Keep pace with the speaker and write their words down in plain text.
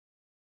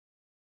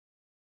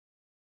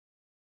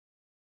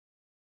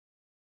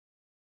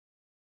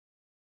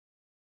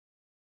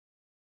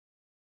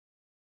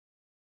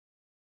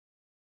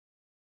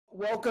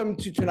Welcome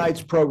to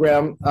tonight's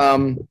program.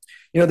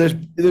 There's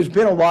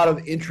been a lot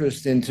of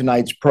interest in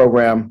tonight's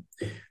program.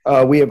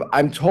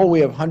 I'm told we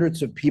have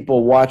hundreds of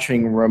people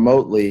watching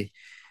remotely,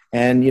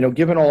 and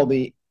given all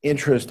the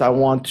interest, I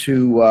want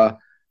to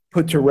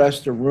put to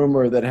rest a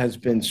rumor that has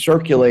been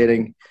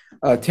circulating.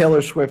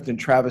 Taylor Swift and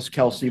Travis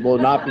Kelce will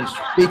not be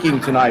speaking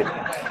tonight.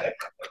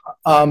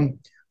 I'm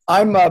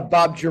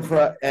Bob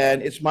Giuffra,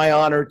 and it's my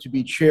honor to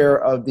be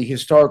chair of the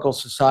Historical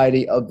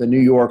Society of the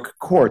New York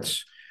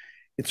Courts.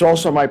 It's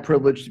also my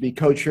privilege to be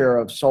co-chair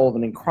of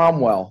Sullivan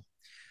Cromwell.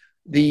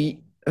 The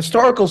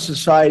Historical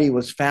Society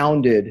was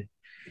founded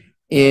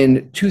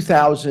in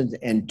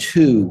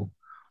 2002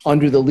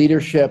 under the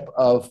leadership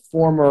of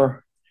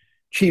former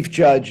Chief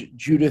Judge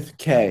Judith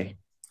Kaye.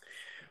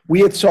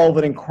 We at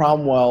Sullivan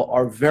Cromwell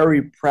are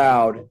very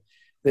proud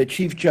that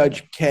Chief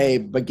Judge Kaye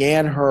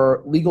began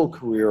her legal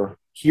career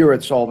here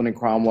at Sullivan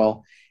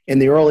Cromwell in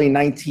the early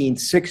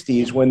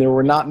 1960s when there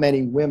were not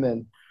many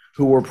women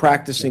who were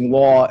practicing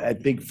law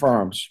at big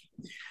firms.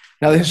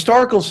 Now, the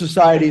Historical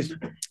Society's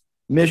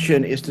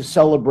mission is to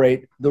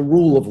celebrate the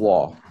rule of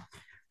law.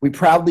 We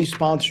proudly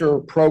sponsor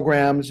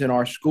programs in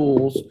our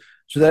schools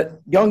so that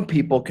young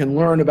people can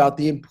learn about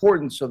the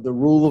importance of the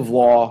rule of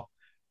law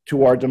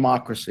to our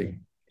democracy.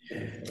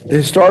 The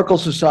Historical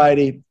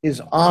Society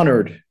is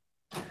honored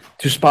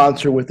to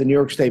sponsor with the New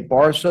York State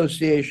Bar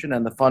Association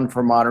and the Fund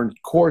for Modern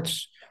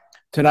Courts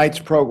tonight's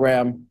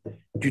program,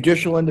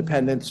 Judicial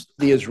Independence,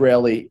 the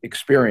Israeli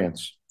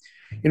Experience.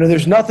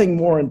 There's nothing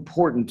more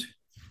important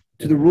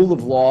to the rule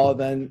of law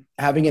than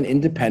having an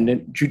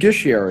independent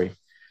judiciary.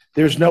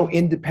 There's no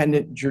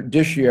independent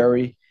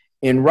judiciary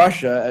in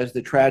Russia, as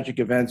the tragic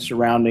events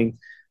surrounding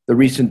the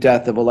recent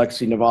death of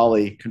Alexei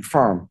Navalny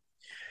confirm.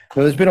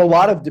 Now, there's been a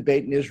lot of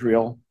debate in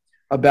Israel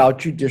about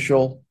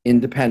judicial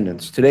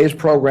independence. Today's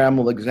program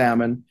will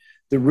examine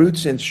the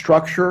roots and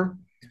structure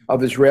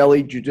of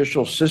Israeli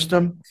judicial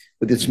system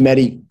with its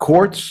many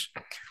courts.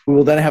 We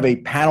will then have a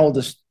panel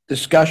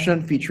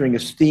discussion featuring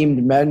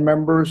esteemed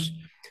members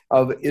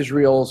of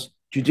Israel's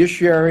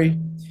judiciary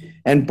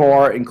and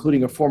bar,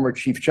 including a former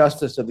Chief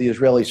Justice of the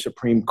Israeli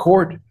Supreme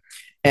Court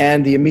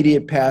and the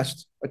immediate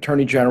past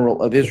Attorney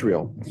General of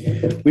Israel.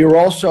 We are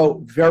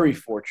also very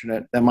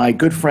fortunate that my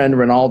good friend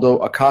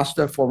Ronaldo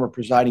Acosta, former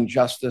presiding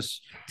justice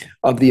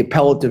of the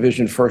Appellate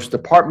Division First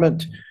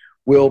Department,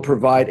 will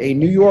provide a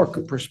New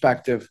York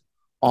perspective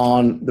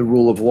on the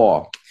rule of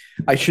law.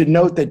 I should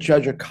note that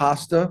Judge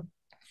Acosta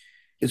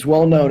is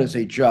well known as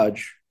a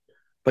judge,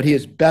 but he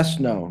is best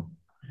known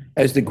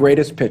as the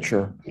greatest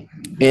pitcher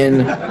in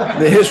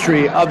the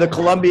history of the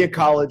Columbia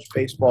College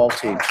baseball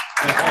team.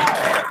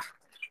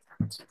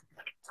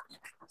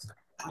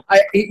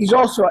 He's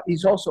also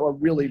a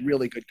really,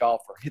 really good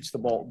golfer, hits the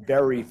ball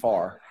very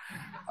far.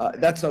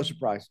 That's no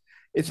surprise.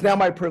 It's now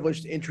my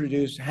privilege to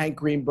introduce Hank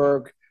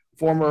Greenberg,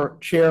 former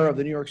chair of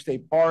the New York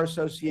State Bar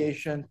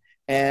Association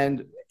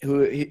and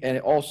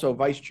also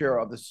vice chair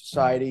of the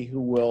society,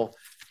 who will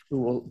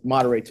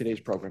moderate today's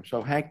program.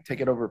 So Hank, take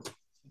it over. Thank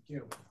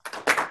you.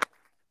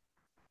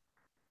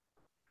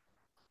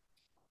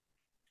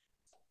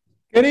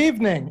 Good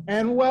evening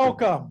and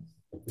welcome.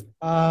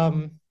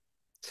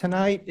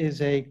 Tonight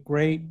is a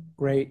great,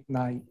 great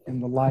night in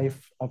the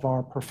life of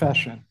our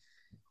profession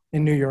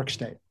in New York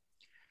State,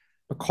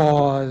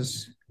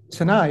 because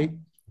tonight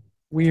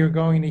we are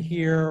going to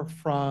hear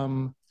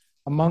from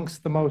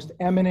amongst the most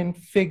eminent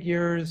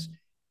figures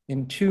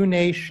in two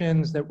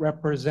nations that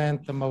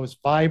represent the most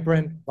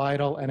vibrant,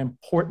 vital, and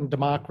important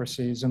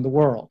democracies in the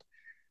world,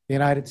 the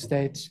United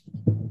States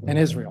and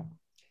Israel.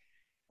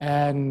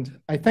 And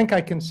I think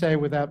I can say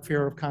without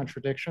fear of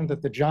contradiction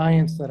that the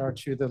giants that are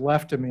to the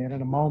left of me, and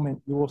in a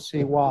moment you will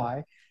see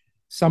why,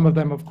 some of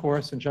them, of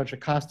course, in Judge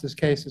Acosta's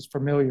case is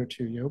familiar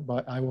to you,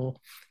 but I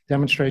will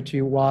demonstrate to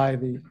you why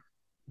the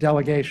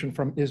delegation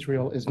from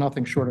Israel is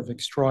nothing short of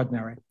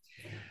extraordinary.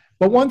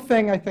 But one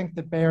thing I think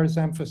that bears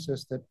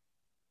emphasis, that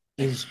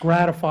is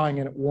gratifying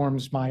and it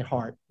warms my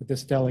heart with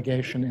this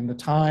delegation in the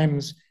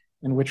times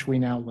in which we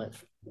now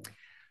live.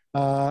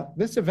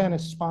 This event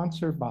is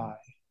sponsored by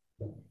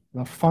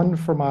the Fund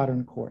for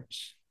Modern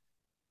Courts,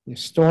 the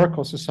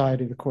Historical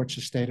Society of the Courts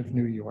of State of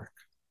New York,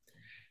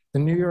 the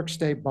New York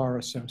State Bar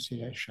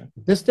Association.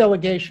 This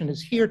delegation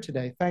is here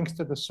today thanks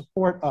to the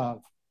support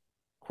of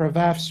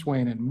Cravath,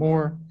 Swain and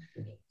Moore,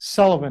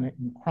 Sullivan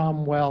and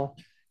Cromwell,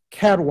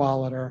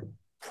 Cadwallader,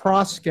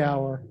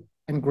 Proskauer,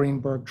 and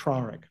Greenberg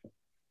Traurig.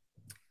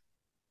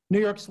 New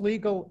York's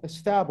legal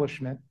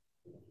establishment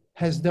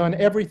has done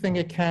everything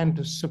it can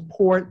to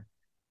support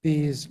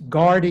these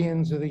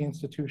guardians of the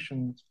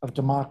institutions of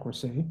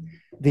democracy,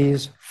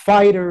 these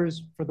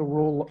fighters for the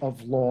rule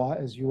of law,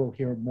 as you will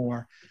hear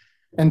more,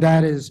 and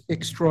that is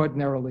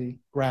extraordinarily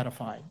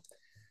gratifying.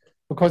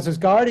 Because as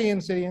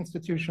guardians of the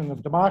institution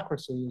of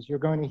democracy, as you're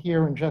going to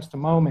hear in just a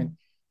moment,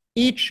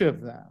 each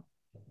of them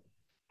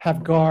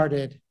have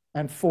guarded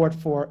and fought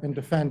for and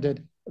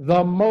defended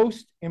the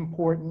most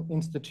important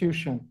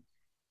institution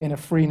in a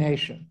free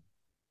nation,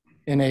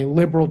 in a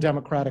liberal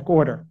democratic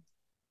order,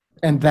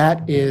 and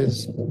that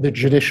is the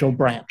judicial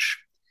branch.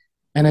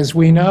 And as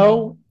we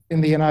know,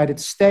 in the United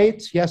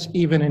States, yes,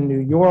 even in New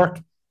York,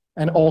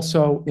 and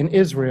also in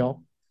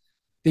Israel,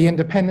 the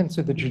independence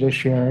of the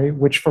judiciary,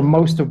 which for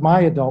most of my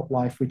adult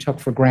life we took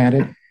for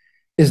granted,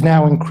 is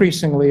now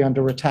increasingly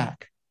under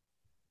attack.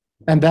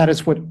 And that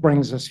is what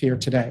brings us here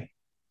today.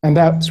 And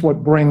that's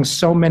what brings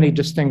so many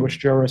distinguished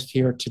jurists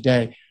here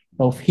today,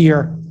 both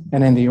here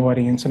and in the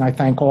audience. And I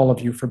thank all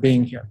of you for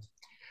being here.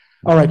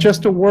 All right,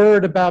 just a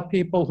word about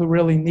people who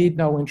really need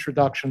no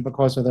introduction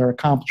because of their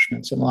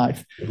accomplishments in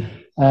life.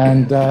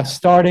 And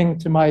starting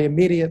to my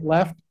immediate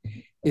left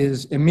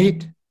is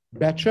Amit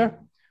Betcher,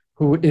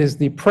 who is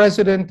the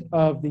president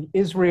of the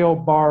Israel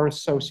Bar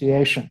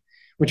Association,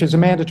 which is a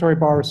mandatory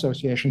bar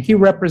association. He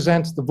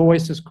represents the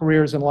voices,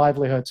 careers, and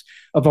livelihoods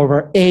of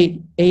over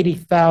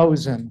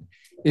 80,000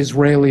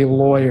 Israeli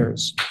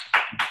lawyers.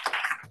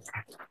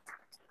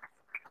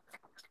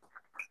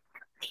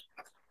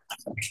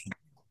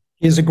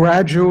 He's a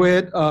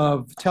graduate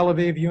of Tel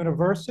Aviv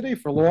University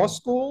for law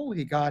school.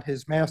 He got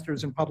his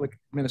master's in public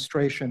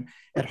administration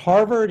at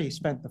Harvard. He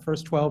spent the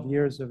first 12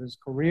 years of his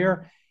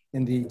career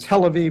in the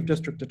Tel Aviv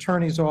District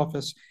Attorney's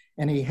Office,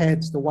 and he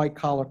heads the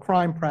white-collar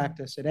crime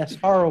practice at S.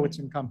 Horowitz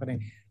and Company,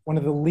 one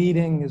of the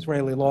leading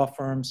Israeli law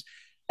firms,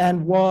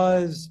 and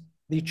was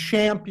the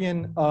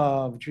champion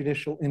of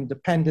judicial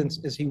independence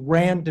as he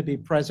ran to be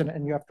president,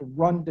 and you have to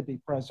run to be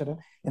president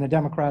in a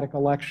democratic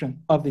election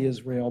of the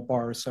Israel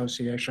Bar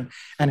Association,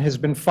 and has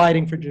been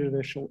fighting for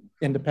judicial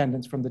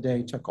independence from the day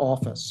he took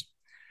office.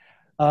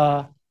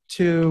 To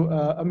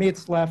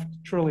Amit's left,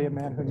 truly a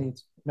man who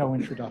needs no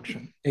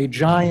introduction, a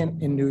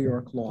giant in New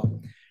York law.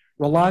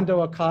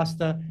 Rolando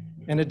Acosta,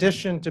 in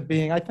addition to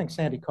being, I think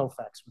Sandy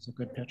Koufax was a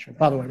good pitcher.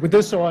 By the way, with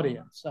this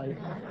audience,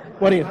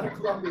 what do you think?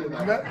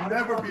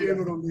 Never be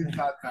able to leave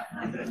that.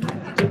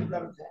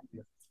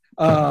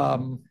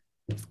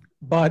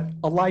 But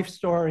a life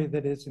story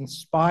that is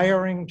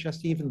inspiring,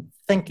 just even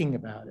thinking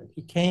about it.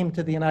 He came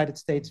to the United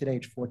States at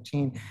age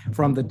 14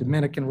 from the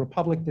Dominican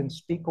Republic, didn't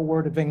speak a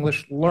word of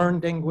English,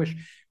 learned English,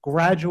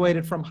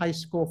 graduated from high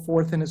school,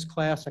 fourth in his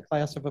class, a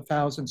class of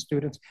 1,000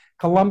 students,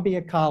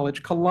 Columbia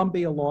College,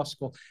 Columbia Law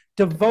School,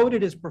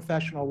 devoted his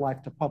professional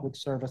life to public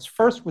service,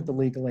 first with the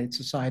Legal Aid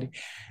Society,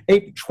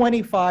 a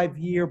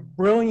 25-year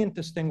brilliant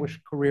distinguished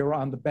career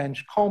on the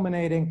bench,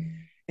 culminating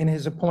in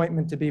his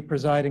appointment to be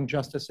presiding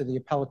justice of the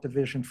Appellate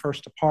Division,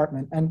 First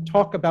Department. And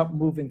talk about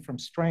moving from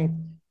strength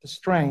to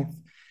strength.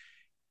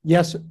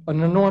 Yes,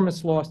 an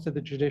enormous loss to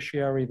the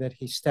judiciary that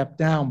he stepped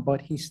down,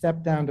 but he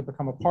stepped down to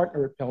become a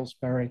partner at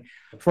Pillsbury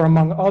for,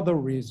 among other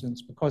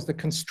reasons, because the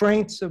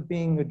constraints of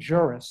being a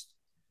jurist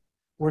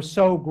were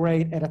so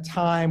great at a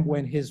time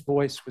when his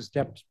voice was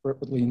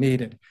desperately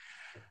needed.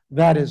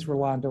 That is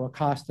Rolando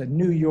Acosta,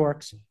 New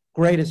York's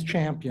greatest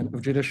champion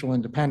of judicial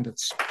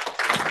independence.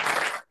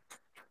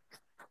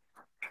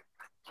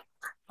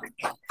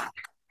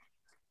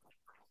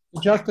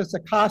 Justice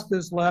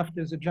Acosta's left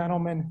is a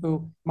gentleman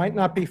who might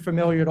not be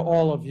familiar to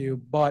all of you,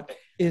 but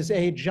is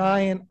a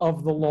giant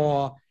of the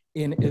law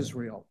in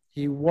Israel.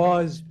 He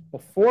was,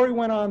 before he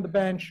went on the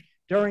bench,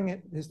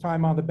 during his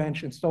time on the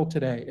bench, and still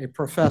today, a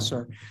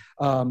professor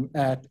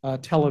at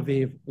Tel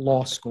Aviv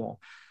Law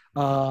School.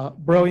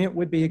 Brilliant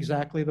would be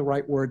exactly the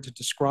right word to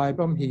describe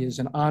him. He is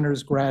an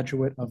honors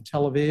graduate of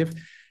Tel Aviv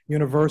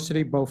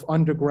University, both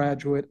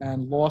undergraduate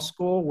and law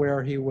school,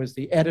 where he was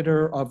the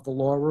editor of the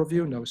Law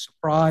Review, no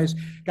surprise,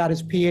 got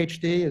his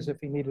PhD as if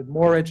he needed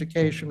more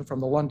education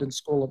from the London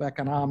School of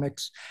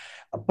Economics.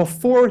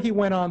 Before he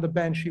went on the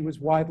bench, he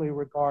was widely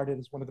regarded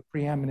as one of the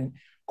preeminent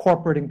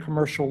corporate and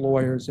commercial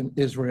lawyers in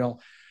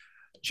Israel.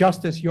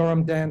 Justice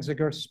Yoram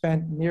Danziger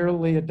spent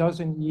nearly a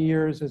dozen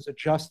years as a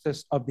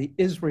justice of the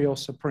Israel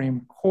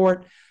Supreme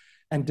Court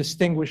and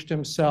distinguished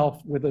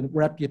himself with a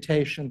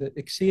reputation that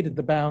exceeded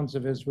the bounds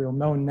of Israel,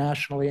 known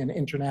nationally and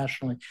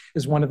internationally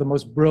as one of the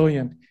most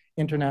brilliant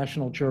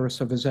international jurists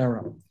of his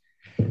era.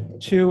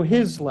 To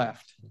his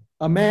left,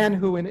 a man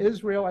who in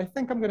Israel, I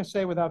think I'm going to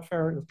say without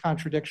fair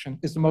contradiction,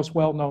 is the most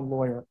well-known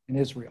lawyer in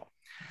Israel.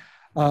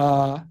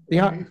 Baseball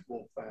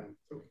fan.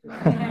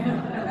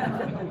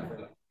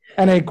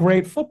 And a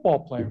great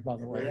football player, by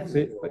the way.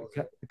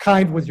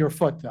 Kind with your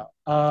foot, though.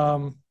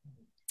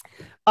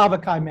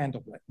 Avichai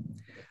Mandelblit.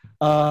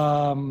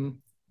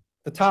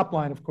 The top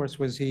line, of course,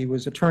 was he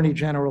was Attorney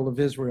General of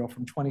Israel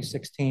from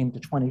 2016 to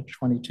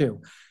 2022.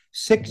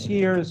 6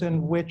 years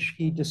in which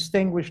he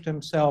distinguished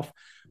himself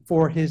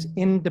for his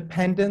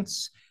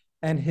independence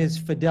and his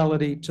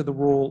fidelity to the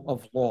rule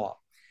of law.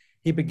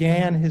 He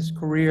began his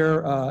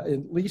career,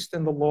 at least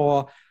in the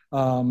law,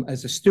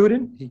 as a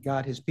student. He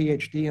got his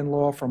PhD in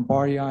law from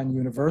Bar-Ilan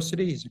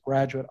University. He's a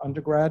graduate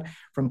undergrad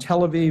from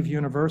Tel Aviv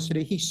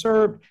University. He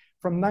served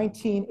from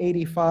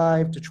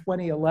 1985 to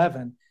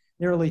 2011,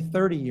 nearly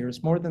 30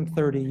 years, more than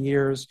 30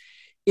 years,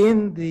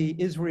 in the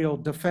Israel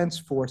Defense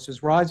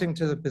Forces, rising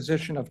to the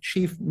position of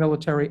Chief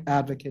Military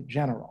Advocate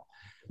General,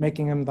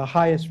 making him the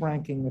highest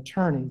ranking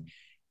attorney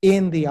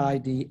in the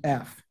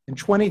IDF. In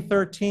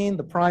 2013,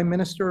 the Prime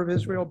Minister of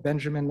Israel,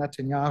 Benjamin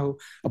Netanyahu,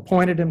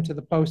 appointed him to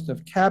the post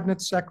of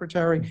Cabinet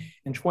Secretary.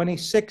 In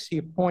 26, he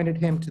appointed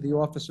him to the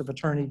Office of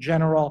Attorney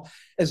General.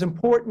 As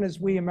important as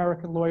we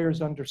American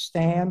lawyers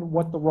understand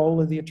what the role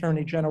of the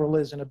Attorney General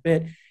is in a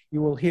bit,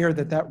 you will hear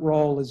that that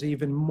role is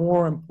even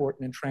more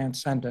important and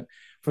transcendent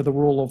for the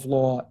rule of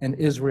law in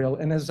Israel.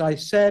 And as I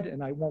said,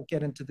 and I won't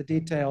get into the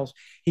details,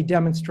 he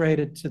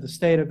demonstrated to the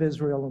state of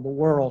Israel and the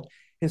world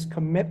his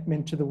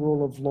commitment to the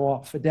rule of law,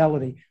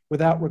 fidelity,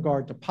 without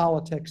regard to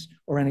politics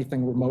or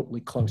anything remotely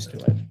close to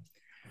it.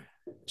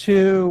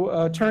 To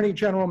Attorney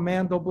General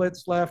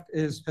Mandelbligt's left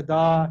is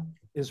Hada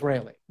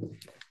Israeli,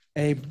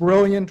 a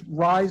brilliant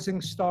rising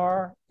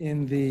star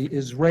in the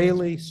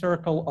Israeli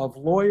circle of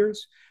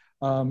lawyers.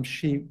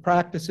 She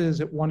practices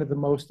at one of the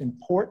most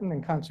important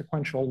and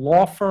consequential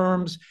law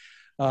firms.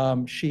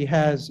 She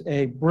has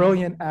a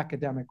brilliant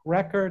academic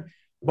record,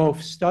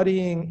 both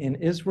studying in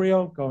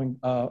Israel, going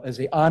as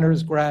an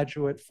honors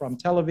graduate from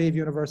Tel Aviv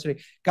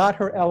University, got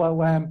her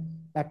LLM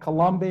at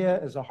Columbia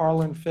as a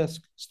Harlan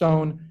Fiske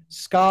Stone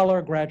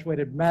Scholar,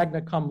 graduated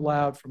magna cum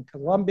laude from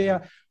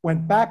Columbia,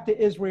 went back to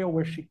Israel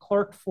where she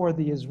clerked for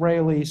the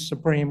Israeli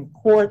Supreme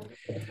Court,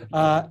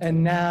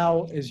 and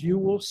now, as you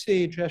will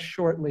see just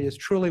shortly, is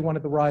truly one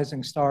of the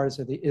rising stars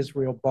of the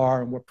Israel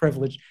bar, and we're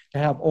privileged to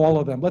have all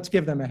of them. Let's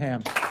give them a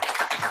hand.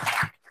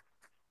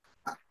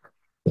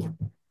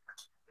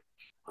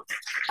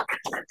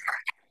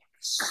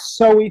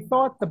 So we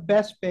thought the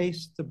best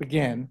base to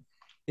begin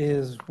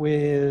is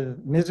with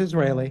Ms.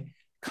 Israeli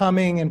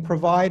coming and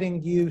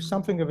providing you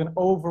something of an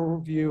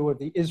overview of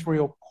the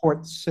Israel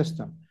court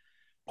system,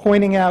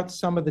 pointing out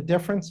some of the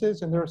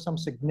differences, and there are some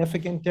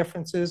significant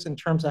differences in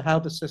terms of how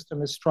the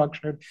system is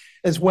structured,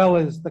 as well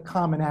as the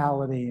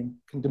commonality and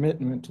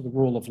commitment to the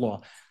rule of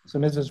law. So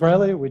Ms.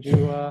 Israeli, would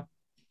you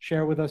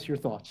share with us your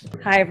thoughts?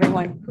 Hi,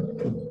 everyone.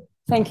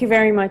 Thank you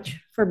very much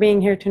for being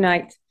here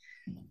tonight.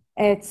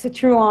 It's a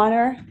true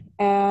honor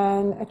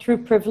and a true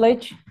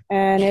privilege,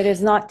 and it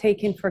is not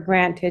taken for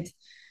granted.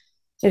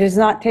 It is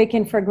not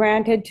taken for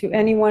granted to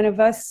any one of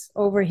us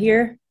over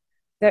here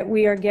that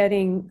we are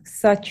getting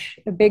such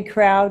a big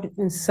crowd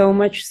and so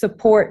much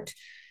support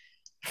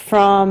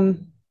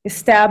from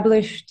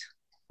established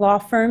law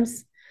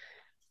firms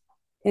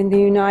in the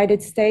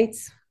United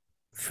States,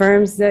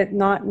 firms that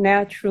not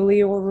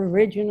naturally or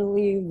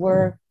originally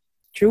were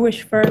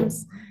Jewish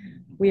firms.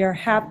 We are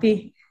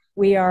happy,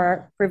 we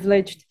are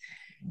privileged,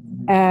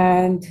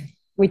 and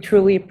we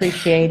truly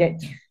appreciate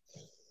it.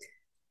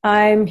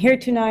 I'm here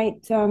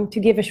tonight to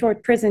give a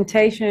short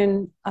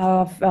presentation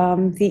of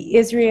the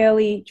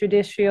Israeli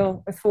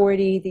Judicial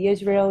Authority, the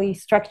Israeli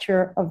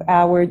structure of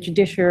our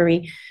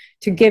judiciary,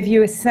 to give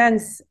you a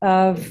sense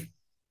of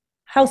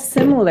how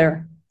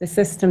similar the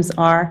systems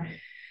are,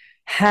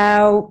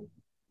 how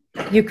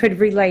you could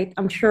relate.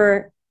 I'm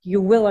sure you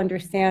will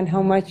understand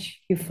how much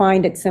you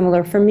find it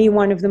similar. For me,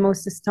 one of the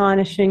most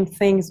astonishing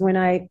things when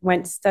I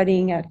went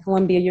studying at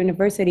Columbia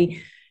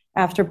University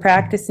after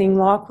practicing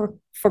law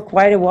for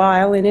quite a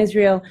while in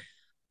Israel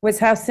was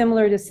how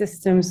similar the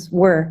systems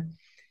were.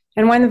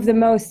 And one of the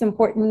most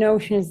important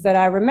notions that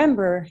I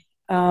remember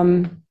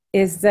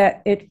is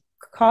that it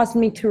caused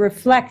me to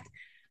reflect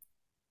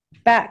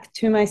back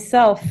to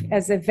myself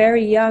as a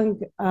very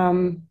young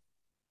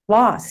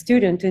law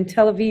student in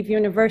Tel Aviv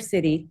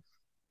University,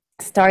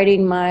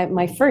 starting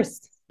my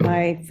first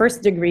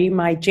degree,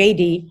 my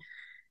JD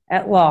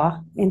at law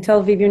in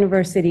Tel Aviv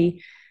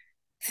University,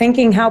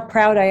 thinking how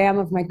proud I am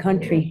of my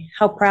country,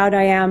 how proud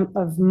I am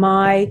of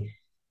my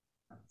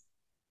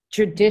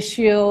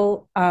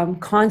judicial,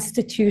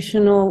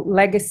 constitutional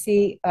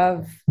legacy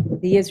of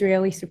the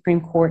Israeli Supreme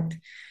Court.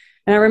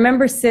 And I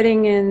remember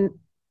sitting in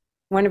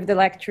one of the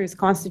lectures,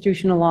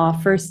 constitutional law,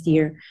 first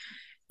year,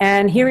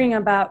 and hearing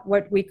about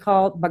what we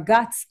call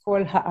Bagatz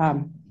Kol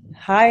Ha'am,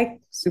 High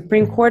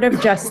Supreme Court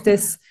of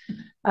Justice,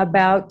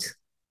 about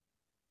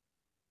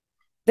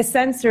the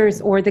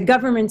censors or the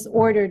government's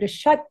order to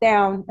shut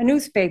down a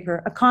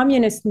newspaper, a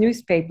communist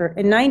newspaper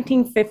in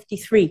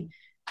 1953.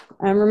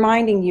 I'm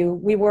reminding you,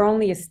 we were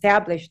only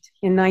established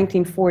in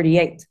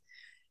 1948.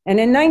 And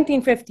in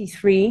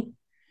 1953,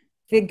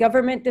 the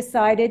government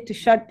decided to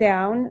shut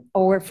down,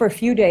 or for a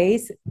few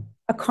days,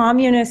 a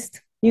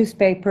communist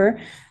newspaper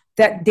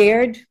that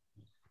dared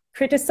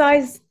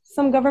criticize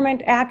some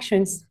government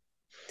actions.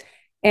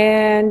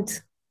 And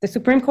the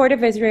Supreme Court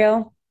of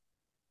Israel,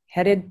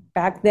 headed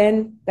back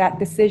then, that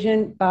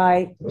decision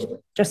by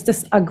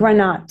Justice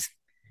Agranat,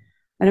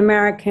 an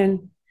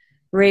American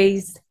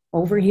raised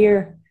over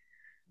here,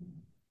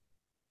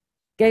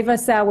 gave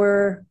us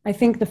I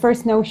think the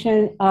first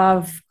notion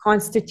of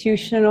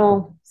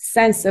constitutional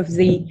sense of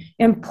the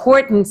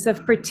importance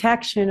of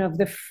protection of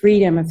the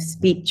freedom of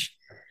speech.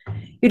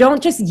 You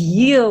don't just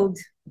yield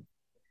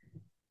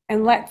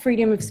and let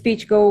freedom of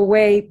speech go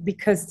away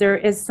because there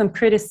is some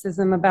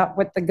criticism about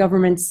what the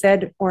government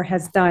said or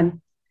has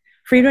done.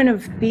 Freedom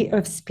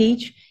of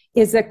speech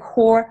is a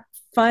core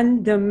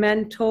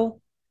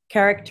fundamental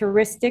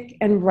characteristic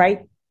and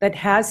right that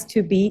has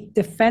to be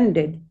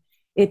defended.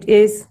 It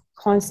is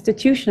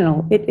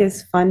constitutional. It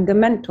is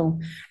fundamental.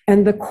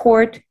 And the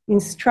court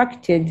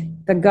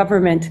instructed the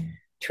government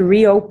to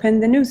reopen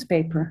the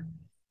newspaper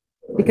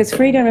because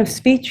freedom of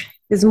speech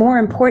is more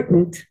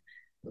important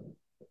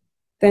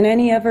than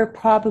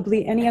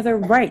probably any other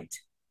right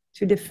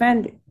to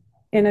defend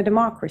in a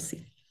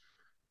democracy.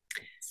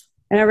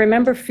 And I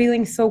remember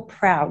feeling so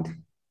proud.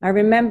 I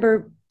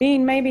remember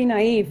being maybe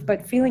naive,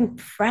 but feeling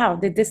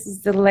proud that this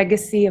is the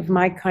legacy of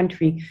my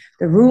country.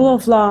 The rule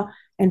of law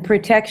and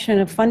protection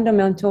of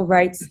fundamental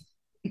rights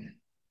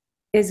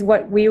is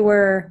what we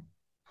were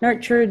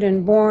nurtured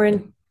and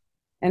born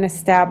and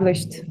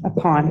established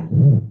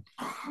upon.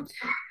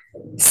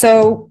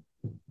 So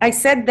I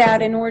said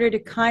that in order to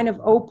kind of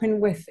open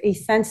with a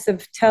sense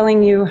of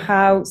telling you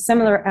how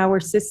similar our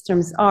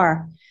systems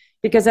are,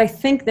 because I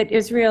think that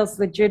Israel's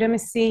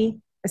legitimacy,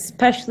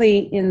 especially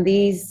in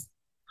these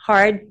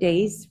hard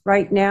days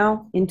right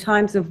now, in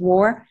times of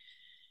war,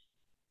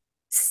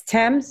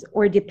 stems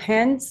or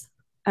depends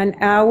on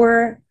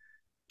our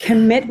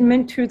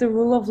commitment to the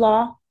rule of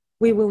law.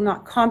 We will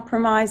not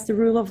compromise the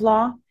rule of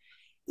law,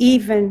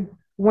 even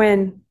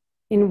when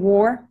in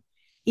war,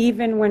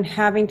 even when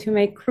having to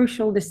make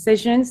crucial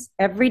decisions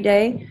every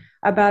day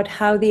about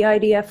how the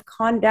IDF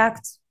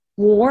conducts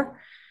war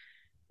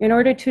in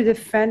order to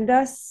defend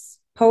us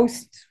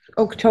post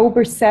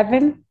October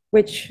 7,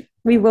 which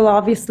we will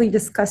obviously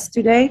discuss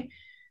today,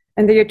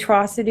 and the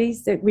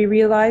atrocities that we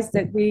realized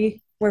that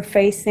we were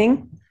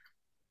facing.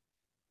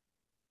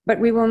 But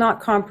we will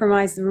not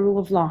compromise the rule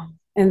of law,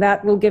 and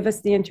that will give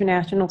us the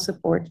international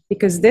support,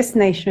 because this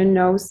nation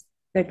knows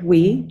that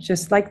we,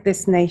 just like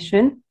this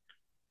nation,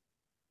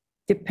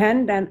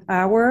 depend on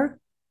our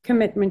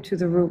commitment to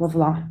the rule of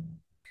law.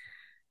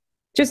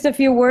 Just a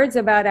few words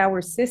about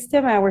our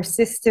system. Our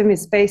system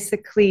is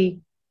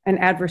basically an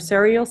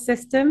adversarial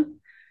system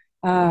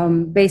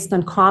based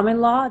on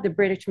common law. The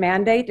British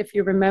Mandate, if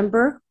you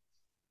remember,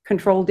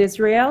 controlled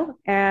Israel,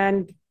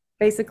 and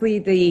basically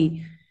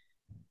the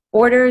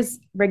orders,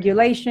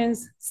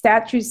 regulations,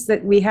 statutes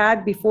that we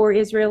had before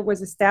Israel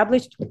was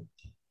established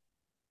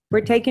were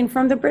taken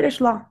from the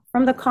British law,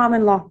 from the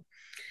common law.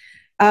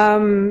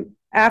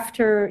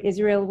 After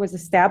Israel was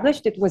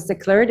established, it was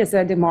declared as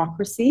a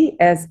democracy,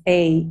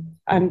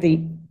 on the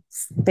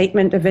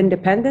Statement of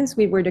Independence,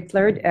 we were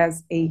declared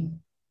as a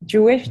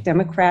Jewish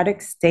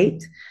democratic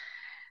state.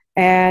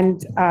 And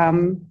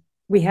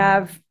we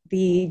have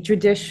the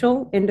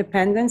judicial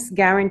independence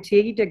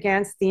guaranteed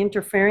against the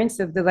interference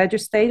of the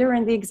legislature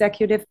and the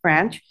executive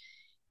branch.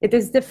 It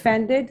is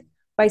defended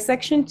by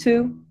Section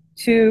 2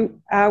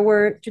 to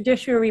our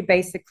Judiciary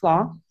Basic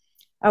Law.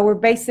 Our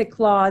basic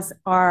laws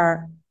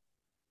are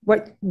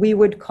what we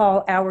would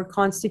call our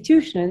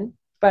Constitution,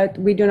 but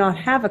we do not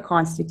have a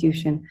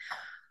Constitution.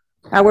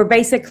 Our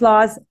basic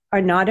laws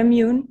are not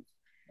immune.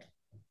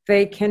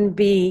 They can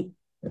be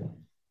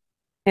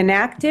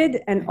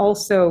enacted and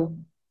also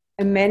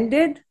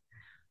amended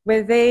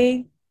with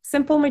a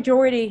simple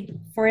majority.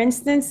 For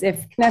instance,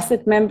 if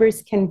Knesset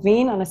members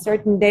convene on a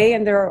certain day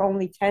and there are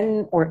only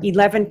 10 or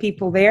 11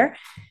 people there,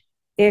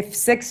 if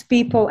 6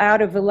 people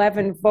out of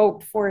 11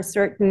 vote for a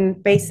certain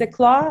basic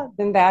law,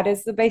 then that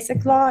is the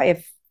basic law.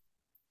 If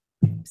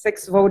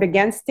 6 vote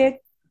against it,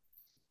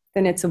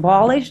 then it's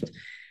abolished,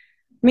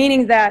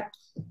 meaning that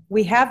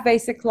we have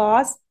basic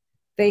laws,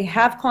 they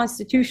have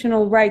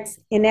constitutional rights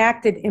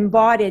enacted,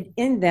 embodied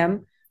in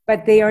them,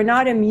 but they are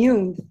not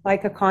immune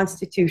like a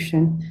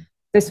constitution.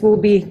 This will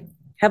be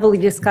heavily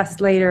discussed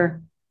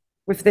later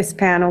with this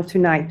panel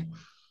tonight.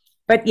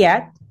 But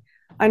yet,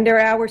 under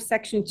our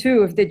Section 2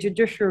 of the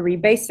Judiciary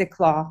Basic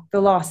Law,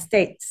 the law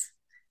states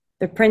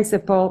the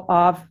principle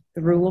of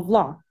the rule of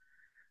law.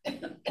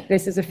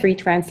 This is a free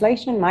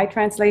translation, my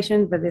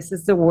translation, but this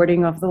is the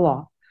wording of the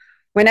law.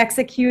 When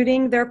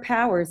executing their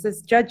powers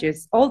as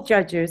judges, all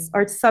judges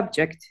are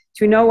subject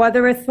to no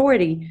other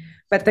authority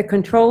but the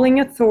controlling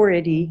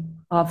authority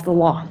of the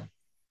law.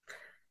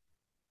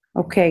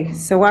 Okay,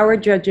 so our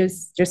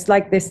judges, just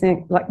like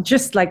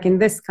in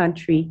this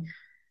country,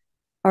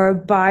 are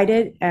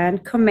abided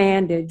and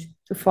commanded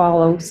to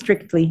follow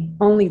strictly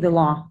only the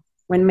law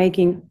when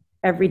making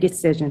every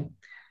decision,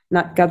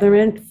 not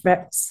government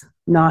threats,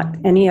 not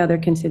any other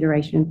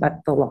consideration but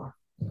the law.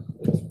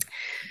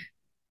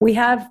 We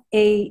have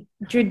a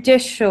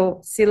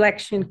judicial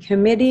selection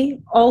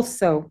committee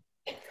also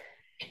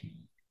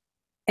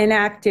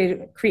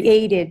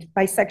created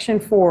by Section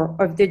 4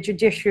 of the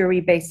Judiciary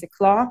Basic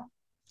Law.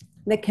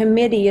 The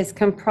committee is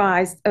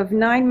comprised of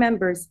 9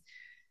 members,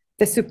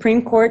 the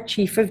Supreme Court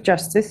Chief of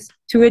Justice,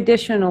 2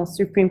 additional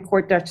Supreme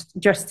Court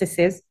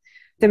justices,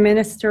 the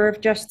Minister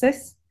of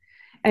Justice,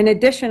 an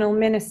additional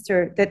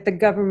minister that the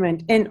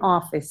government in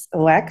office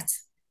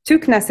elects, 2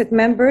 Knesset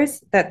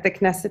members that the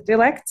Knesset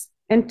elects,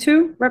 and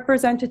 2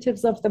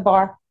 representatives of the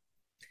bar,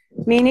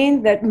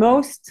 meaning that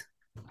most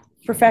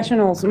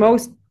professionals,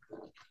 most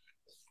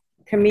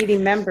committee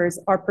members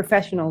are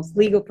professionals,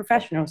 legal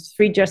professionals,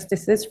 3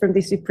 justices from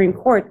the Supreme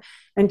Court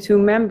and 2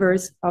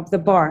 members of the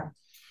bar.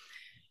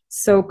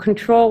 So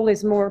control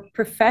is more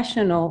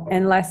professional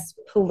and less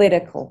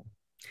political.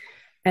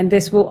 And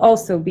this will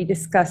also be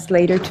discussed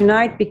later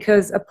tonight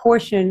because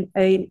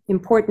an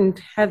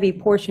important, heavy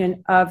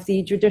portion of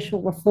the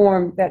judicial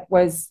reform that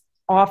was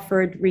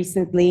offered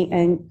recently,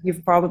 and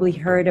you've probably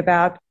heard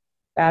about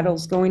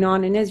battles going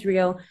on in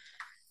Israel,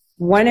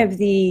 one of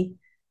the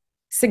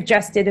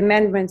suggested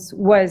amendments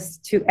was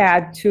to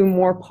add 2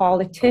 more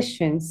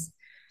politicians,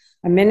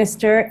 a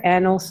minister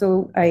and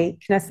also a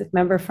Knesset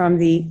member from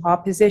the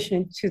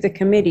opposition to the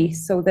committee,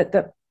 so that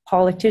the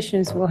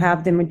politicians will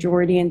have the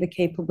majority and the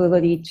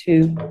capability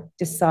to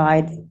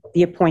decide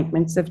the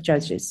appointments of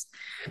judges.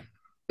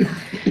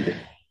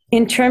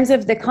 In terms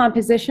of the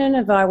composition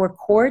of our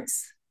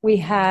courts, we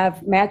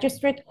have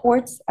magistrate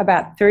courts,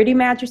 about 30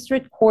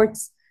 magistrate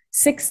courts,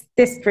 6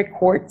 district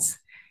courts,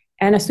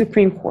 and a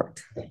Supreme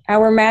Court.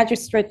 Our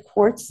magistrate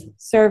courts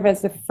serve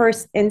as the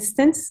first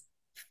instance,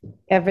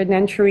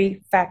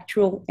 evidentiary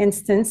factual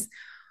instance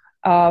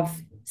of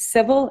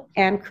civil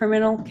and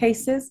criminal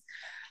cases.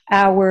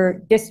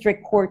 Our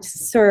district courts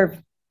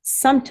serve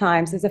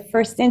sometimes as a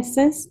first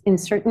instance in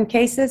certain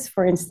cases.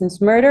 For instance,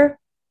 murder,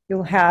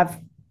 you'll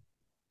have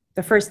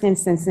the first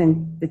instance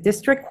in the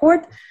district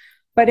court,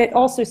 but it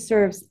also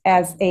serves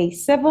as a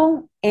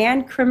civil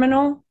and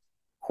criminal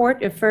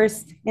court of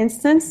first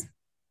instance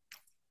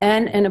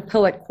and an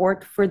appellate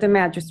court for the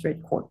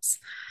magistrate courts.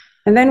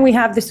 And then we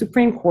have the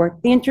Supreme Court.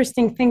 The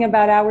interesting thing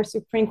about our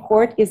Supreme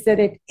Court is that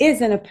it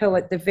is an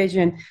appellate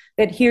division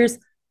that hears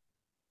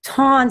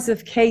tons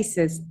of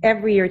cases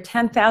every year,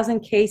 10,000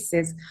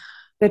 cases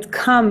that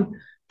come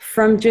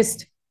from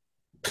just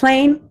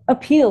plain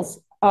appeals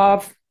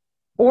of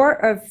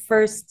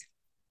first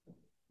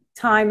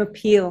time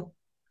appeal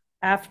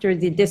after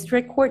the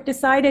district court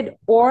decided,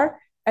 or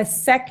a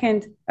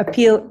second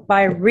appeal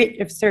by writ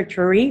of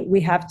certiorari.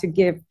 We have to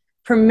give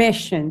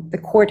permission. The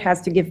court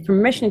has to give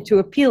permission to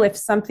appeal if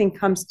something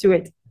comes to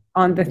it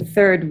on the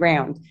 3rd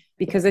round,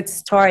 because it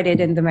started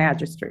in the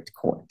magistrate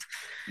court.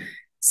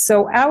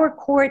 So our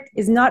court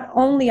is not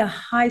only a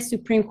high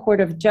Supreme Court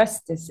of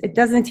Justice. It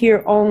doesn't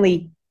hear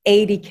only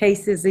 80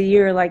 cases a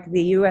year like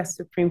the US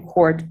Supreme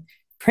Court,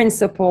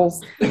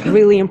 principles,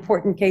 really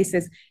important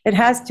cases. It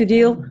has to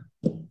deal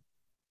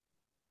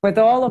with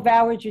all of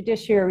our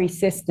judiciary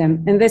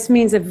system. And this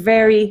means a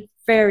very,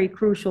 very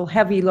crucial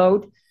heavy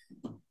load.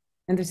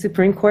 And the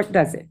Supreme Court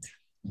does it.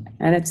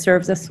 And it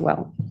serves us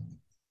well.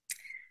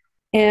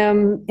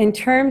 In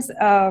terms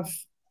of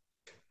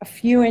a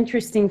few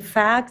interesting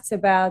facts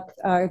about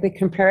the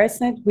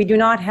comparison, we do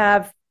not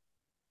have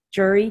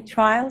jury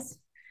trials.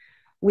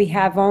 We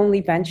have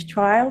only bench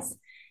trials.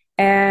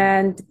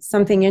 And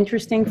something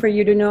interesting for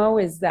you to know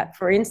is that,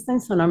 for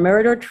instance, on a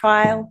murder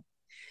trial,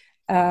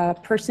 a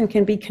person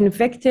can be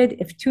convicted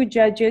if 2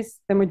 judges,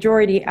 the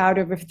majority out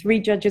of a 3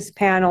 judges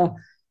panel,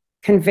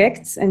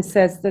 convicts and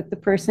says that the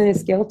person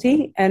is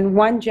guilty, and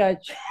 1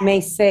 judge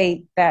may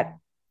say that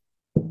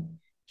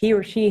he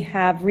or she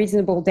have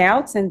reasonable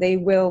doubts and they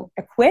will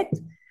acquit,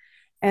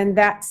 and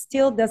that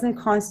still doesn't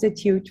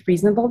constitute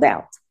reasonable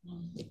doubt.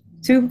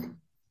 2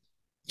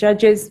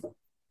 judges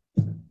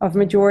of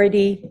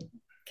majority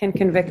can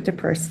convict a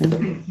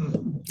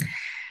person.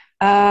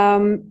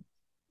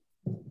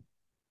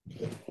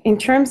 In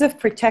terms of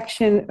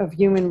protection of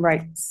human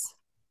rights,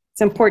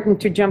 it's important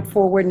to jump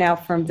forward now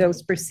from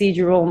those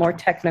procedural, more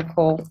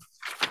technical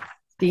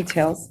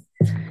details.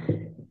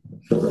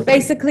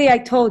 Basically, I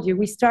told you,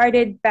 we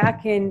started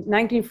back in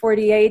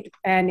 1948,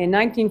 and in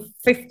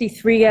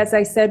 1953, as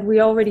I said, we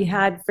already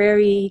had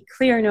very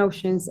clear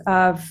notions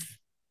of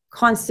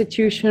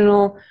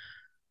constitutional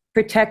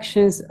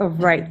protections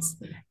of rights.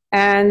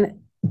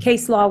 And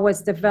case law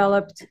was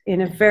developed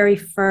in a very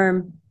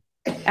firm,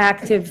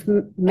 active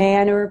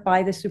manner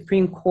by the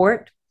Supreme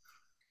Court.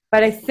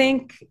 But I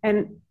think,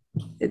 and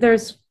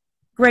there's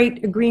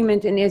great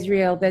agreement in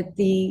Israel, that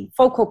the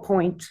focal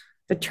point,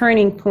 the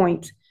turning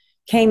point,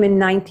 came in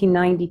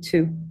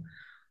 1992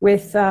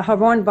 with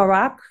Haron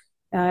Barak.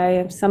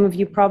 Some of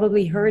you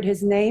probably heard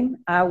his name,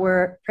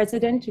 our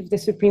president of the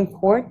Supreme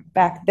Court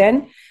back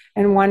then,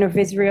 and one of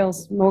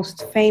Israel's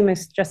most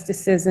famous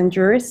justices and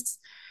jurists,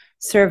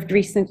 served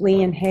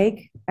recently in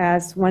Hague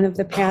as one of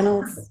the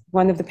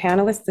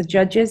panelists, the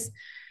judges,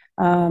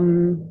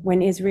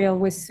 when Israel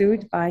was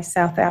sued by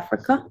South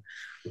Africa.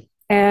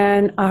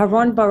 And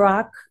Aharon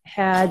Barak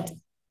had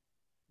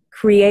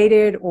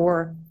created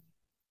or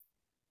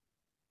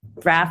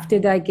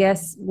drafted, I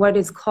guess, what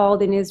is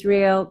called in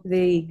Israel,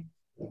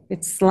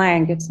 it's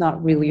slang, it's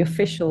not really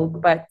official,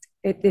 but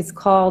it is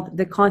called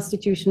the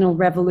Constitutional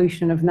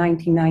Revolution of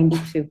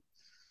 1992.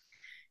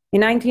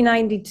 In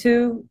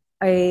 1992,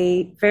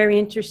 a very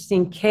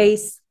interesting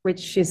case,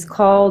 which is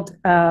called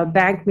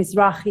Bank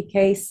Mizrahi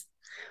case,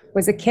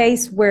 was a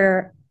case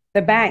where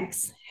the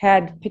banks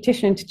had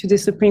petitioned to the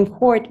Supreme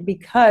Court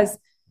because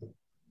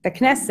the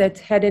Knesset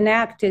had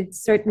enacted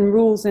certain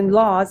rules and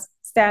laws,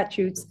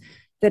 statutes,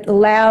 that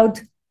allowed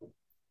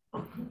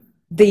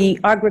the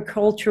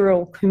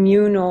agricultural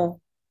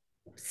communal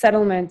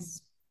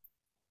settlements,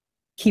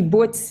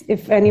 kibbutz,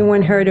 if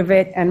anyone heard of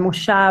it, and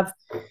moshav,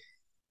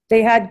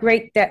 They had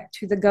great debt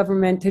to the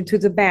government and to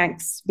the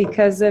banks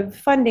because of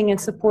funding and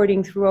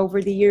supporting through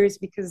over the years,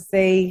 because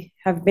they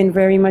have been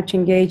very much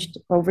engaged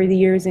over the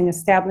years in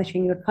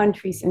establishing the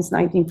country since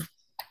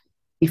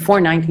before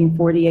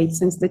 1948,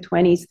 since the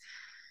 20s.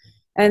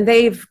 And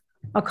they've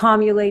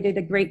accumulated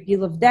a great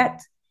deal of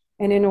debt.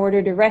 And in order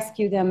to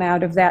rescue them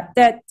out of that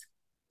debt,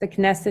 the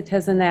Knesset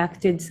has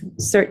enacted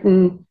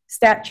certain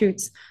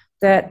statutes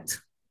that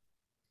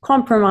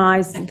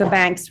compromise the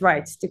bank's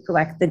rights to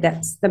collect the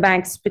debts. The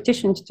banks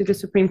petitioned to the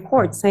Supreme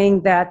Court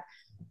saying that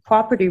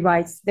property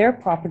rights, their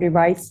property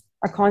rights,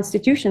 are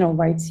constitutional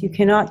rights. You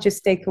cannot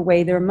just take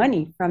away their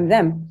money from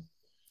them.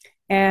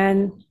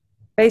 And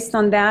based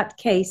on that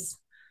case,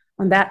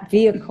 on that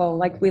vehicle,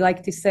 like we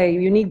like to say,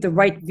 you need the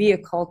right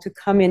vehicle to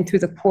come into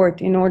the court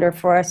in order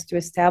for us to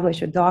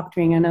establish a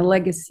doctrine and a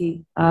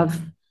legacy of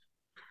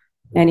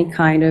any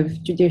kind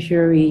of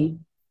judiciary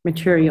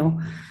material.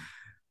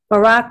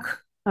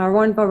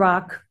 Aaron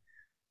Barak,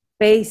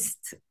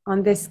 based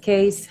on this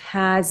case,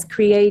 has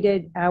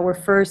created our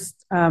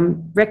first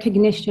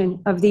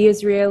recognition of the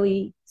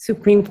Israeli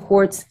Supreme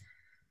Court's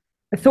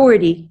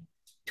authority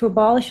to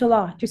abolish a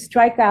law, to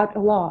strike out a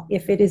law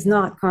if it is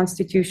not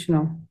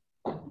constitutional.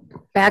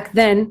 Back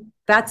then,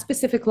 that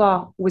specific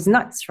law was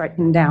not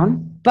stricken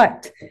down,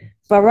 but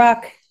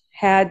Barak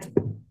had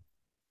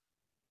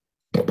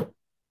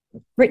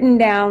written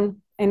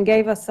down and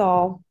gave us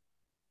all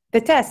the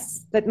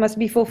tests that must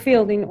be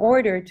fulfilled in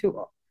order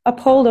to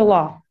uphold a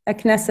law, a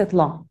Knesset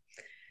law.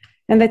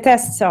 And the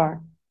tests are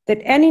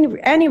that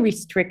any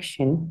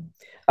restriction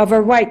of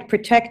a right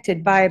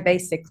protected by a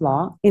basic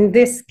law, in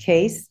this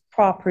case,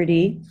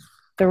 property,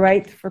 the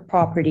right for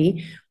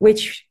property,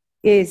 which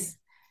is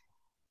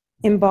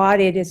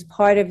embodied as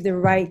part of the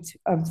right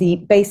of the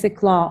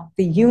basic law,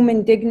 the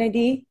human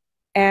dignity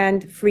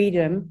and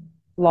freedom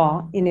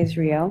law in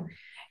Israel.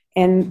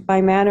 And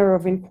by manner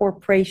of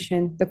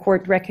incorporation, the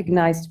court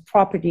recognized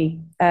property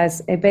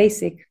as a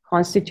basic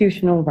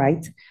constitutional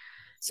right.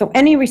 So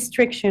any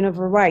restriction of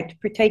a right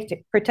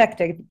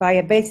protected by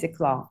a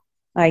basic law,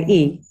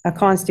 i.e., a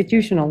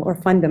constitutional or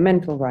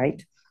fundamental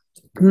right,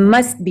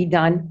 must be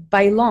done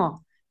by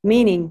law,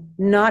 meaning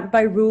not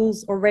by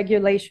rules or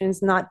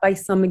regulations, not by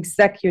some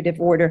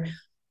executive order,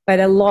 but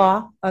a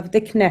law of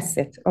the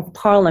Knesset, of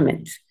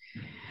Parliament.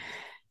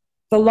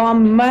 The law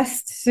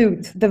must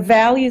suit the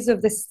values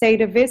of the state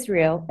of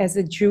Israel as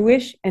a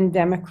Jewish and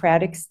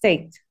democratic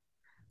state.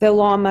 The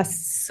law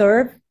must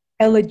serve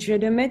a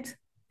legitimate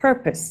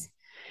purpose,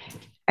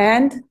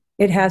 and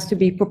it has to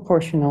be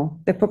proportional,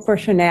 the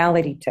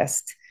proportionality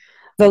test.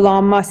 The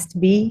law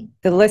must be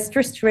the least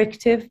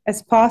restrictive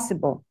as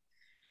possible.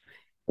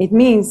 It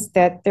means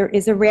that there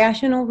is a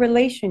rational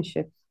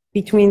relationship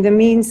between the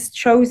means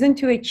chosen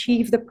to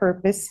achieve the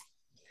purpose.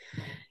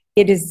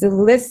 It is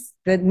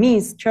the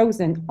means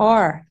chosen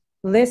are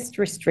least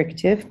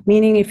restrictive,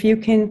 meaning if you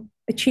can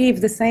achieve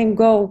the same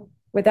goal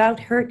without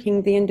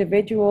hurting the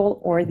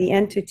individual or the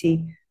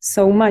entity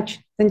so much,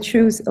 then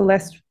choose a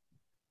less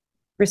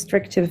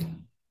restrictive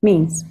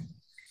means.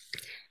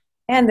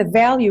 And the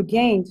value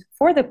gained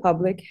for the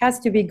public has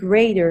to be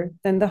greater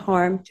than the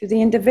harm to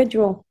the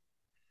individual.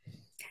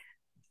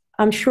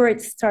 I'm sure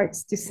it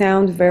starts to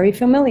sound very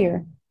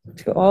familiar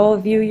to all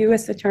of you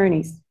U.S.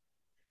 attorneys.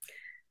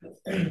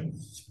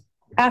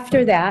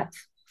 After that,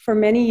 for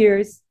many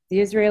years,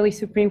 the Israeli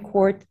Supreme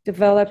Court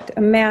developed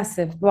a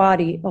massive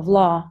body of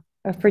law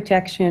of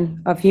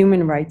protection of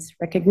human rights,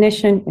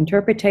 recognition,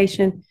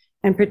 interpretation,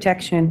 and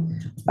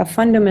protection of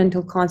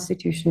fundamental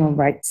constitutional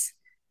rights.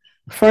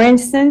 For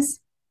instance,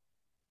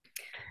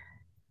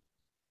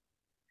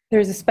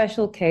 there's a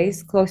special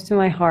case close to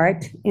my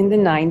heart in the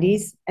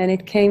 90s, and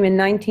it came in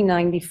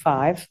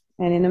 1995,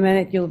 and in a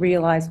minute you'll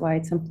realize why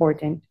it's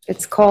important.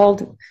 It's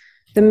called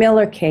the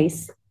Miller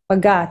case,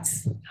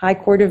 Bagatz, High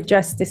Court of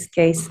Justice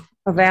case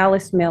of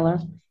Alice Miller.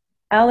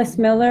 Alice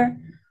Miller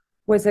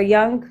was a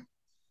young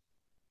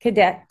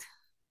cadet,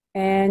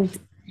 and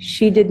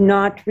she did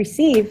not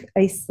receive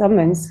a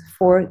summons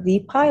for the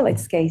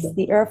pilot's case,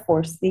 the Air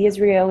Force, the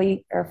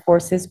Israeli Air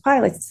Force's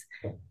pilot's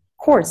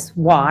course.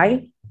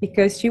 Why?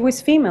 Because she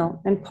was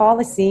female, and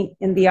policy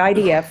in the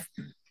IDF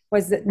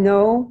was that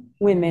no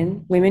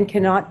women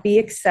cannot be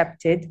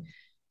accepted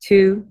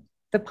to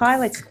the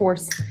pilot's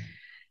course.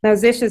 Now,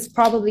 this is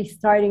probably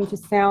starting to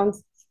sound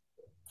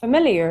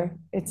familiar.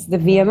 It's the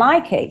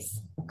VMI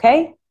case,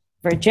 okay?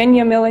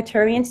 Virginia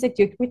Military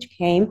Institute, which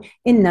came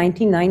in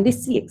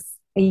 1996,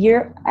 a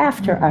year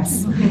after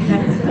us.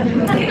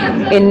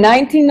 In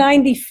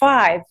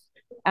 1995,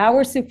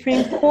 our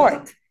Supreme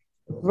Court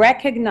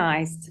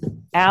recognized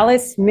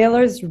Alice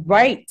Miller's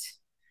right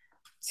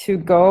to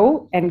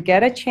go and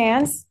get a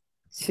chance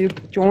to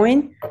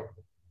join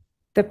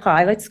the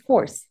pilot's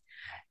course.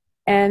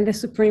 And the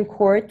Supreme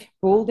Court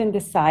ruled and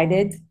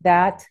decided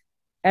that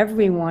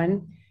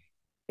everyone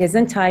is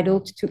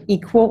entitled to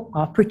equal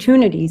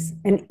opportunities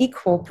and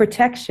equal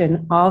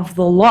protection of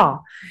the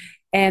law,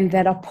 and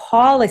that a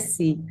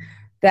policy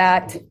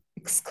that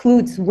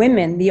excludes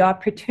women the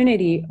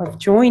opportunity of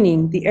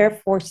joining the Air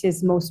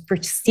Force's most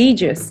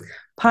prestigious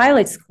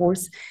pilot's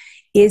course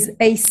is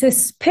a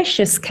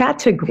suspicious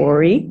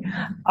category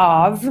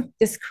of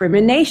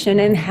discrimination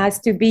and has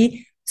to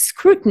be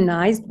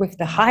scrutinized with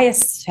the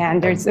highest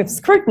standards of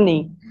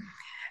scrutiny.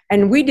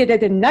 And we did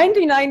it in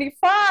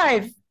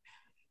 1995.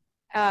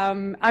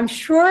 I'm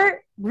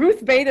sure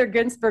Ruth Bader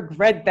Ginsburg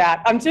read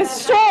that. I'm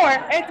just sure.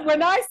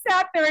 When I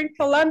sat there in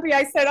Columbia,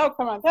 I said, oh,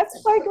 come on, that's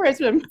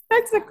plagiarism.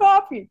 That's a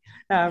copy.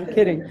 No, I'm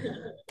kidding.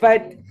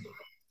 But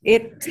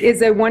it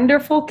is a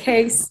wonderful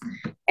case.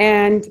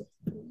 And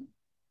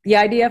the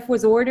IDF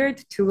was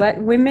ordered to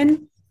let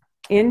women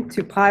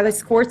into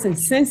pilot courts. And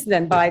since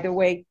then, by the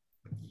way,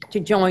 to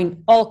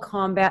join all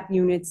combat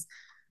units,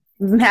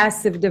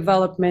 massive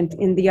development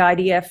in the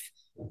IDF.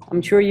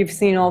 I'm sure you've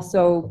seen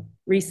also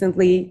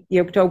recently, the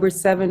October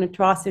 7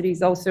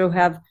 atrocities also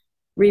have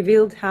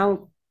revealed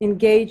how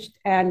engaged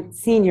and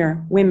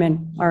senior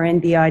women are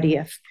in the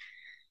IDF.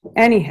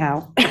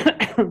 Anyhow,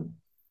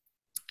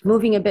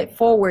 moving a bit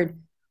forward,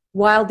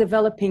 while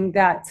developing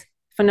that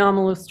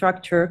phenomenal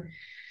structure,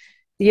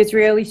 the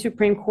Israeli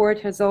Supreme Court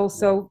has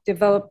also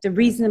developed the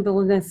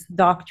reasonableness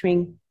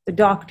doctrine, the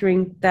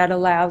doctrine that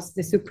allows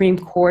the Supreme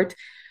Court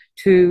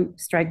to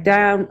strike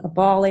down,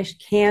 abolish,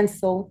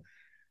 cancel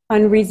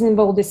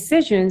unreasonable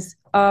decisions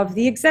of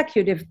the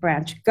executive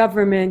branch,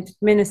 government,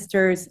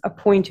 ministers,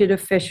 appointed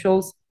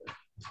officials,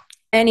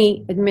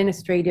 any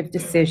administrative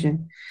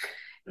decision.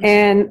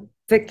 And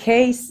the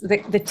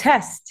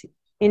test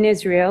in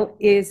Israel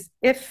is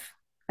if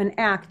an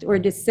act or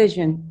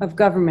decision of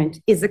government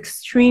is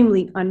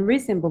extremely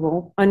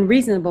unreasonable,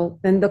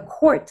 then the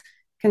court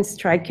can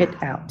strike it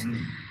out.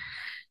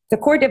 The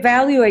court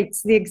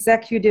evaluates the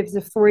executive's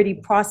authority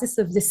process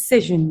of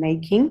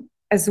decision-making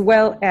as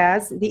well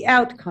as the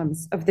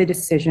outcomes of the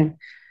decision.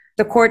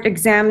 The court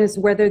examines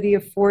whether the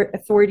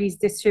authority's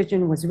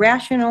decision was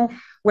rational,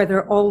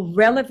 whether all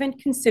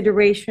relevant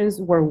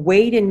considerations were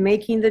weighed in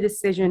making the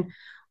decision,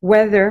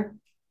 whether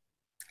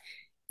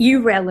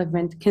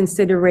irrelevant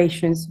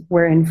considerations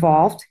were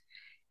involved,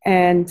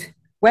 and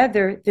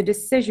whether the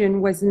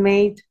decision was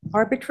made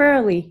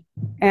arbitrarily,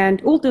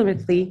 and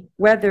ultimately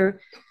whether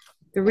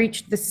the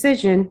reached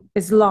decision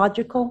is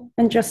logical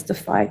and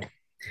justified.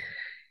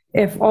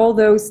 If all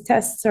those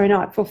tests are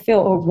not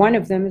fulfilled, or one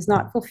of them is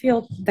not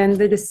fulfilled, then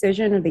the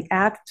decision or the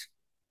act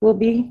will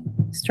be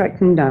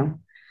stricken down.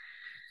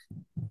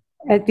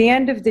 At the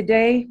end of the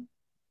day,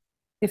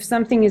 if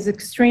something is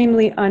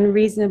extremely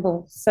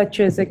unreasonable, such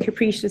as a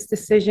capricious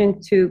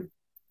decision to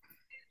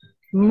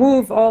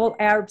move all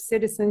Arab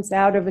citizens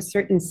out of a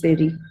certain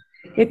city,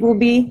 it will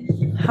be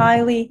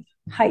highly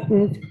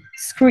heightened,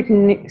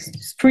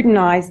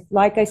 scrutinized,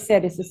 like I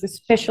said, as a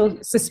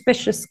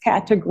suspicious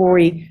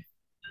category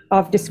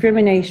of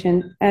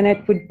discrimination, and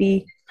it would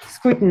be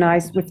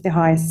scrutinized with the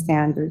highest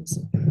standards.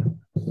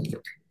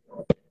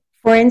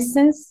 For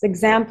instance,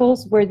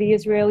 examples where the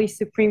Israeli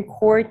Supreme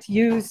Court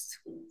used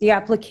the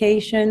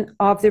application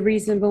of the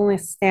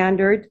reasonableness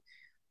standard.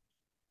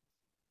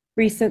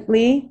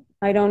 Recently,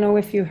 I don't know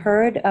if you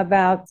heard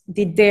about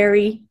the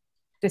Deri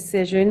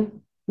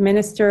decision.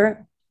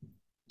 Minister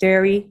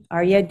Deri,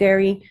 Aryeh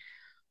Deri,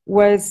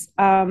 was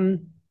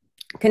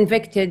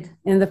convicted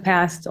in the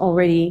past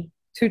already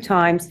 2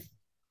 times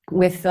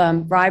with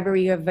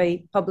bribery of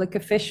a public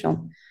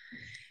official.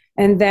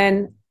 And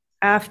then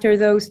after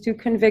those 2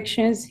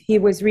 convictions, he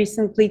was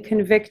recently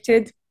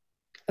convicted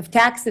of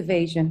tax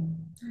evasion.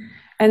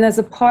 And as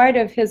a part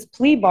of his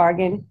plea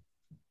bargain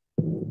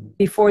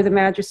before the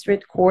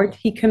magistrate court,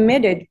 he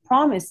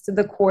promised to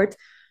the court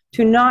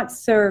to not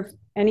serve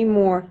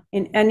anymore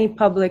in any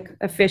public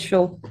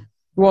official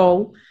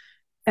role.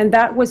 And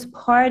that was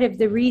part of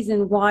the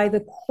reason why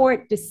the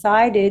court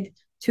decided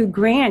to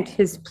grant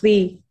his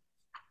plea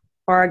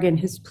bargain,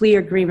 his plea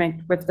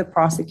agreement with the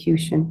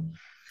prosecution.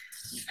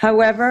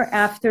 However,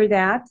 after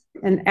that,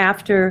 and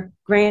after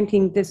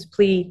granting this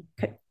plea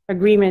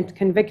agreement,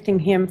 convicting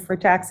him for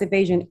tax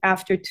evasion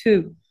after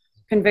 2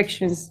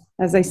 convictions,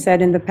 as I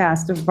said in the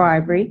past, of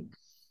bribery,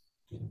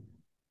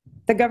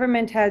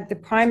 the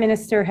prime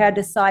minister had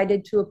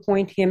decided to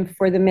appoint him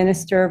for the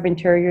Minister of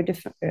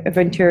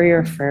Interior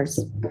Affairs.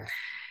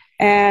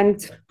 And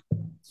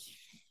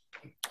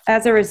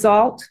as a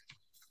result,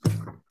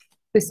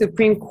 the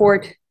Supreme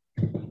Court,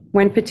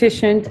 when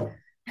petitioned,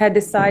 had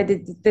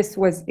decided that this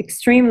was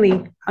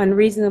extremely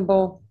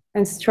unreasonable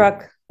and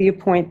struck the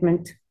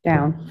appointment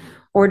down,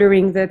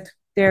 ordering that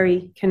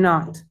Deri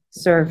cannot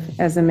serve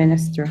as a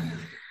minister.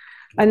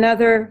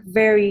 Another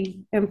very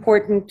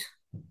important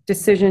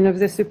decision of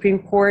the Supreme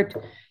Court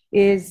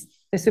is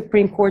the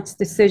Supreme Court's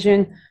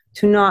decision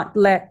to not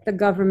let the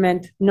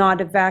government not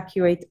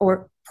evacuate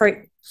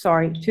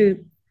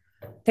to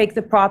take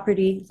the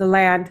property, the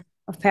land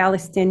of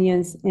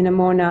Palestinians in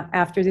Amona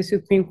after the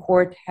Supreme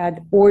Court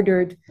had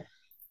ordered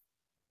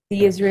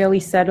the Israeli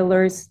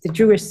settlers, the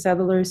Jewish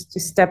settlers, to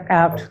step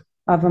out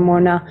of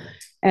Amona.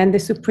 And the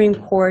Supreme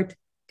Court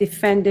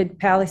defended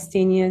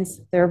Palestinians,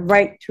 their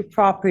right to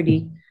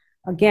property.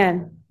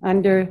 Again,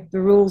 under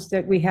the rules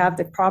that we have,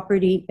 that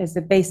property is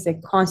a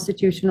basic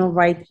constitutional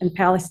right and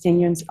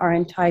Palestinians are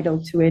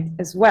entitled to it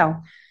as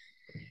well.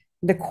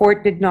 The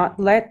court did not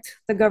let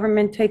the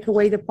government take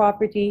away the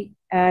property,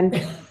 and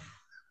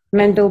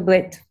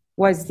Mendelblit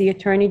was the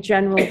attorney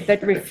general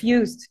that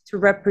refused to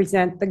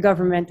represent the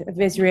government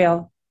of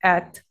Israel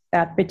at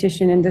that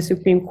petition in the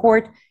Supreme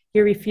Court.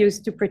 He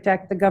refused to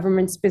protect the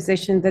government's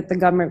position that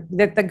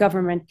the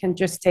government can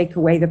just take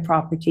away the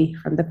property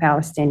from the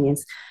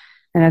Palestinians.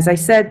 And as I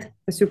said,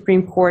 the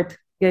Supreme Court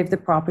gave the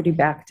property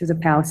back to the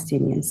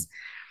Palestinians.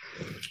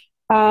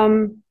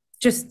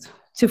 Just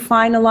to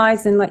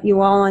finalize and let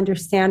you all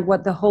understand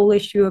what the whole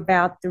issue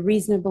about the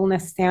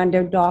reasonableness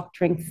standard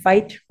doctrine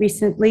fight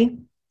recently.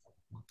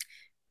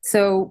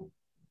 So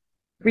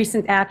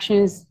recent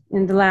actions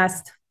in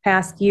the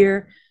past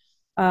year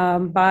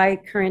by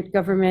current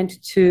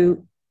government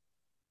to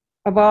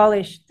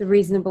abolish the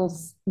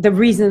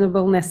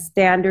reasonableness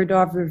standard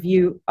of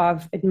review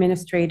of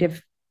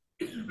administrative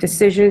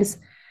decisions.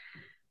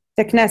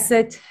 The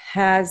Knesset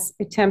has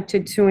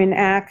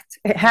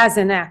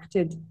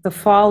enacted the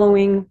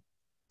following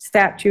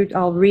statute.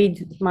 I'll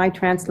read my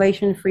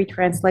translation, free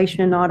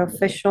translation, not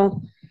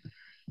official.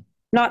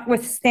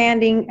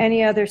 Notwithstanding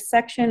any other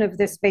section of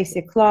this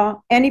basic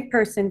law, any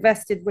person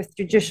vested with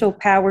judicial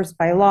powers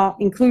by law,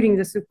 including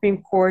the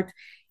Supreme Court,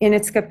 in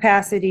its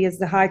capacity as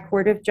the High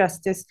Court of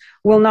Justice,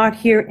 will not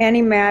hear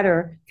any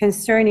matter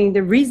concerning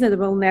the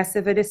reasonableness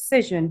of a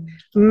decision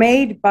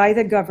made by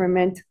the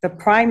government, the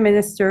Prime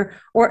Minister,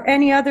 or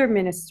any other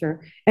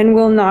minister, and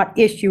will not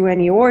issue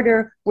any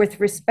order with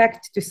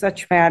respect to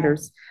such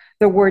matters.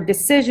 The word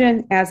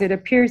decision, as it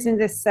appears in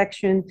this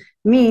section,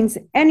 means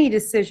any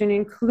decision,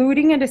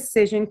 including a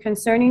decision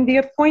concerning the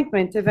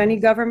appointment of any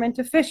government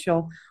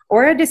official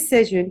or a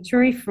decision to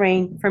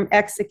refrain from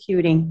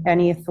executing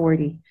any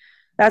authority.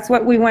 That's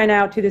what we went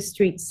out to the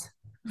streets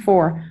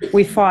for.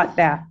 We fought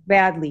that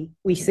badly.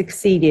 We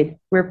succeeded.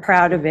 We're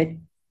proud of it.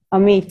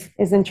 Amit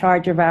is in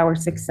charge of our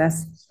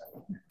success.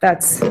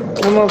 That's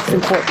the most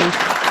important.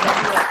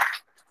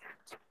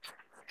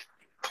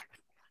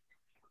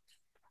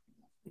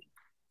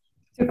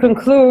 To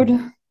conclude,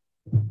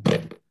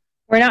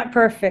 we're not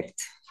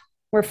perfect.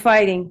 We're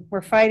fighting.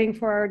 We're fighting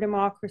for our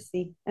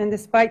democracy. And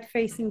despite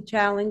facing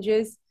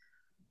challenges,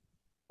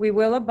 we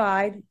will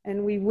abide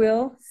and we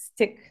will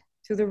stick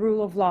to the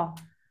rule of law.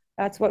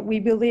 That's what we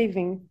believe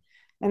in,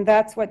 and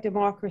that's what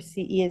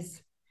democracy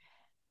is.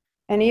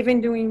 And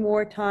even during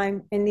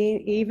wartime, and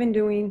even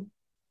during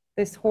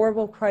this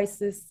horrible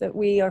crisis that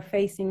we are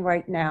facing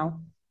right now,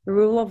 the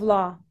rule of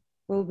law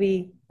will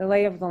be the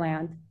lay of the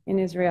land in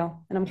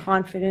Israel. And I'm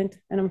confident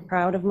and I'm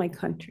proud of my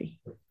country.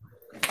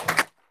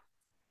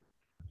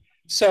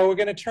 So we're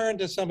going to turn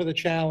to some of the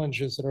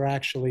challenges that are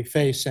actually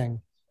facing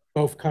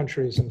both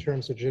countries in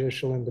terms of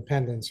judicial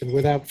independence. And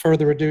without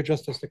further ado,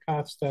 Justice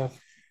DaCosta,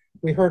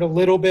 we heard a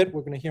little bit. We're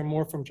going to hear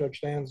more from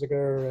Judge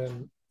Danziger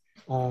and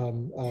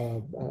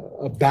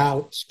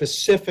about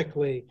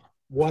specifically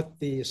what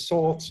the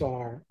assaults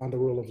are on the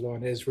rule of law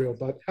in Israel.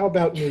 But how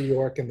about New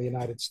York and the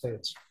United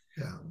States?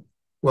 Yeah.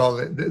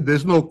 Well,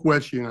 there's no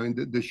question. I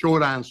mean, the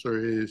short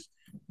answer is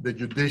the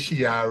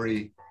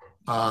judiciary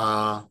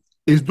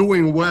is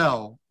doing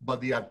well, but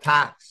the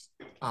attacks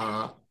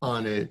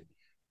on it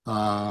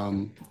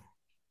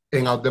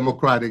in our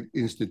democratic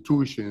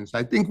institutions,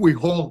 I think we're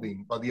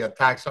holding, but the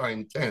attacks are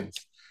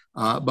intense.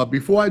 But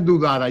before I do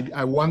that,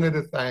 I wanted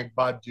to thank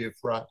Bob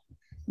Giuffra,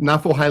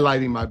 not for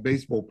highlighting my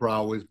baseball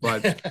prowess,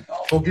 but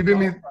for giving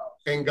me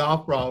and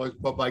golf prowess,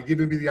 but by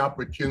giving me the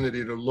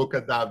opportunity to look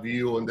at that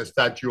view on the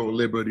Statue of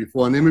Liberty.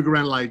 For an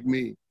immigrant like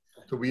me,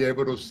 to be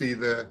able to see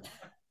the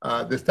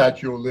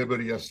Statue of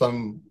Liberty, as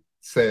some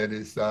said,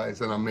 is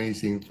an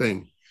amazing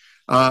thing.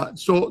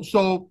 So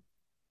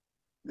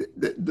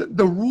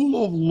the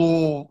rule of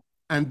law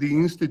and the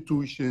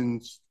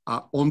institutions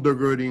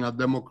undergirding our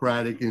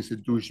democratic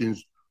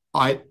institutions,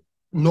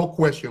 no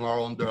question, are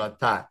under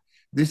attack.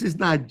 This is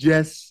not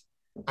just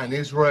an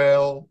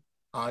Israel-U.S.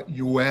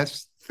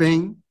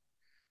 thing.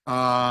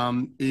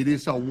 It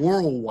is a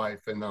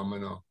worldwide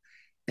phenomenon.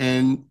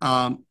 And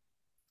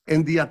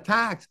the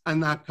attacks are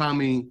not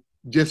coming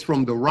just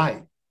from the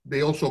right.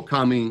 They're also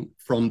coming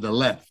from the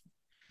left.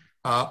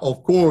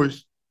 Of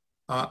course,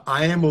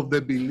 I am of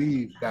the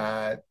belief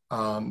that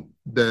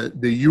the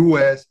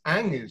U.S.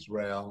 and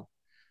Israel,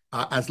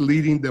 as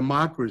leading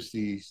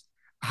democracies,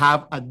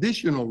 have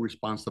additional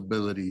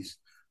responsibilities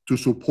to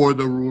support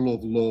the rule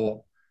of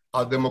law,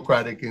 our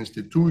democratic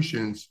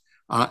institutions,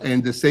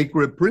 and the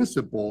sacred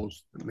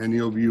principles many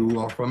of you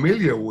are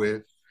familiar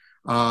with,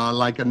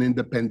 like an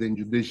independent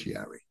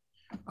judiciary.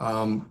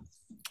 I'm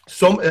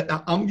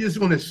just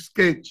going to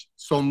sketch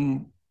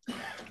some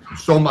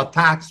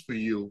attacks for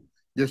you,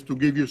 just to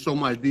give you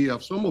some idea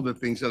of some of the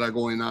things that are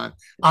going on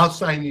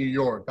outside New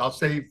York. I'll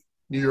save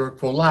New York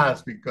for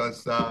last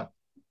because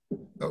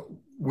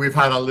we've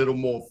had a little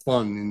more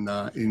fun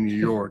in New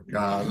York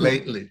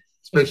lately,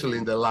 especially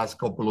in the last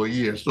couple of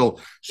years. So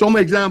some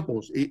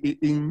examples.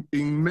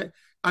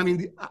 I mean,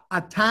 the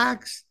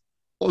attacks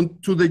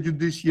to the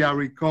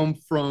judiciary come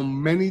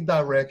from many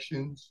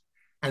directions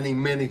and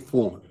in many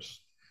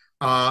forms.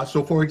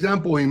 So for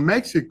example, in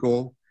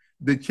Mexico,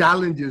 the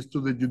challenges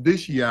to the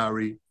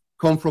judiciary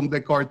come from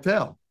the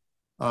cartel.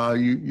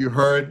 You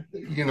heard,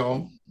 you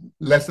know,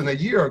 less than a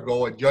year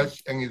ago, a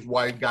judge and his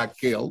wife got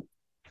killed.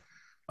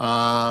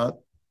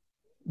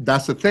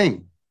 That's the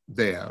thing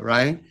there,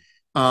 right?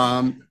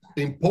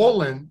 In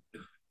Poland,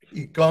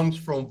 it comes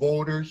from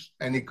voters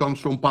and it comes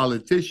from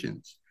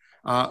politicians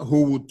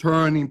who will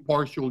turn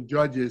impartial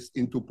judges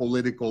into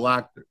political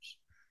actors.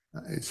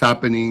 It's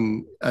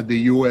happening at the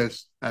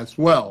US as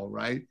well,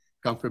 right?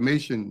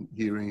 Confirmation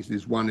hearings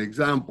is one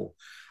example.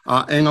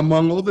 And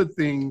among other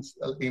things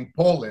in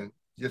Poland,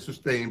 just to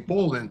stay in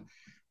Poland,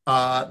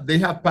 they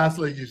have passed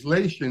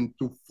legislation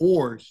to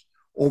force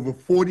over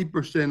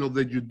 40% of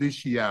the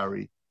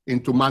judiciary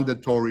into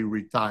mandatory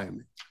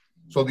retirement.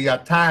 So the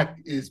attack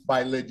is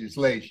by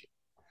legislation.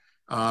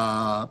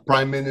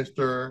 Prime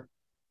Minister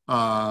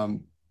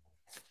and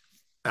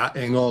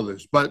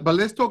others. But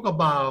let's talk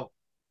about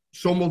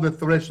some of the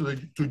threats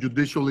to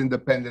judicial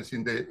independence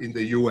in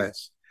the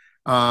US.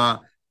 I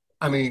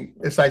mean,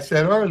 as I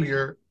said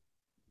earlier,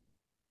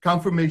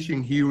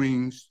 confirmation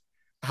hearings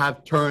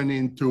have turned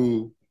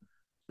into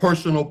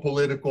personal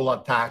political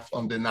attacks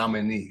on the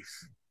nominees.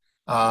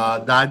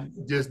 That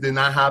just did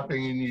not happen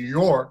in New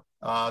York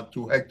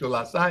to Hector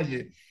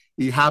LaSalle.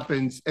 It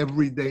happens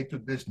every day to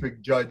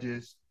district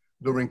judges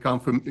during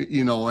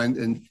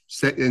and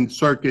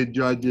circuit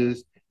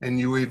judges and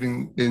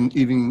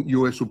even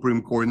U.S.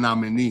 Supreme Court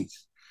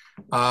nominees.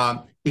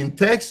 In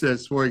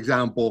Texas, for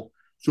example,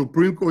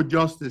 Supreme Court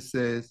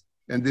justices,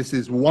 and this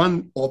is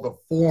one other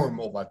form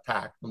of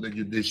attack on the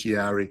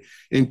judiciary.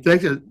 In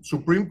Texas,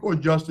 Supreme Court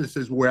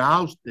justices were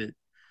ousted,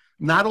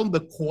 not on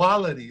the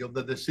quality of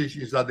the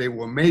decisions that they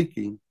were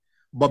making,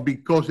 but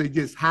because they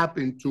just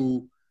happened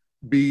to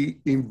be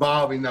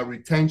involved in a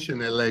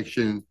retention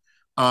election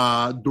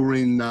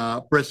during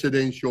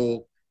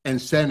presidential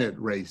and Senate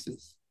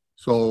races.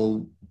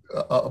 So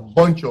a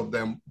bunch of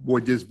them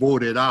were just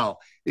voted out.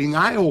 In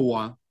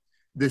Iowa,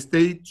 the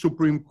state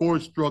Supreme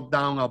Court struck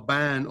down a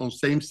ban on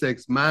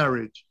same-sex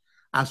marriage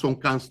as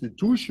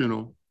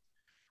unconstitutional.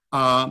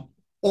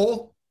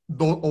 All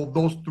of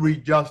those three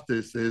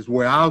justices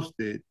were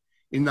ousted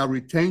in a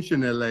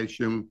retention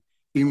election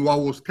in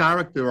what was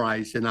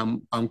characterized, and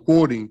I'm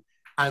quoting,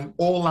 an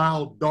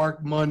all-out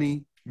dark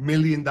money $1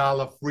 million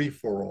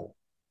free-for-all.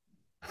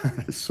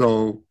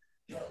 So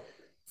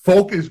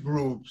focus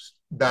groups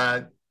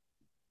that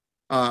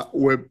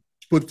were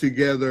put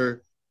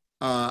together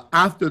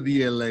after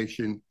the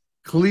election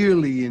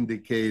clearly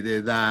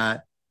indicated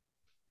that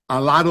a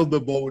lot of the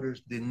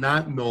voters did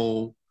not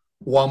know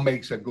what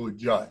makes a good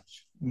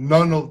judge.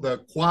 None of the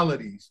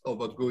qualities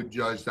of a good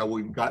judge that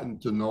we've gotten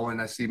to know,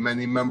 and I see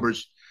many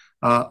members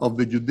of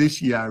the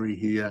judiciary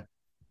here,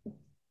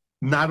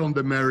 not on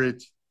the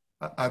merits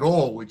at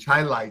all, which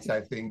highlights,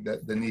 I think,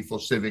 the need for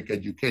civic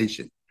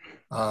education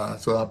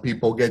so that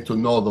people get to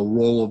know the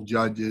role of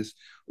judges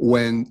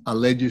when a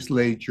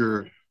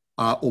legislature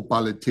or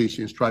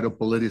politicians try to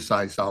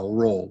politicize our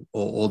role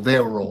or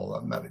their role.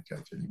 I'm not a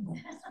judge anymore.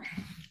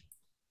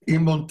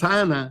 In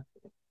Montana,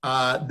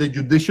 the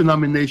Judicial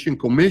Nomination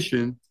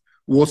Commission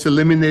was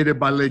eliminated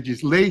by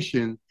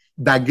legislation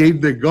that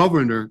gave the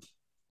governor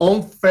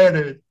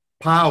unfettered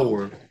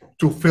power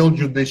to fill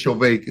judicial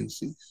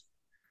vacancies.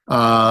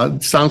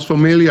 Sounds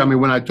familiar? I mean,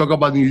 when I talk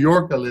about New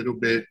York a little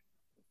bit,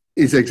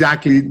 it's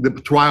exactly the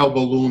trial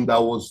balloon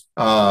that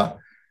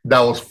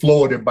was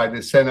floated by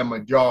the Senate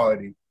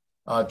majority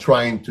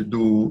trying to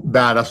do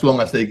that as long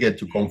as they get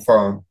to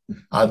confirm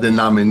the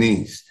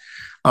nominees.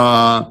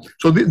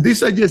 So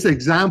these are just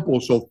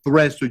examples of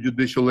threats to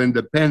judicial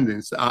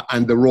independence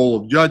and the role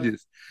of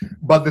judges.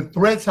 But the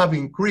threats have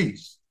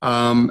increased.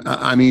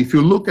 I mean, if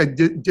you look at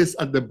just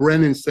at the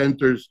Brennan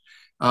Center's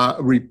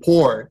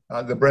report,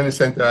 the Brennan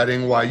Center at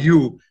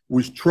NYU,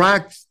 which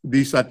tracks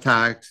these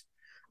attacks,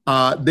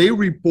 they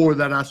report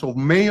that as of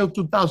May of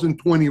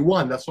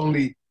 2021, that's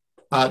only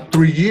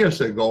 3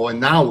 years ago, and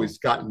now it's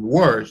gotten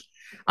worse,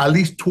 at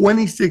least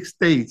 26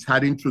 states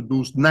had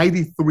introduced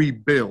 93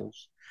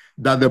 bills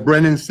that the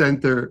Brennan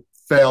Center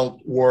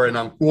felt were, and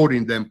I'm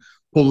quoting them,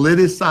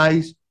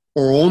 politicized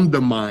or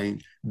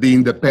undermine the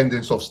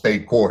independence of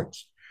state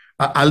courts.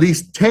 At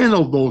least 10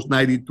 of those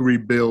 93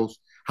 bills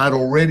had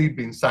already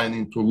been signed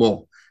into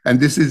law. And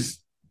this is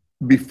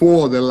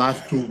before the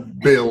last two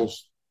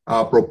bills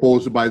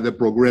proposed by the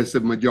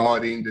progressive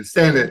majority in the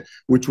Senate,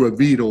 which were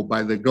vetoed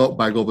by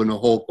Governor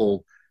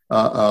Hochul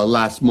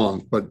last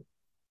month. But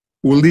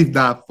we'll leave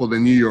that for the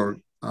New York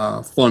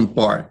fun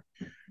part.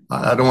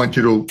 I don't want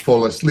you to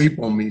fall asleep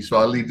on me, so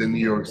I'll leave the New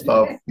York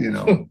stuff, you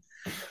know.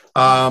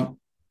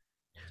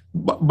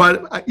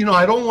 But you know,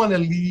 I don't want to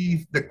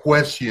leave the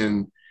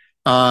question,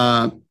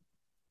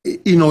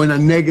 you know, in a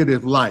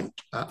negative light.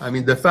 I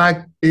mean, the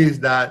fact is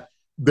that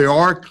there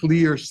are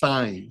clear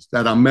signs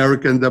that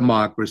American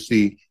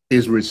democracy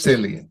is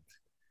resilient.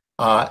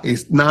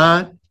 It's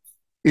not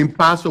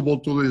impossible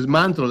to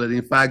dismantle it.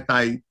 In fact,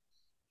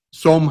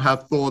 some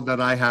have thought that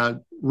I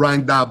had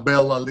rang that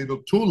bell a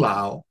little too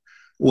loud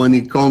when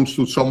it comes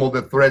to some of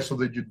the threats of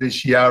the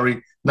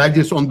judiciary, not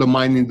just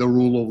undermining the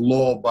rule of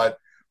law, but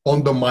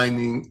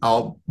undermining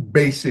our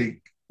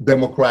basic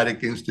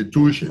democratic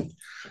institution.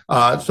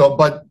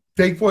 But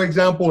take, for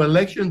example,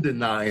 election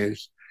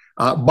deniers.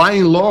 By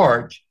and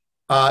large,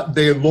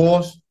 they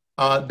lost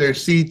their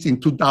seats in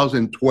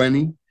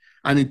 2020.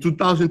 And in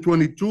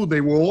 2022,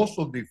 they were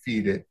also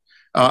defeated,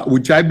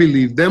 which I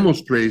believe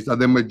demonstrates that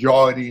the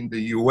majority in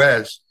the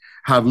US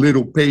have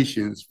little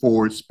patience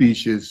for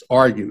specious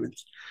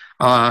arguments.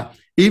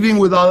 Even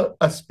without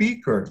a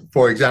speaker,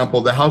 for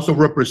example, the House of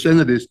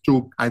Representatives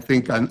took, I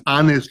think, an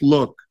honest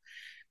look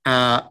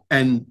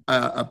and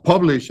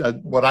published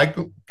what I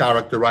could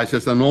characterize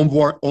as an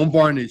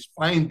unvarnished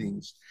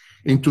findings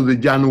into the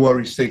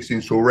January 6th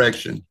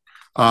insurrection,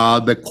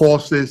 the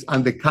causes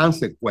and the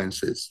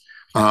consequences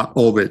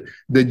of it.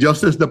 The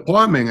Justice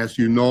Department, as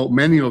you know,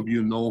 many of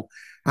you know,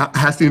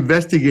 has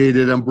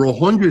investigated and brought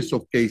hundreds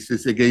of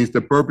cases against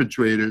the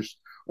perpetrators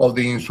of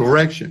the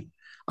insurrection.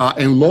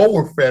 And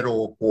lower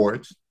federal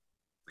courts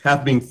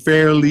have been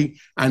fairly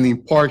and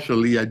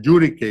impartially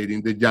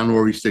adjudicating the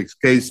January 6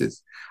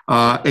 cases.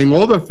 And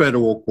other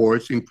federal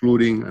courts,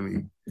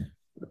 including,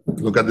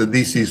 look at the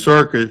DC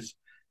circuits,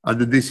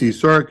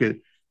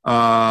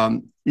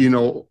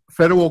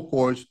 federal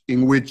courts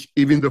in which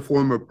even the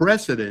former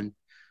president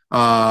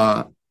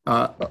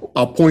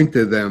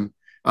appointed them,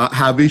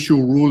 have issued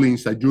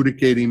rulings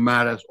adjudicating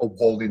matters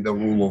upholding the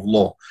rule of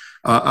law.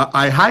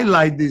 I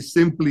highlight this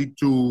simply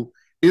to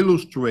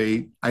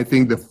illustrate, I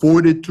think, the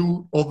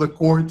fortitude of the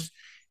courts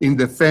in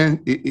the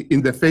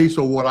face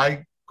of what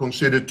I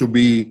consider to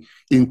be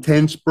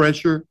intense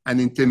pressure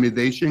and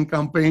intimidation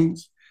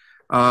campaigns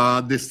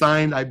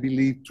designed, I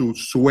believe, to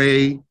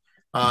sway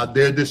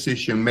their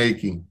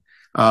decision-making.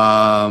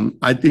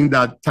 I think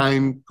that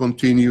time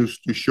continues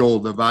to show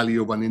the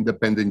value of an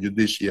independent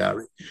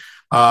judiciary.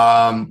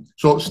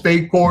 So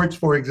state courts,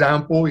 for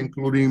example,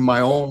 including my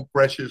own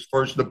precious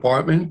First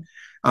Department,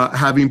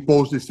 have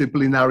imposed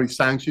disciplinary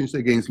sanctions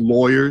against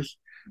lawyers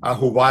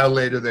who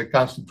violated their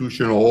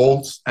constitutional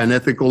oaths and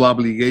ethical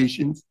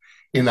obligations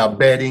in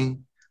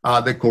abetting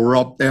the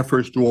corrupt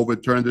efforts to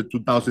overturn the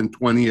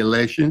 2020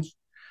 elections,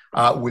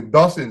 with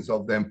dozens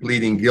of them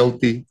pleading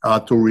guilty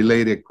to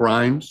related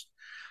crimes.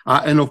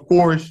 And of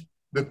course,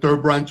 the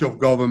third branch of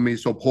government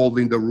is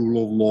upholding the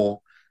rule of law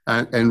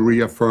and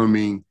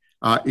reaffirming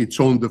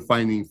its own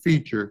defining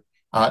feature,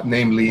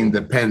 namely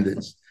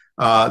independence.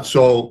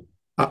 So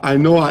I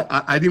know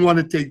I didn't want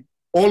to take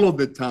all of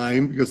the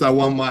time because I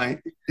want my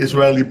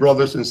Israeli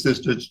brothers and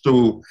sisters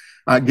to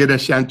get a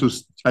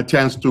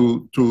chance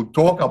to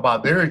talk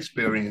about their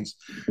experience.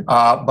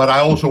 But I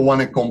also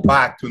want to come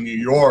back to New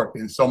York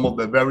and some of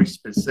the very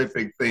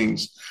specific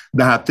things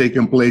that have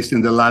taken place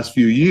in the last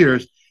few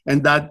years.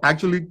 And that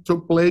actually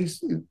took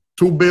place,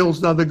 2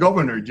 bills that the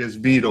governor just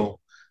vetoed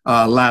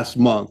last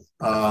month.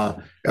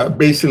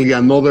 Basically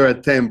another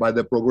attempt by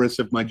the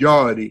progressive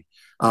majority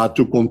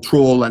to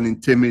control and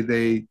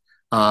intimidate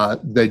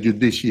the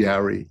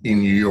judiciary in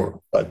New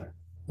York. But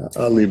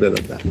I'll leave it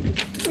at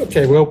that.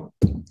 Okay, well,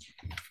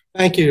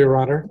 thank you, Your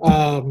Honor.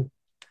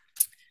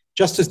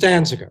 Justice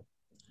Danziger,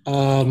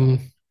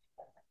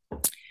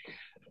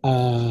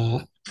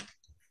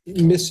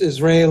 Ms.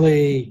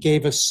 Israeli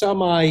gave us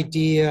some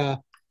idea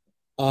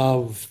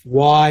of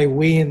why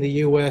we in the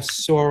U.S.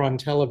 saw on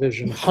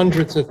television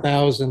hundreds of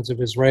thousands of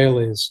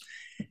Israelis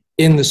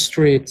in the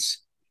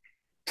streets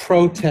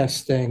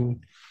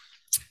protesting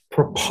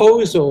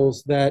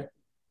proposals that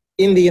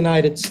in the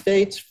United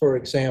States, for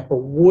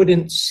example,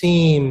 wouldn't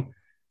seem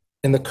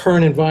in the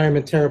current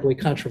environment terribly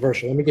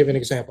controversial. Let me give you an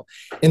example.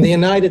 In the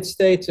United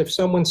States, if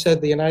someone said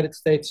the United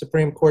States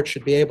Supreme Court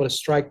should be able to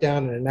strike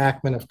down an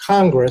enactment of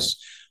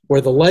Congress or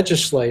the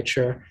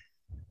legislature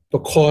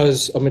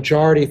because a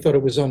majority thought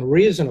it was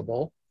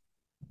unreasonable,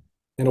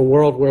 in a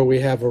world where we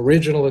have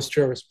originalist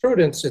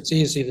jurisprudence, it's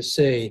easy to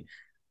see,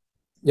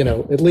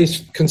 at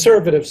least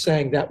conservatives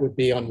saying that would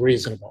be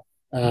unreasonable.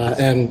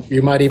 And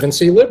you might even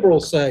see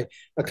liberals say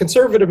a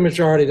conservative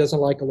majority doesn't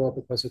like a law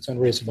because it's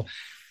unreasonable.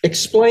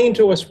 Explain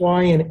to us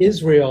why in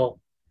Israel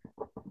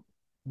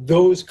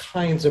those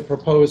kinds of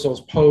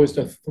proposals posed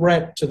a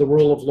threat to the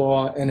rule of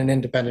law and an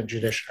independent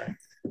judiciary.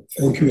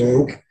 Thank you,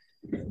 Hank.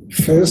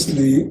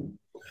 Firstly,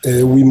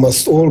 we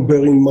must all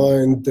bear in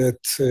mind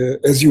that,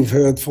 as you've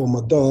heard from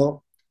Adar,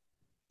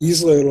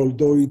 Israel,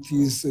 although it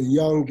is a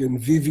young and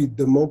vivid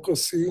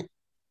democracy,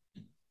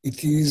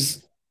 it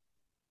is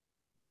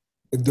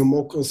a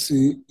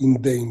democracy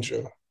in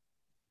danger.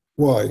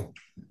 Why?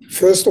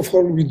 First of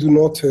all, we do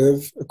not have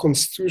a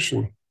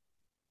constitution.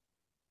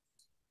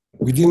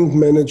 We didn't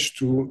manage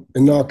to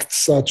enact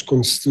such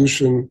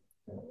constitution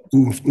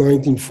in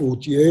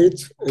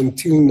 1948.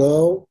 Until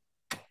now,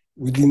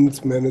 we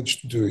didn't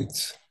manage to do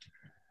it.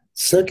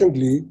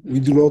 Secondly, we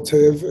do not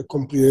have a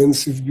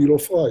comprehensive Bill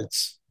of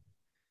Rights.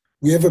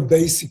 We have a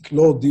basic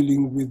law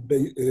dealing with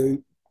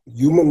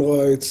human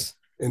rights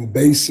and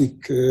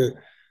basic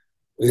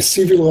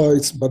civil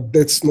rights, but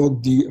that's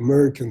not the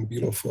American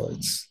Bill of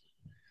Rights.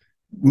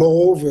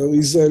 Moreover,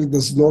 Israel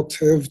does not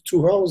have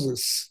 2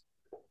 houses,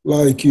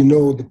 like,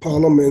 the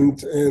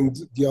Parliament and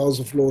the House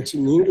of Lords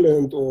in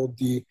England or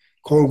the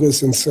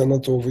Congress and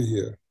Senate over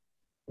here.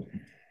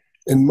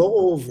 And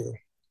moreover,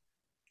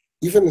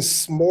 even a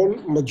small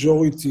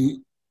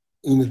majority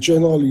in a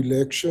general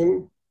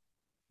election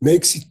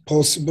makes it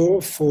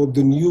possible for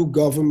the new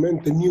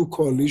government, the new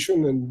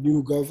coalition and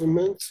new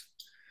government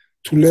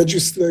to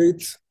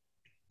legislate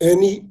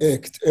any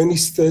act, any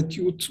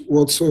statute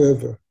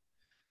whatsoever.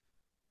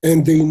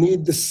 And they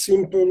need the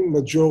simple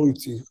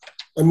majority.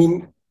 I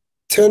mean,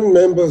 10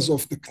 members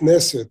of the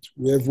Knesset,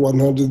 we have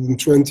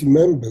 120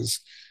 members,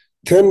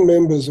 10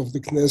 members of the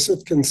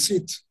Knesset can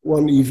sit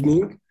one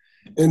evening,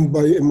 and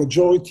by a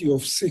majority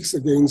of 6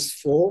 against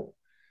 4,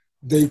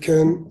 they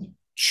can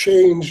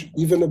change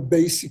even a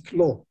basic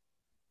law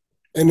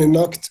and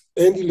enact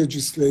any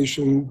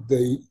legislation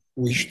they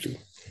wish to.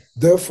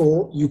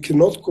 Therefore, you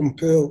cannot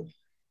compare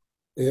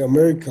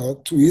America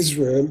to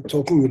Israel,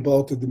 talking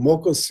about a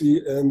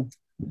democracy and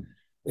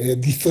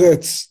the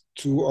threats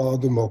to our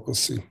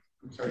democracy.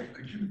 I'm sorry,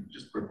 could you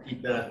just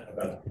repeat that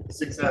about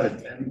 6 out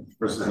of 10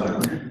 versus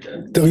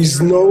 110? There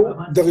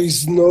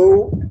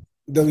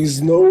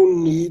is no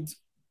need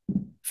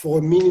for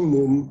a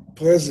minimum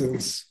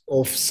presence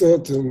of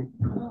certain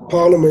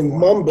parliament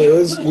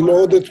members in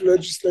order to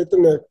legislate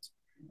an act.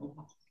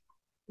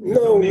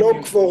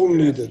 No quorum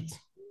needed.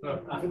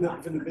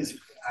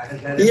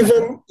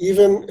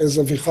 Even as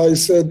Avichai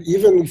said,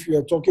 even if you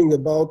are talking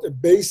about a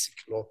basic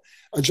law,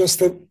 I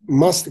just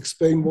must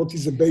explain what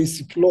is a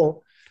basic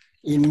law.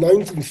 In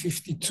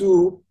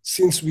 1952,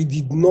 since we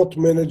did not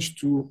manage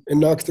to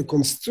enact a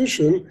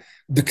constitution,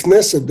 the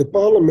Knesset, the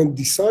parliament,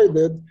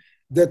 decided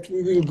that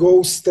we will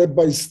go step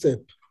by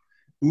step,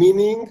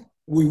 meaning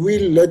we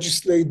will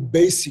legislate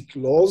basic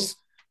laws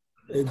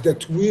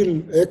that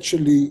will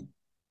actually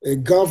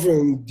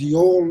govern the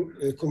whole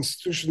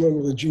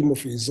constitutional regime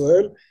of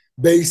Israel.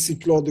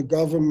 Basic law, the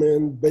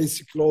government,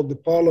 basic law, the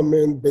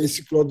parliament,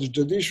 basic law, the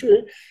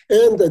judiciary.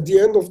 And at the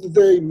end of the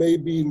day,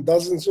 maybe in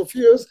dozens of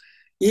years,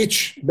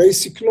 each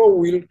basic law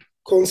will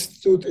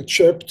constitute a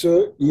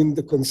chapter in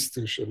the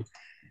constitution.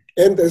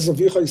 And as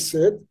Avichai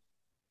said,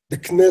 the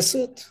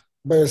Knesset,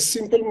 by a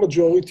simple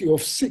majority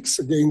of 6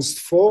 against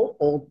 4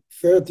 or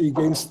 30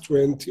 against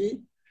 20,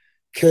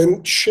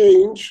 can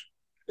change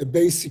a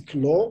basic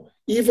law,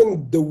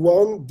 even the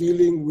one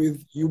dealing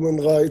with human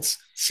rights,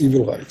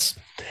 civil rights.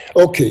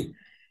 Okay,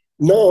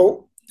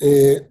 now,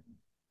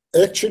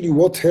 actually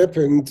what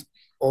happened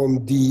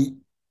on the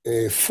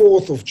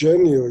 4th of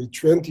January,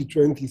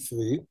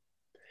 2023,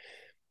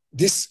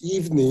 this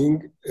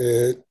evening,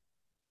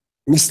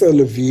 Mr.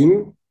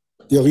 Levin,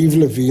 Yariv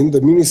Levin,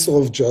 the Minister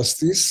of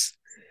Justice,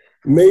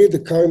 made a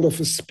kind of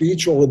a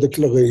speech or a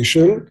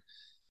declaration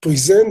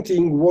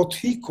presenting what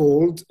he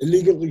called a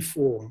legal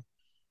reform.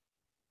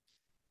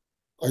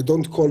 I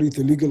don't call it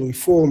a legal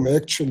reform,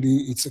 actually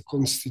it's a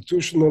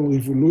constitutional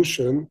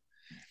revolution.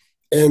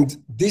 And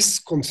this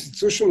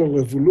constitutional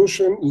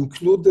revolution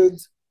included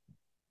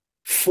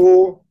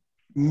 4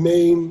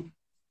 main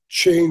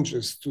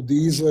changes to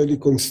the Israeli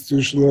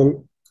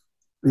constitutional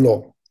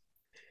law.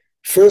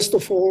 First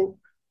of all,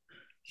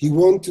 he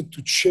wanted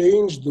to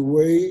change the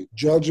way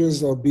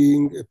judges are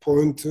being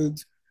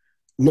appointed,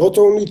 not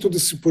only to the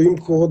Supreme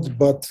Court,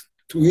 but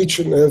to each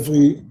and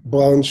every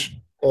branch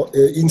or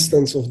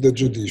instance of the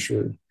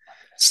judiciary.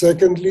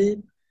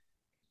 Secondly,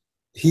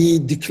 he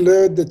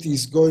declared that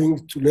he's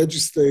going to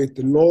legislate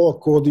a law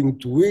according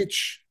to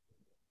which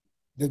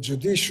the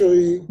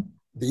judiciary,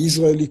 the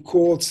Israeli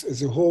courts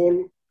as a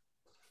whole,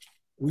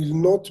 will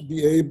not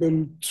be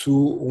able to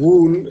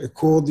rule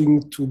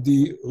according to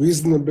the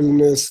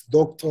reasonableness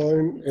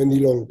doctrine any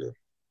longer.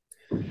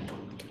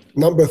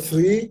 Number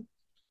 3,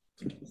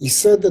 he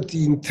said that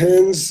he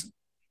intends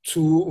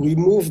to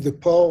remove the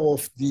power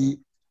of the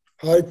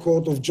High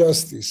Court of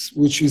Justice,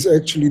 which is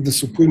actually the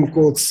Supreme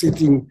Court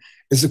sitting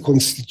as a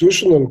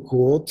constitutional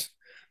court,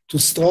 to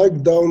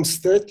strike down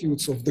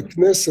statutes of the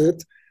Knesset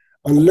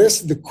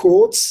unless the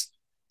courts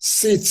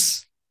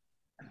sits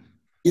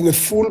in a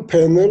full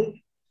panel,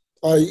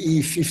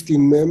 i.e.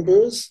 15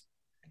 members,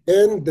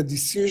 and the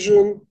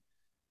decision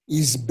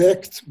is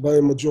backed by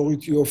a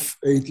majority of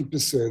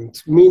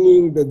 80%,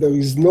 meaning that there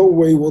is no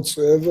way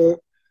whatsoever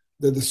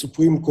that the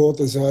Supreme Court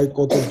as a High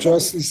Court of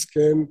Justice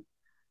can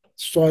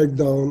strike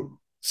down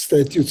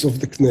statutes of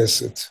the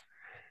Knesset.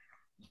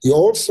 He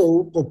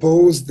also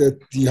proposed that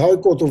the High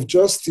Court of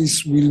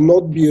Justice will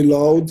not be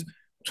allowed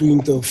to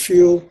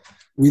interfere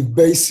with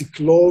basic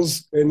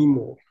laws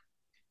anymore.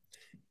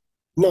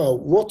 Now,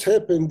 what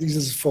happened is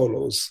as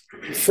follows.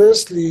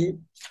 Firstly,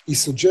 he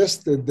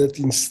suggested that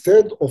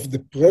instead of the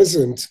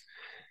present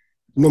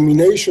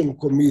nomination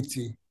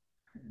committee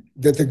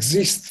that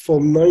exists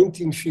from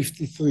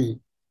 1953,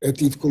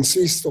 and it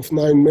consists of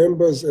 9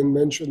 members and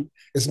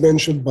as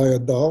mentioned by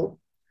Adar,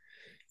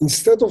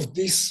 instead of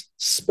this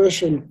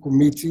special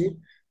committee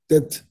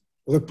that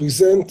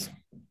represent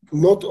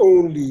not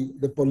only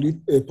the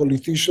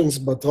politicians,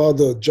 but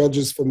rather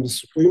judges from the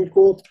Supreme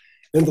Court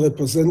and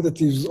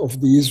representatives of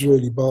the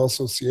Israeli Bar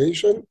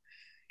Association,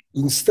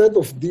 instead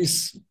of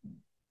this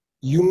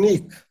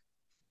unique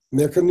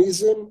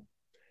mechanism,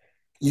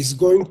 is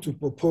going to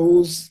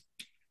propose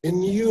a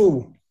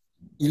new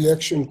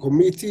election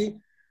committee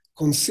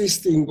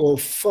consisting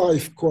of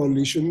 5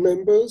 coalition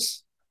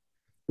members,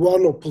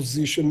 1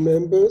 opposition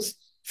members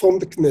from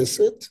the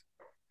Knesset,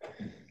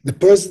 the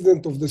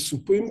president of the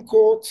Supreme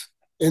Court,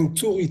 and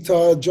 2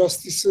 retired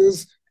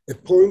justices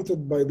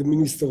appointed by the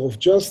Minister of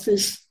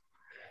Justice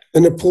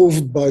and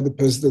approved by the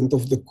president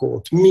of the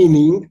court,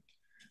 meaning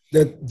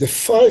that the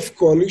 5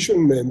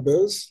 coalition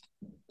members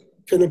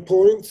can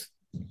appoint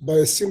by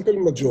a simple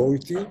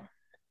majority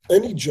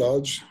any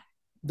judge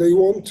they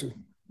want to.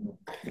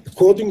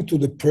 According to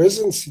the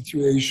present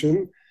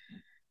situation,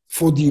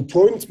 for the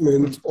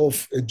appointment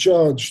of a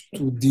judge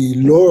to the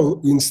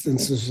lower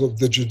instances of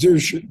the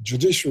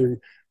judiciary,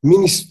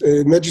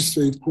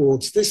 magistrate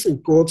courts,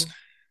 district courts,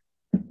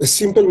 a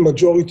simple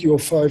majority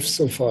of 5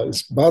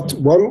 suffice. But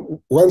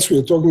once we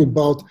are talking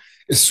about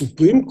a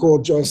Supreme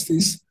Court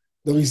justice,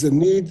 there is a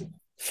need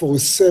for a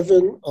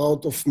 7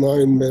 out of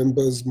 9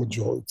 members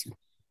majority.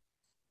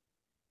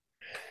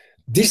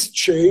 This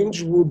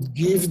change would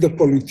give the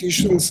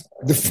politicians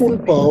the full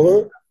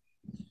power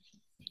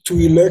to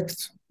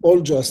elect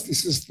all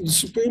justices to the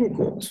Supreme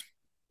Court.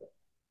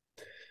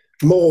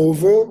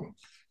 Moreover,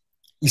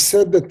 he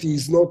said that he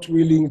is not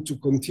willing to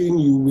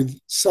continue with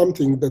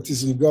something that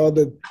is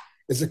regarded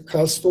as a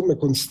custom, a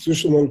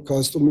constitutional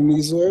custom in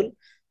Israel,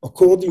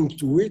 according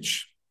to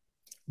which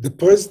the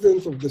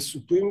president of the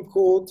Supreme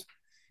Court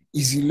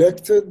is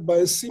elected by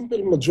a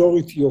simple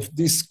majority of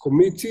this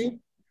committee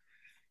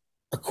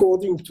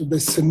according to the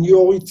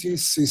seniority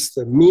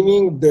system,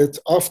 meaning that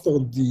after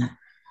the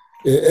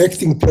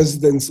acting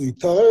president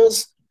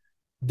retires,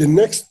 the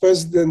next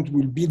president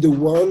will be the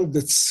one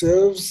that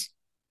serves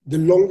the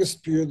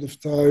longest period of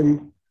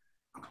time,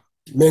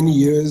 many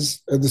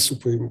years, at the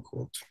Supreme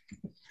Court.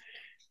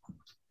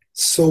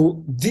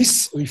 So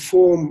this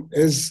reform,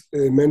 as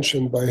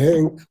mentioned by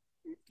Hank,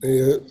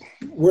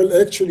 well,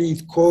 actually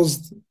it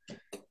caused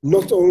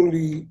not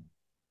only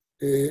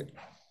a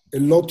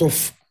lot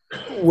of,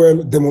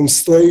 well,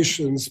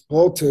 demonstrations,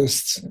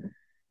 protests,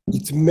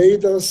 it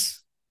made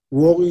us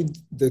worried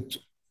that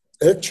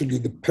actually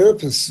the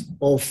purpose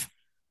of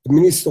the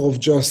Minister of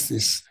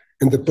Justice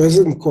and the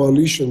present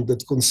coalition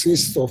that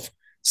consists of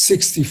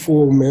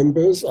 64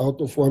 members out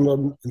of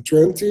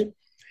 120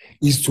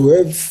 is to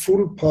have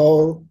full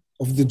power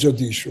of the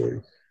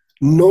judiciary.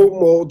 No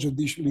more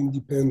judicial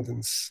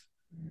independence.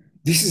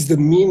 This is the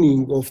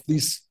meaning of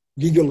this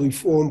legal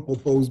reform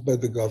proposed by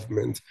the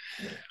government.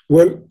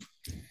 Well,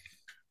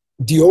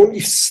 the only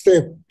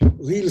step,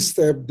 real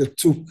step that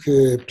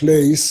took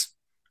place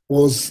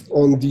was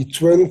on the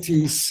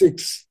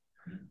 26th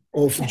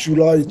of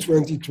July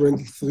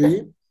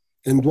 2023,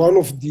 and one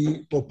of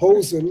the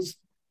proposals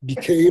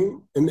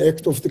became an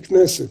act of the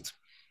Knesset.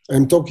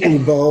 I'm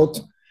talking about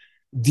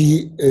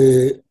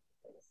the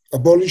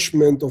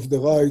abolishment of the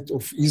right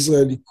of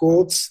Israeli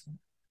courts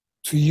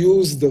to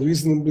use the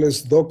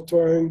reasonableness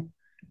doctrine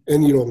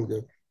any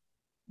longer.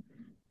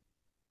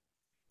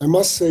 I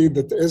must say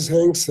that, as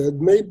Hank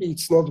said, maybe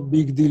it's not a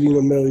big deal in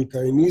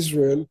America. In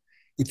Israel,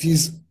 it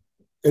is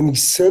an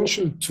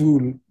essential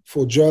tool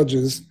for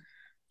judges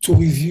to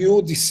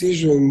review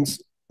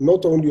decisions,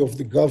 not only of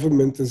the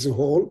government as a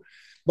whole,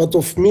 but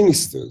of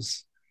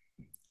ministers.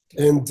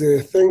 And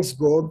thanks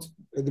God,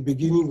 at the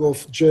beginning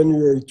of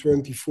January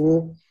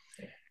 24,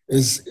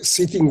 as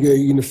sitting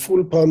in a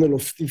full panel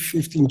of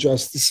 15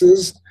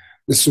 justices,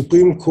 the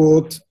Supreme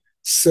Court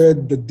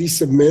said that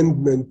this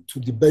amendment to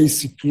the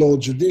basic law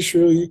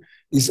judiciary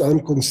is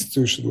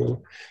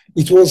unconstitutional.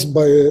 It was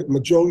by a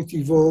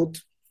majority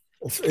vote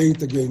of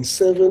 8 against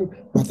 7,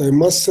 but I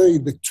must say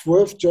that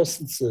 12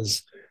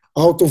 justices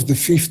out of the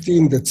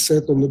 15 that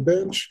sat on the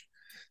bench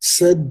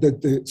said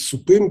that the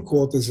Supreme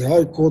Court, as a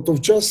high court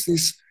of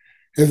justice,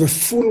 have a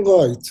full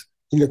right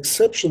in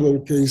exceptional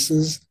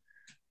cases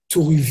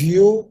to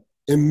review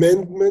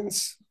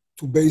amendments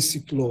to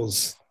basic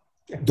laws,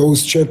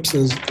 those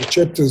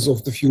chapters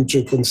of the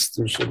future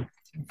constitution.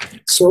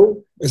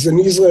 So, as an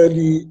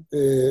Israeli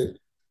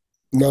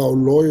now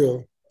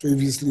lawyer,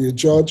 previously a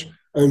judge,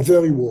 I'm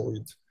very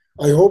worried.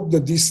 I hope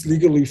that this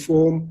legal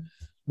reform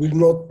will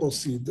not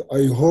proceed.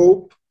 I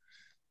hope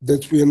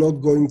that we are not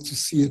going to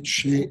see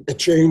a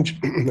change,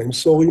 I'm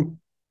sorry,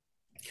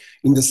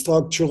 in the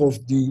structure of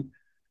the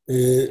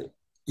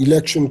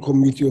election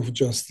committee of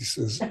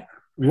justices.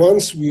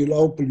 Once we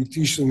allow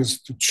politicians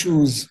to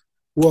choose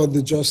who are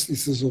the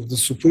justices of the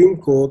Supreme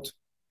Court,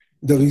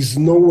 there is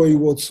no way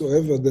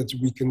whatsoever that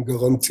we can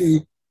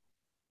guarantee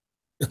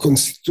a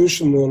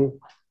constitutional,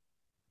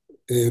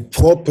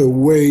 proper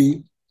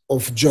way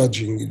of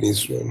judging in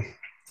Israel.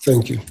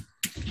 Thank you.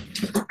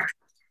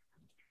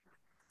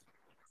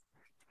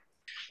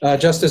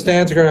 Justice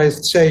Danziger, I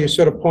say you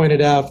sort of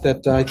pointed out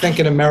that I think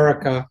in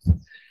America,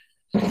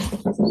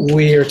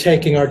 we are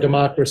taking our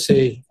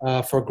democracy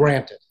for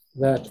granted.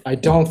 That I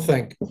don't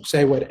think,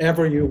 say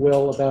whatever you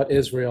will about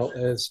Israel,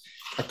 is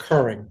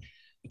occurring.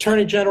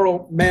 Attorney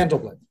General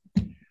Mandelblit,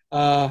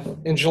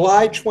 in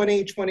July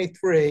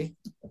 2023,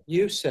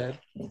 you said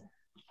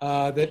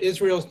that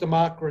Israel's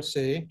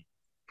democracy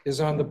is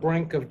on the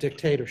brink of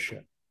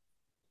dictatorship.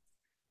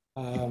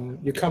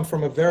 You come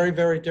from a very,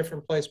 very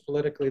different place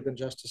politically than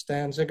Justice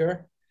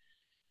Danziger,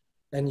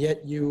 and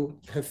yet you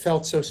have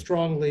felt so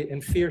strongly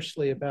and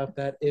fiercely about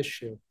that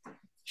issue.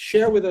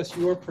 Share with us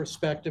your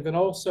perspective, and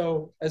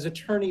also, as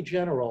Attorney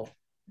General,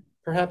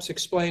 perhaps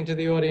explain to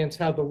the audience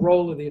how the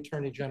role of the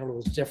Attorney General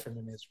is different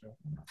in Israel.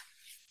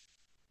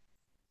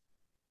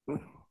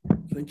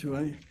 Thank you.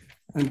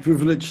 I'm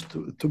privileged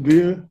to be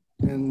here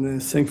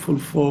and thankful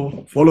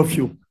for all of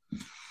you.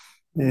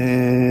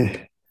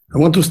 I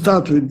want to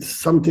start with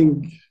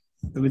something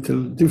a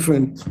little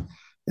different.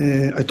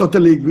 I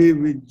totally agree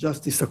with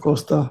Justice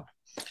Acosta.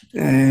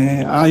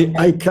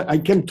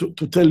 I came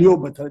to tell you,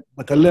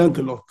 but I learned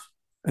a lot.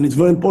 And it's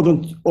very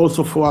important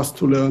also for us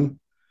to learn,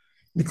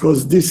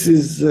 because this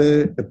is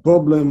a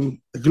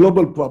problem, a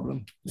global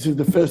problem. This is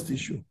the first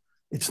issue.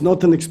 It's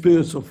not an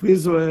experience of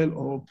Israel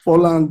or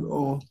Poland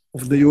or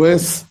of the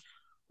US,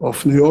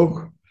 of New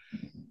York.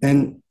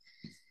 And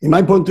in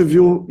my point of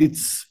view,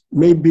 it's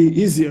maybe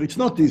easier. It's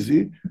not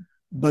easy,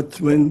 but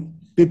when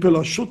people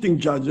are shooting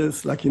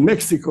judges, like in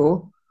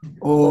Mexico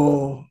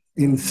or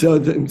in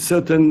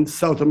certain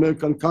South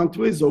American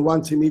countries, or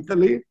once in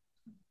Italy,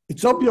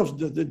 it's obvious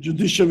that the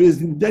judiciary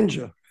is in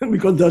danger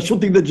because they're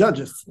shooting the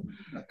judges.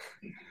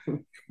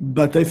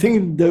 But I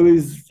think there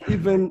is,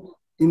 even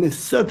in a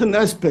certain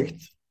aspect,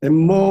 a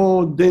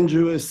more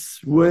dangerous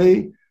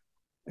way,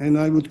 and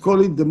I would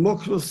call it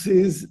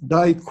democracies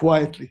die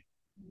quietly.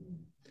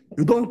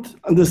 You don't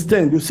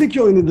understand. You think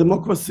you're in a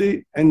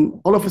democracy, and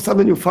all of a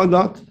sudden you find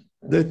out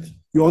that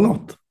you are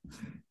not.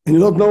 And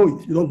you don't know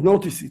it. You don't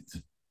notice it.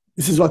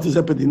 This is what has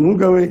happened in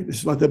Hungary. This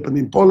is what happened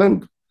in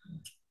Poland.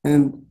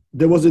 And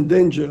there was a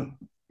danger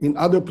in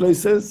other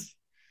places.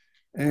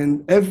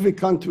 And every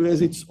country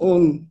has its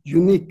own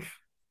unique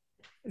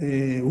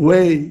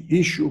way,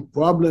 issue,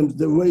 problems,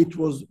 the way it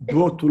was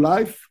brought to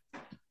life.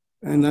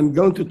 And I'm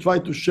going to try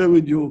to share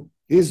with you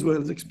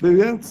Israel's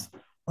experience.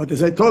 But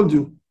as I told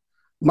you,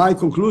 my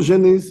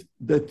conclusion is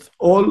that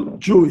all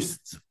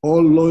jurists,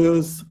 all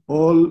lawyers,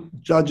 all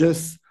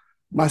judges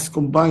must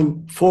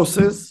combine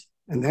forces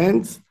and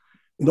hands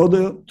in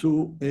order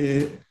to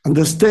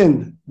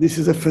understand this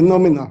is a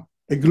phenomena,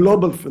 a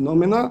global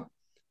phenomena,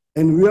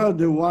 and we are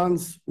the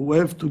ones who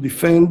have to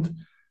defend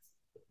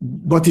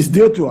what is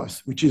dear to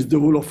us, which is the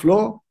rule of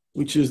law,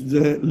 which is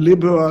the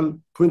liberal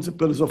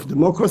principles of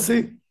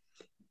democracy,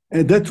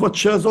 and that's what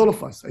shares all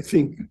of us, I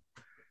think,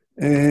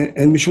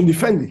 and we should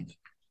defend it.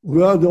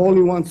 We are the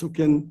only ones who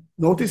can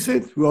notice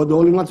it. We are the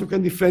only ones who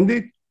can defend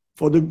it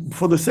for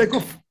the sake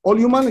of all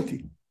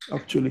humanity,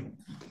 actually.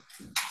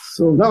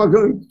 So now I'm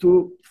going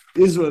to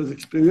Israel's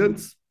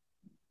experience.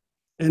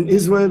 And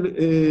Israel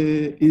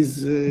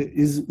is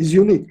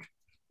unique.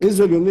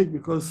 Israel is unique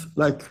because,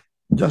 like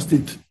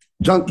Justice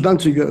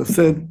Danziger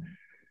said,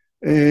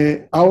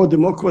 our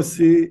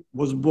democracy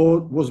was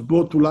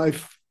brought to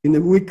life in a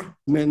weak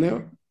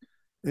manner.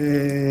 I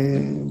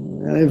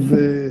have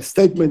a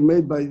statement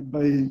made by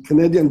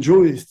Canadian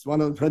jurists,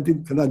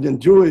 120 Canadian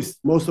jurists.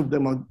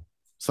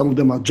 Some of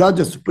them are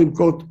judges, Supreme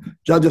Court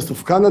judges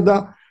of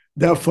Canada.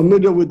 They are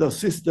familiar with the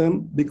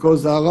system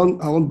because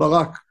Aaron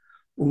Barak,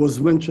 who was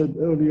mentioned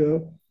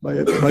earlier by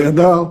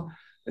Adar,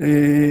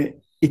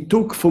 it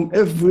took from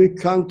every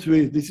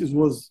country.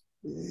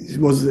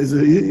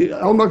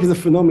 Aaron Barak is a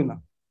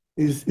phenomenon.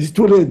 He's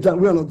truly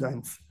we are not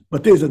giants,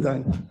 but he is a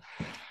giant.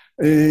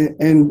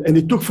 And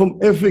it took from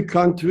every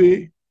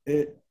country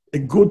a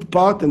good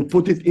part and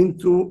put it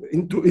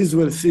into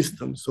Israel's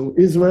system. So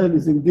Israel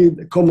is indeed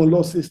a common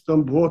law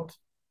system brought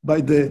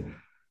by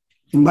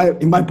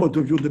in my point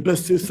of view, the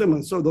best system,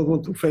 and so I don't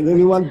want to offend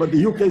anyone, but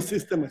the UK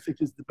system, I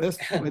think, is the best,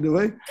 by the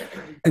way.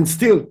 And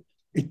still,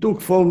 it took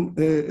from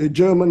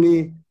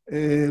Germany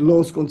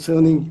laws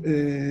concerning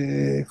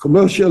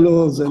commercial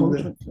laws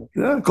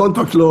and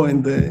contract law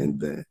and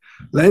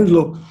land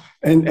law,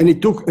 and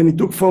it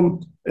took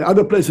from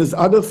other places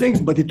other things,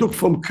 but it took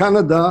from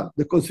Canada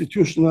the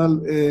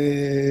constitutional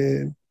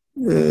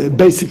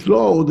basic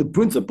law or the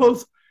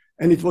principles,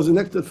 and it was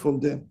enacted from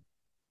them.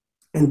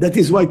 And that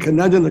is why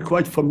Canadians are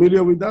quite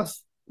familiar with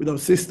us, with our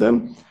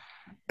system.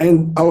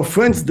 And our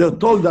friends there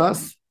told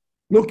us,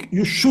 look,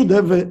 you should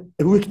have a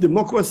weak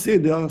democracy.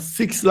 There are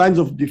 6 lines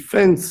of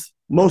defense.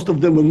 Most of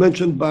them were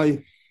mentioned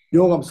by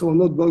Yoram, so I'm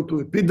not going to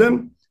repeat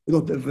them. We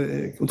don't have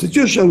a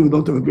constitution, we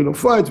don't have a Bill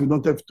of Rights, we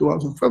don't have 2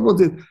 Houses of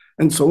Representatives,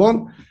 and so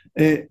on.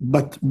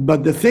 But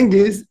the thing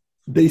is,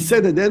 they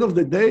said at the end of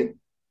the day,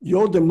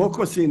 your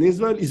democracy in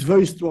Israel is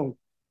very strong.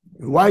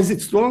 Why is it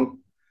strong?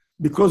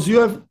 Because you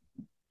have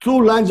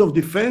 2 lines of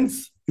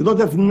defense. You don't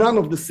have none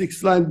of the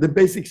 6 lines, the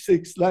basic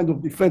 6 lines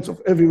of defense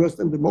of every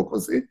Western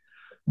democracy,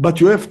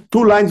 but you have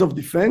 2 lines of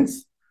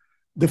defense.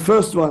 The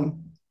first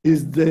one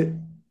is the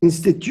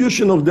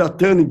institution of the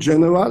Attorney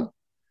General,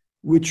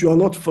 which you are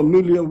not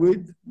familiar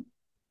with,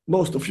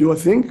 most of you, I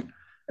think.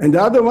 And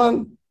the other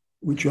one,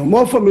 which you are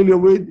more familiar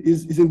with,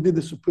 is indeed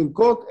the Supreme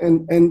Court,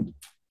 and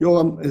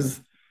Yoram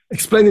has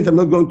explained it, I'm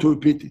not going to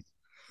repeat it.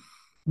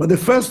 But the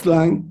first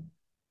line,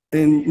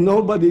 and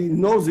nobody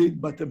knows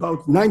it, but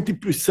about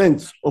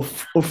 90%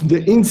 of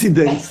the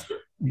incidents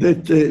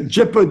that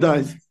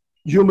jeopardize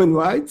human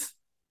rights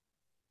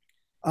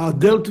are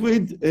dealt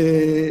with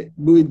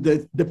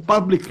the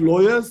public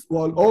lawyers who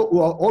are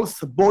all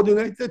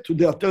subordinated to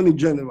the Attorney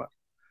General.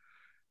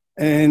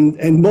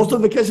 And most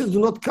of the cases do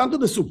not come to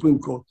the Supreme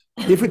Court.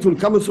 If it will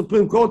come to the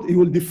Supreme Court, he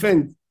will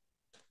defend,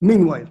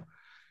 meanwhile,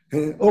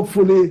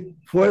 hopefully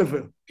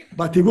forever.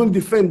 But he will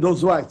defend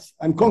those rights.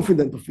 I'm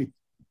confident of it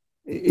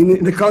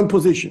in the current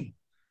position.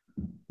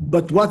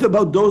 But what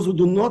about those who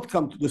do not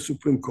come to the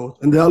Supreme Court?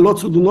 And there are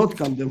lots who do not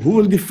come there. Who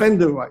will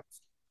defend their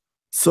rights?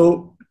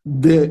 So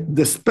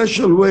the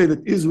special way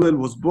that Israel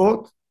was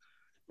brought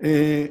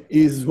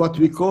is what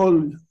we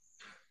call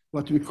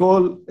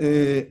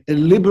a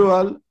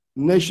liberal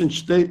nation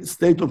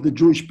state of the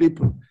Jewish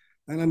people.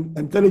 And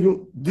I'm telling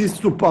you these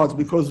two parts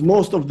because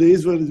most of the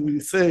Israelis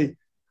will say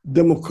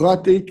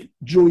democratic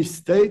Jewish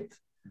state,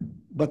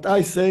 but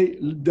I say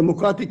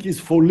democratic is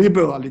for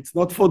liberal. It's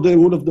not for the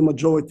rule of the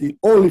majority,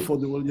 only for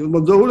the rule.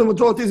 The rule of the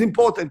majority is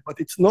important, but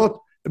it's not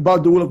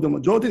about the rule of the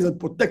majority. It's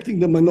protecting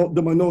the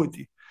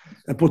minority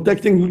and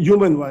protecting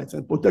human rights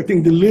and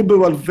protecting the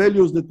liberal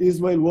values that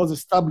Israel was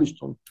established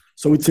on.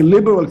 So it's a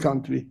liberal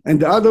country. And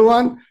the other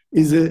one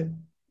is a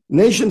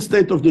nation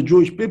state of the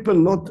Jewish people,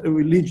 not a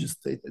religious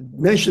state. A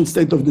nation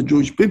state of the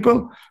Jewish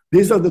people.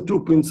 These are the two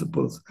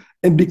principles.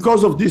 And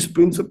because of these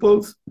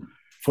principles,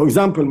 for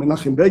example,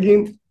 Menachem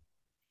Begin,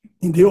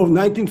 in the year of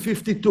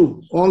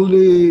 1952,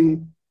 only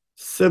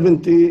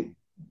 72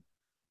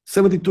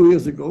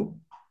 years ago,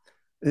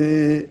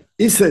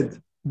 he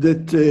said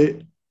that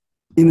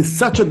in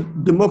such a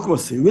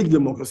democracy, weak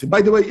democracy,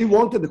 by the way, he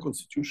wanted the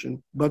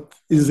constitution, but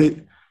his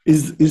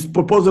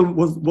proposal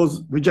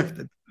was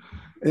rejected.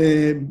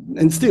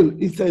 And still,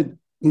 he said,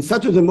 in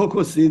such a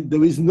democracy,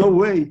 there is no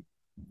way,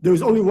 there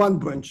is only one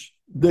branch,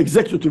 the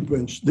executive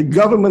branch. The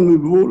government will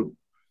rule,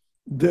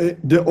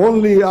 the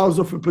only House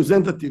of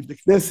Representatives, the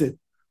Knesset,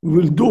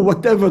 will do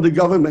whatever the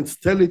governments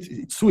tell it,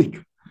 it's weak.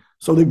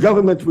 So the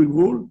government will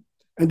rule,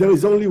 and there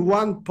is only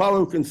one power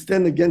who can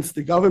stand against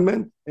the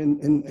government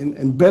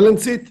and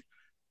balance it,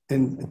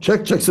 and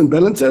checks and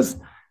balances,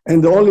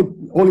 and the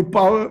only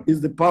power is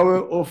the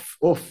power of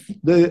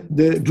the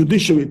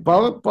judiciary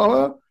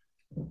power,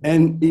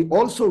 and it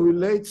also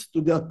relates to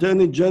the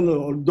Attorney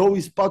General, although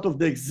he's part of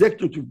the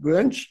executive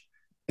branch,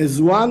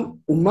 as one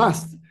who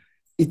must,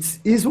 it's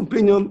his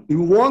opinion, he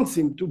wants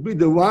him to be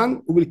the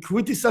one who will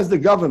criticize the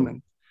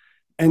government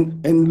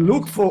and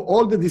look for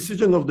all the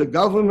decisions of the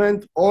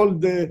government, all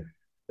the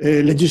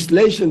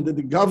legislation that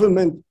the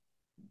government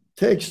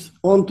takes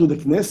onto the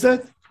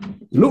Knesset,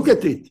 look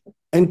at it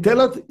and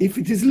tell us if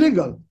it is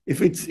legal,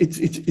 if it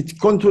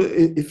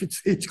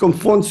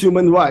confronts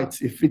human rights,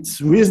 if it's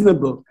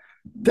reasonable,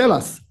 tell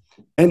us.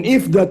 And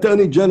if the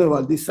Attorney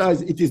General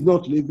decides it is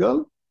not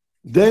legal,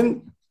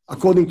 then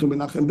according to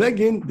Menachem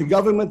Begin, the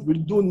government will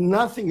do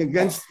nothing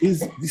against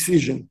his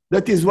decision.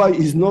 That is why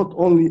he's not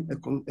only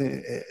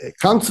a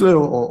counselor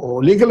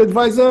or legal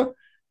advisor,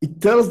 he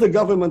tells the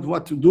government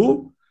what to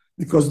do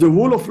because the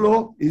rule of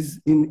law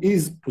is in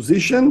his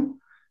position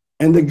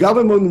and the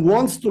government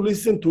wants to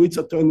listen to its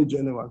Attorney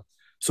General.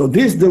 So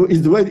this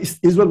is the way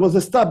Israel was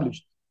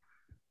established.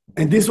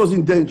 And this was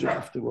in danger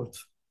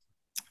afterwards.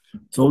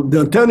 So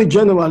the Attorney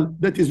General,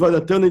 that is why the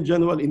Attorney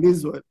General in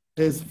Israel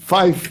has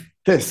 5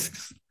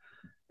 tasks.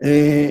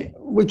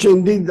 Which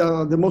indeed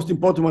the most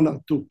important one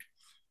are 2.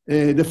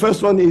 The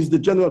first one is the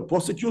general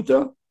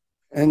prosecutor,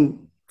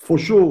 and for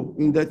sure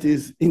in that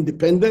is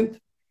independent.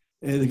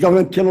 The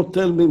government cannot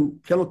tell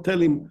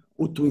him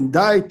who to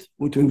indict,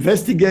 who to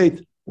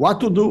investigate,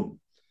 what to do.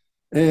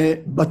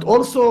 But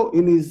also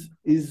in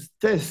his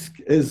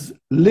task as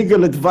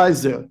legal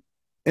advisor,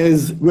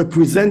 as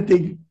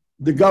representing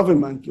the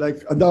government,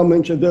 like Adar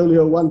mentioned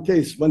earlier, one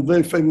case, one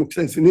very famous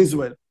case in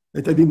Israel,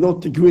 that I did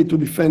not agree to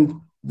defend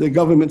the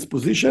government's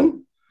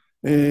position,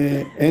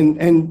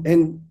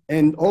 and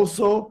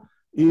also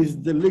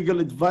is the legal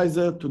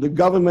advisor to the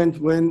government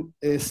when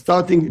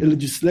starting a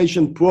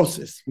legislation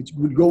process, which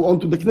will go on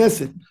to the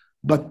Knesset.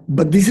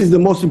 But this is the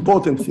most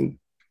important thing.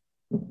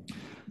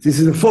 This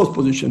is the fourth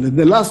position. And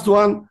the last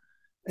one,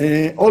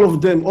 all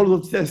of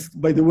the tasks,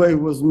 by the way,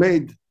 was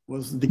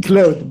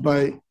declared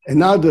by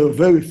another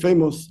very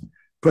famous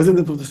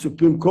president of the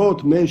Supreme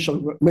Court, Meir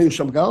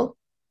Shamgar,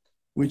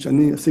 which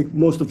I think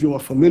most of you are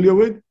familiar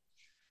with.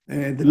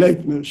 The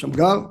late Meir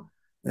Shamgar,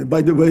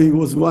 by the way, he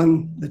was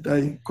one that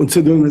I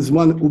consider him as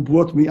one who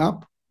brought me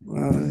up.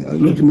 I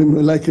look at him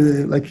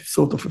like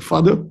sort of a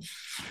father.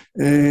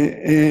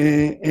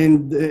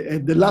 And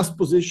the last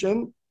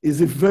position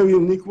is a very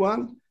unique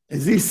one.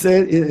 As he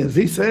said,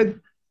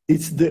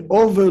 it's the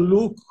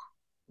overlook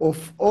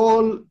of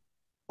all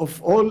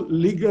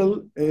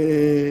legal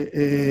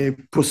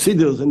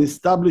procedures and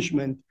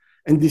establishment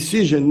and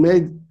decision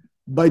made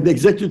by the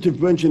executive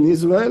branch in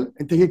Israel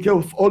and taking care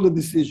of all the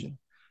decisions.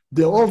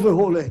 The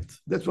overall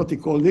act, that's what he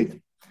called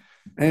it.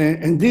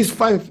 And these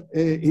 5,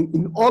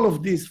 in all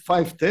of these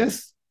 5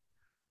 tests,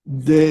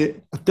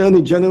 the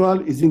Attorney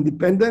General is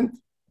independent.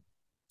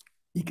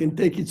 He can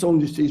take its own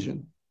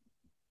decision.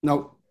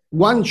 Now,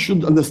 one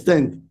should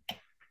understand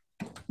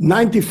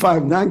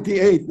 95,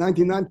 98,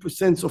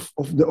 99%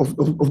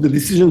 of the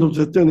decisions of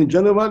the Attorney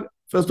General,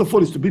 first of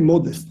all, is to be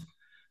modest.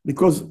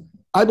 Because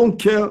I don't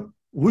care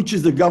which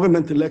is the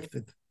government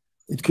elected.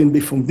 It can be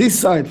from this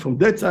side, from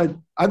that side.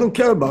 I don't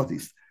care about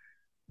this.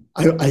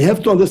 I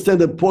have to understand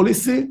the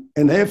policy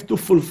and I have to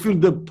fulfill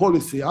the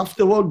policy.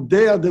 After all,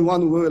 they are the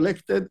ones who were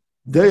elected.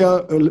 They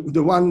are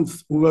the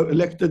ones who were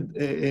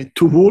elected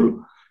to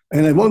rule.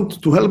 And I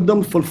want to help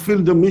them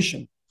fulfill the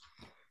mission.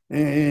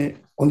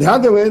 On the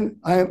other hand,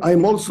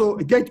 I'm also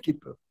a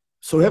gatekeeper.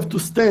 So I have to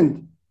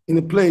stand in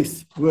a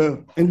place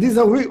where, and these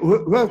are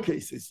rare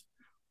cases,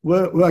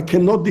 where I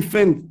cannot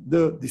defend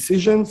the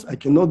decisions, I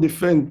cannot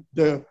defend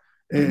the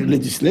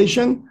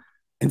legislation,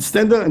 and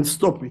stand there and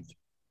stop it.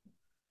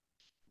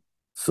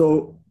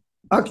 So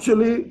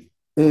actually,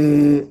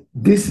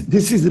 this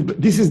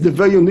is the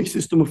very unique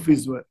system of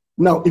Israel.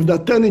 Now, if the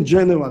Attorney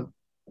General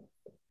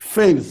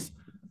fails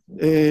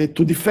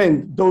to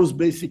defend those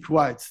basic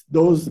rights,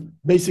 those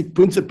basic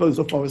principles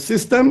of our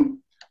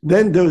system,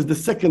 then there is the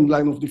second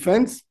line of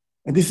defense,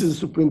 and this is the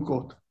Supreme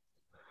Court.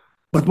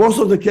 But most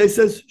of the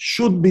cases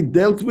should be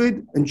dealt with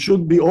and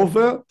should be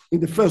over in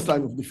the first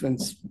line of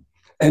defense.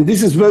 And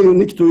this is very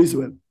unique to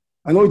Israel.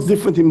 I know it's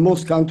different in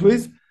most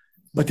countries,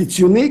 but it's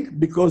unique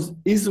because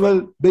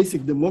Israel's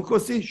basic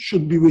democracy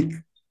should be weak.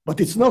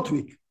 But it's not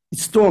weak,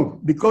 it's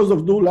strong because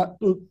of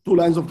two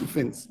lines of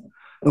defense.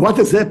 And what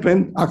has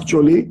happened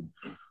actually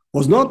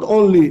was not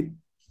only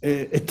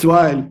a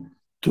trial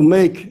to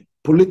make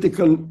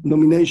political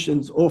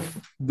nominations of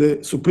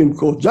the Supreme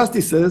Court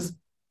justices,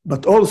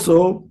 but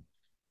also,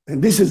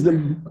 and this is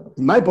in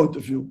my point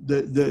of view,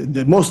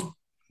 the most,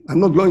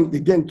 I'm not going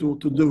again to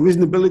the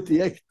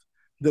Reasonability Act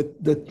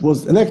that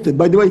was enacted.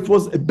 By the way, it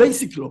was a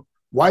basic law.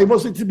 Why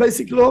was it a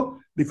basic law?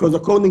 Because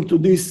according to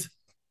this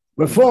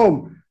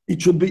reform,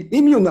 it should be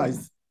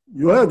immunized.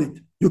 You heard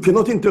it. You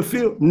cannot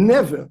interfere,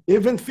 never,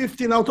 even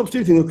 15 out of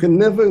 15, you can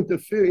never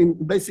interfere in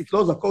basic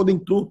laws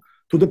according to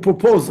the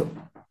proposal,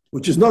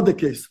 which is not the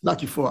case,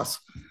 lucky for us.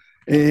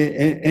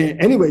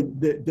 Anyway,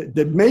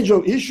 the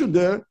major issue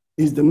there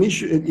is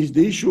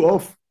the issue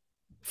of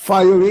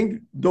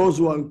firing those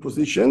who are in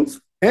positions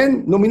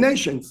and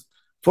nominations.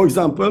 For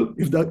example,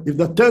 if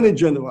the Attorney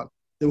General,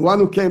 the one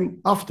who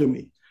came after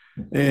me,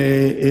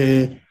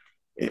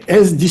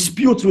 has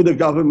disputes with the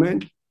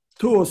government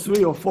 2 or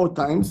 3 or 4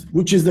 times,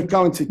 which is the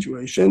current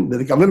situation, that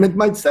the government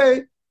might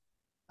say,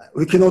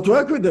 we cannot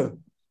work with her.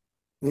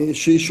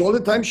 All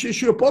the time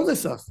she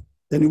opposes us,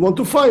 and we want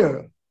to fire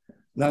her.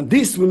 Now,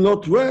 this will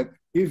not work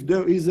if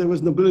there is a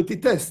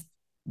reasonability test.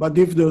 But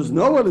if there's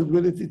no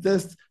reasonability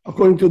test,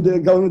 according to the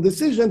government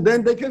decision,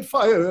 then they can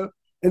fire her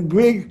and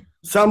bring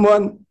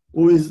someone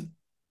who is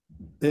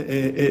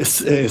a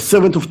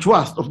servant of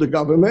trust of the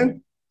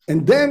government,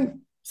 and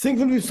then things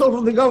will be solved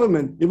with the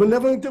government. It will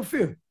never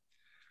interfere.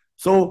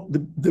 So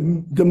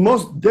the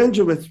most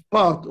dangerous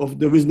part of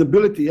the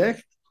Reasonability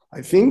Act,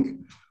 I think,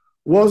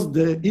 was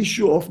the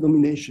issue of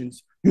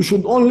nominations. You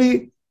should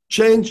only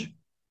change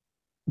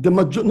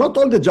not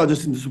all the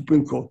judges in the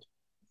Supreme Court.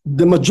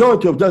 The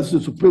majority of judges in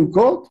the Supreme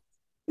Court,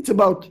 it's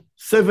about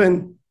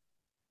 7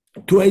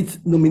 to 8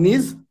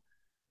 nominees,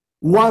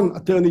 1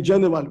 Attorney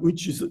General,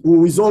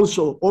 who is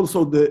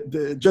also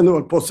the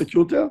general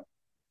prosecutor,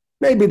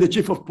 maybe the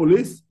chief of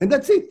police, and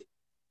that's it.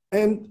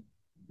 And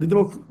the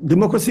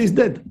democracy is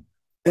dead.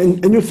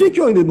 And you think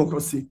you're in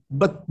democracy,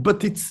 but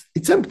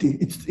it's empty,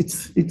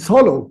 it's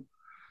hollow.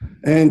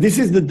 And this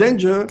is the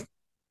danger,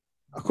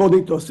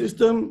 according to our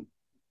system.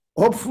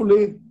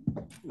 Hopefully,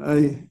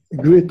 I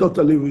agree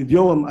totally with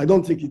Yoram. I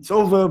don't think it's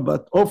over,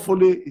 but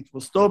hopefully it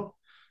will stop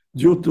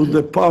due to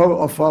the power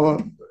of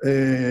our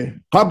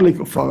public,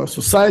 of our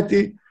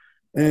society.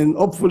 And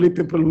hopefully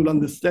people will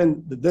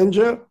understand the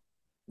danger.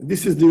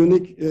 This is the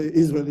unique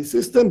Israeli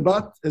system,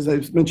 but as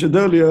I mentioned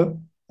earlier,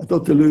 I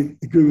totally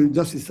agree with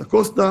Justice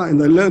Acosta,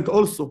 and I learned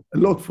also a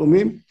lot from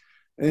him.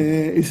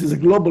 This is a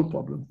global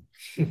problem.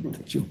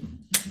 Thank you.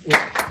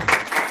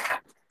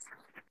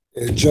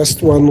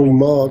 Just one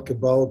remark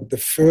about the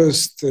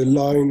first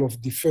line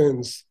of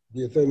defense,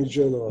 the Attorney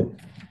General.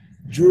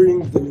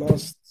 During the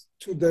last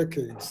 2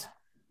 decades,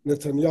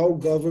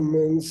 Netanyahu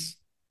governments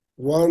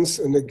once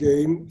and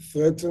again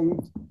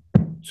threatened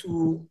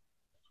to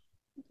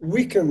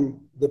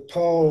weaken the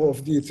power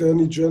of the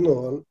Attorney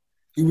General.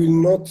 He will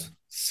not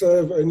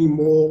serve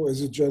anymore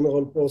as a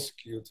general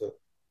prosecutor.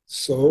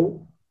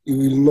 So he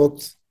will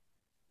not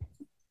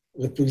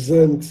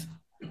represent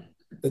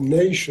a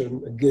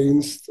nation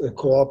against a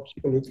corrupt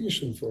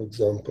politician, for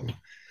example.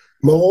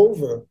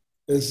 Moreover,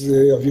 as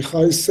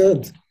Avichai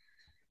said,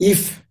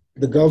 if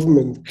the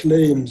government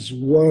claims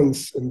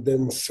once and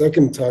then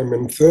second time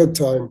and third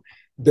time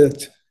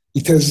that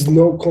it has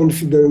no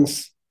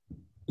confidence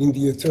in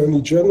the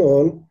Attorney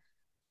General,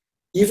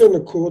 even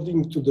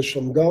according to the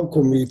Shamgar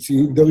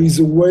Committee, there is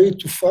a way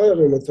to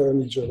fire an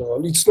Attorney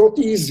General. It's not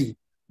easy,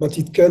 but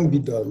it can be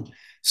done.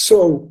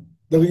 So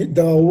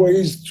there are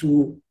ways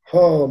to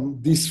harm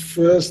this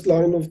first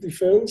line of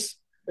defense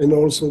and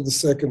also the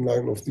second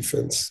line of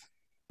defense.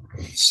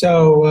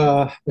 So,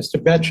 Mr.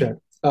 Betcher,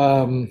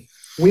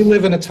 we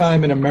live in a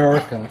time in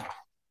America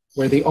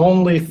where the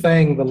only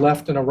thing the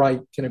left and the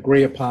right can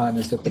agree upon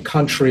is that the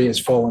country is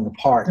falling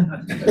apart.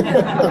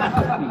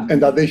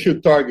 And that they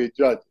should target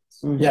judges.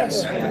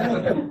 Yes.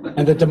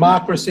 And the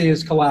democracy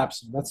is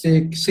collapsing. That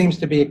seems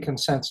to be a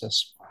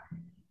consensus.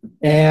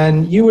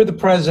 And you were the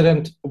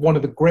president of one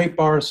of the great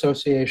bar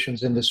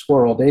associations in this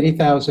world,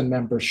 80,000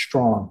 members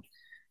strong.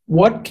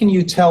 What can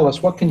you tell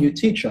us? What can you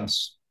teach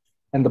us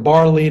and the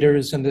bar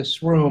leaders in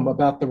this room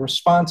about the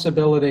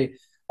responsibility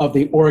of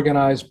the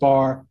organized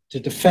bar to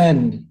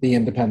defend the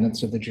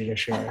independence of the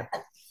judiciary?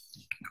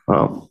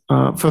 Well,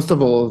 first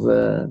of all,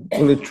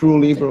 the true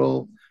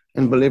liberal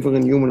and believer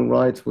in human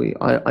rights,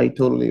 I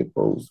totally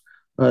oppose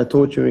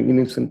torturing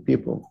innocent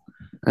people.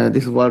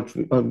 This is why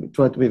I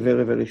try to be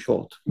very, very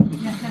short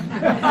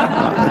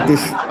at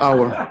this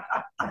hour.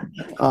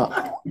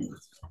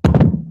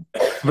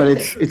 But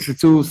it's a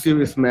too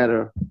serious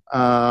matter.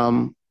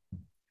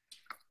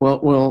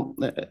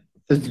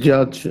 As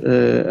Judge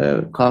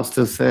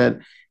Costa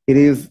said,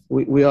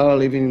 we are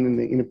living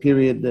in a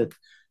period that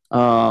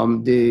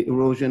the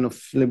erosion of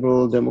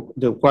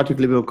democratic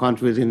liberal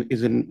countries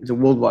is a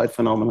worldwide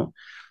phenomenon.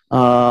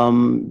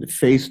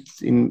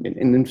 Faced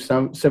in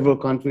several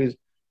countries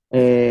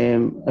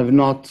have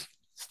not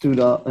stood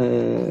up,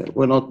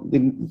 were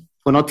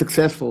not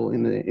successful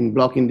in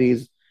blocking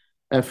these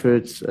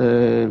efforts,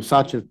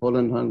 such as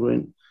Poland,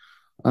 Hungary,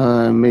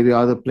 maybe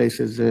other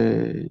places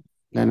in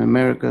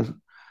America.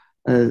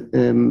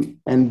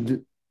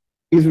 And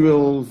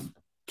Israel's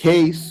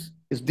case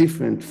is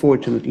different,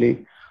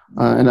 fortunately,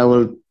 and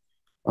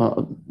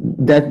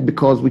that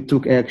because we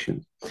took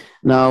action.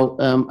 Now,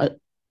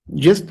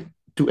 just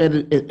to add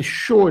a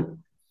short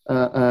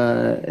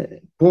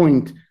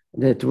point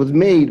that was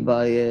made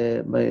by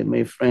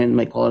my friend,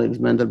 my colleagues,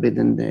 Mendelblit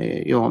and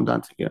Yoram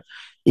Danziger,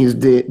 is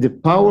the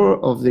power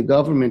of the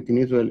government in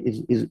Israel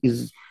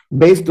is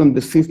based on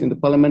the system, the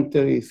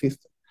parliamentary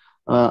system.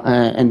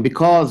 And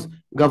because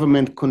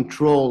government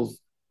controls,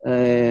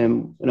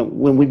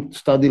 when we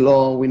study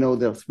law, we know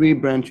there are three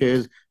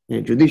branches: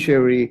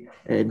 judiciary,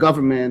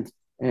 government,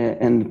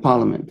 and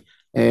parliament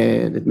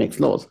that makes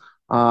laws.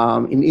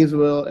 In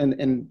Israel,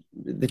 and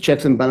the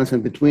checks and balances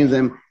between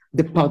them,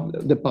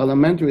 the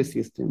parliamentary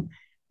system,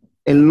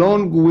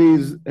 along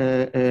with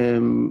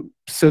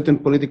certain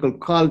political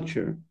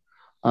culture,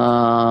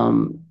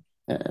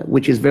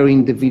 which is very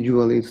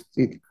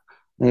individualistic,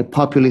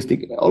 populistic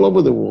all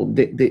over the world,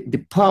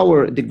 the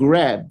power, the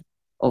grab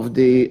of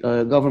the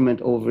government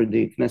over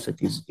the Knesset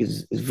is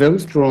very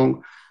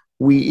strong.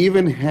 We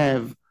even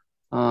have,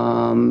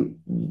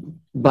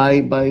 by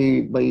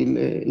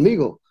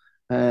legal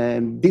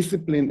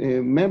discipline,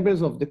 members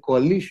of the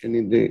coalition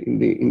in the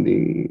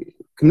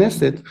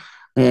Knesset,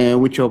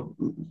 which are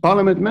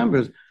parliament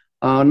members,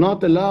 are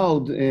not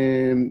allowed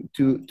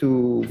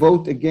to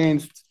vote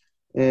against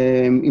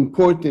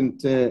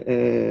important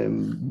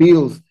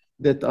bills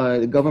that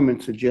the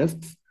government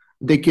suggests.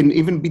 They can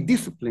even be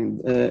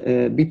disciplined,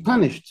 be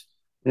punished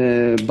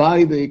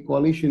by the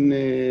coalition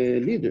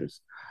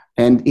leaders.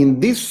 And in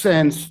this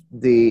sense,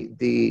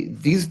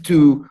 these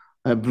two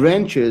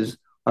branches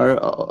are,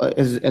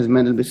 as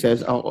Mendelblit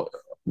says, are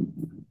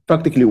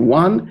practically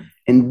one,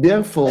 and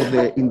therefore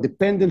the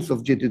independence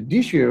of the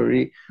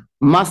judiciary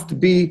must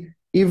be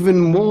even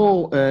more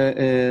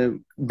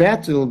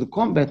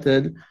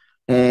combated.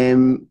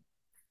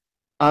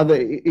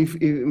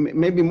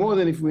 Maybe more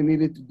than if we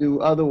needed to do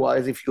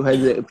otherwise, if you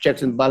had the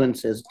checks and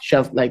balances,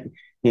 just like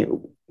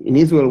in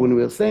Israel, when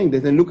we were saying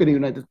that, and look at the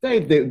United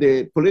States,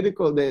 the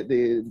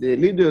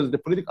leaders, the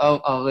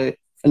political are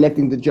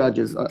electing the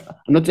judges.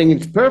 I'm not saying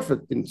it's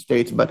perfect in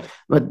states, but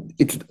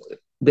it's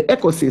the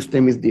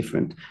ecosystem is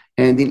different.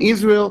 And in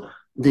Israel,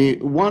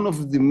 one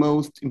of the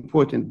most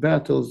important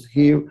battles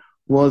here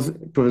was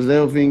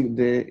preserving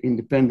the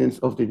independence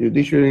of the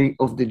judiciary,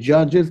 of the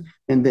judges,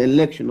 and the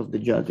election of the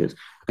judges.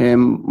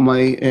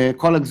 My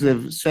colleagues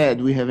have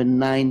said we have a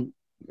 9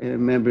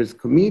 members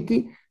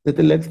committee that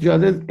elects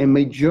judges, a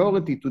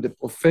majority to the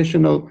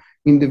professional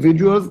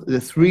individuals, the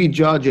 3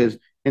 judges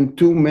and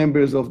 2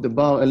 members of the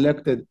bar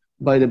elected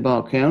by the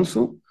Bar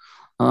Council.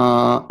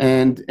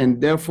 And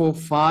therefore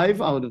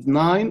 5 out of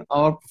 9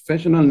 are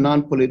professional,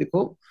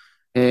 non-political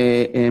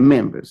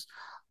members.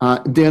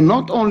 They're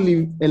not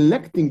only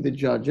electing the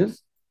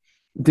judges,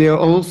 they're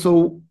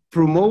also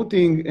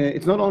promoting,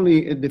 it's not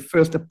only the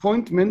first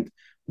appointment,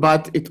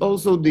 but it's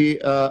also the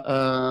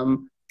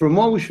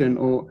promotion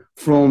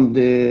from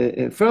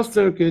the First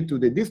Circuit to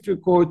the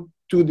District Court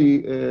to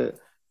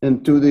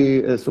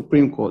the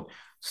Supreme Court.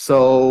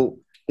 So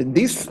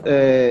this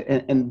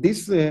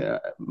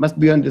must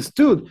be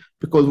understood,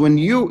 because when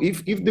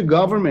if the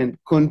government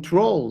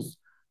controls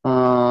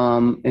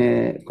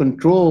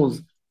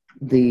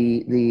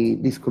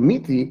this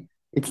committee,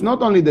 it's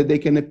not only that they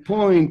can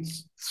appoint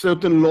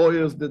certain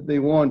lawyers that they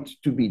want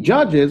to be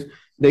judges,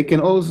 they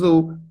can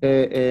also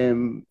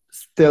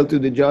tell to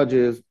the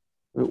judges,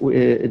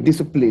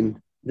 discipline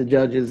the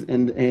judges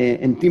and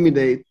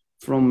intimidate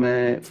from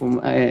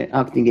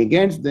acting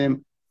against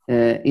them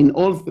in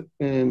all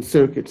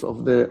circuits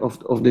of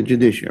the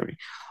judiciary.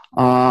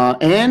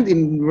 And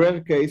in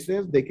rare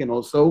cases, they can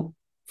also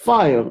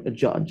fire a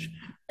judge.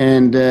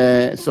 And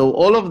so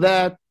all of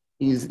that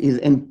is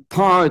in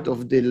part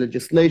of the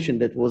legislation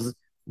that was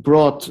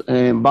brought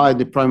by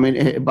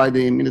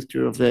the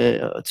Ministry of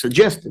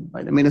suggested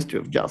by the Ministry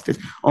of Justice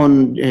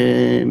on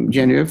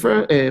January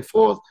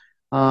 4th.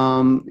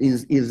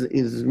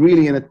 Is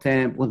really an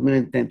attempt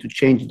to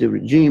change the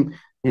regime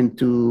and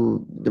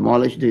to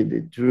demolish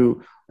the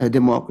true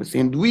democracy.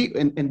 And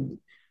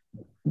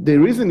the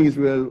reason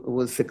Israel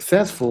was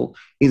successful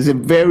is a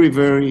very,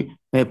 very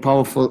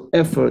powerful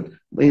effort.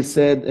 He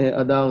said,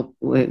 Adar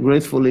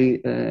gracefully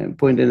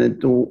pointed it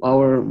to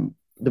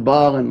the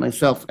bar and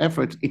myself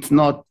efforts. It's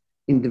not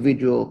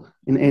individual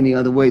in any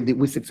other way.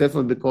 We're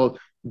successful because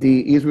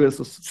the Israel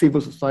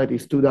civil society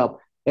stood up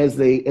as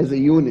a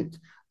unit.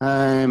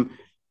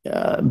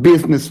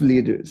 Business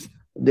leaders,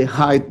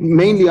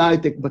 mainly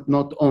high-tech, but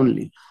not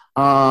only.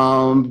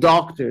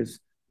 Doctors,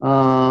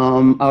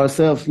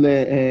 ourselves,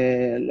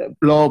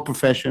 law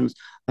professions,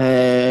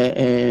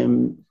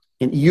 and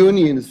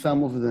unions,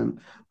 some of them.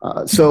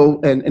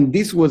 And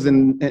this was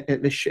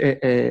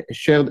a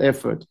shared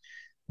effort.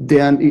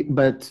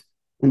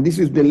 And this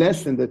is the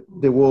lesson that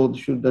the world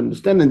should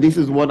understand, and this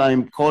is what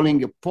I'm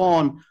calling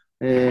upon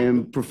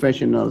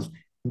professionals,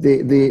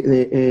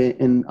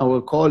 and our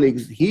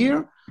colleagues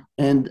here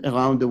and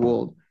around the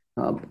world.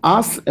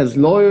 Us as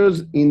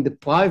lawyers in the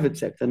private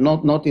sector,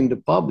 not in the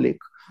public,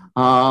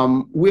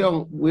 we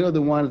are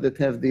the ones that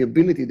have the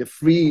ability, the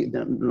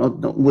freedom.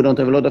 We don't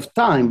have a lot of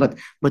time, but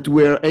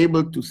we're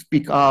able to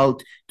speak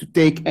out, to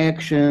take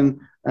action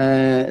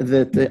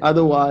that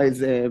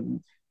otherwise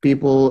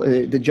people,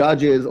 the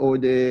judges or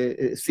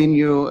the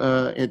senior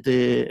at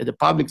the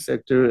public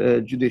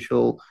sector,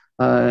 judicial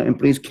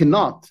employees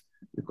cannot,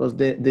 because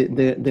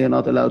they are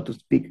not allowed to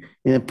speak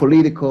in a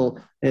political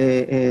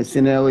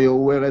scenario,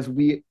 whereas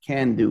we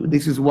can do.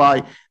 This is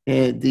why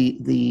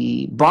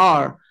the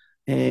bar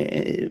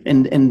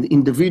and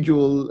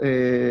individual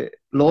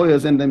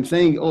lawyers, and I'm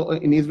saying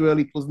in Israel,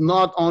 it was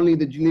not only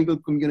the legal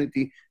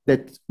community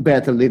that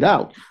battled it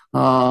out,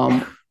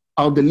 are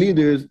the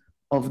leaders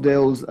of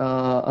those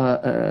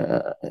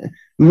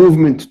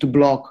movements to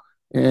block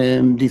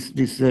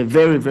this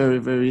very, very,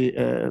 very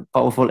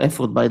powerful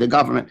effort by the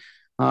government.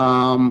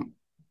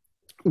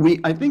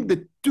 I think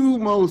the two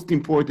most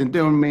important,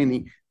 there are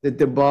many that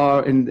the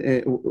bar and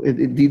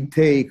it did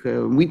take,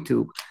 we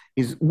took,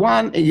 is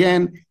one,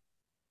 again,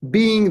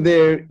 being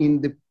there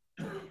in the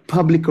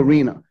public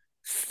arena,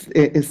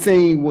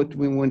 saying what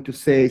we want to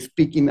say,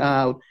 speaking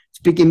out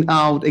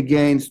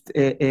against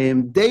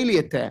daily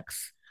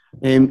attacks,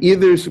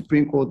 either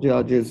Supreme Court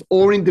judges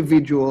or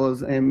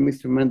individuals, and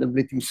Mr.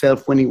 Mandelblit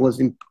himself, when he was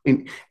the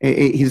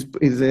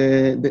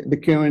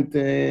current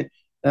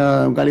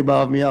Gali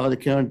Barav-Miara, the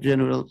current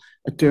general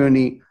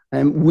attorney,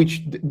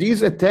 which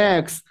these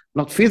attacks,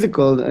 not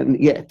physical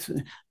yet,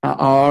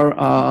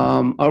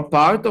 are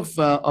part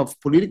of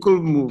political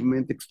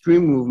movement,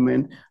 extreme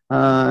movement,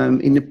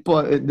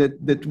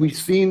 that we've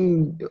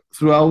seen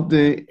throughout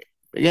the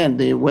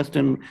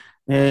Western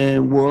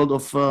world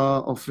of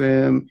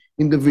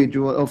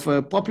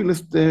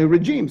populist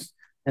regimes,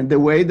 and the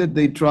way that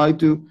they try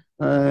to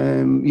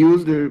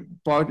use their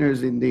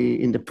partners in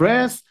the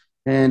press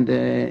and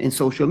in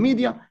social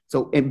media.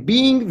 So, and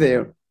being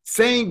there,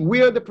 saying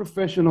we're the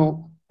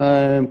professional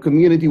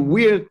community,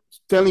 we're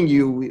telling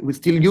you, we're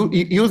still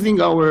using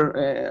our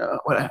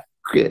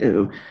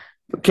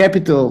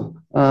capital,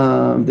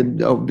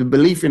 the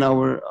belief in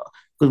our,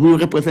 because we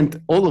represent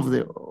all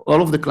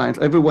of the clients.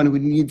 Everyone who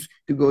needs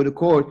to go to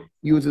court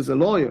uses a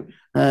lawyer.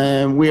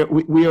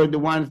 We are the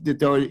ones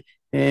that are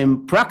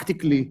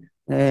practically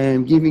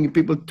giving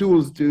people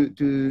tools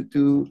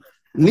to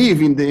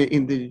live in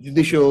the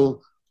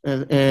judicial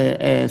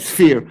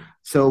sphere.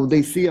 So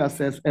they see us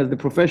as the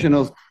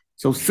professionals.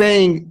 So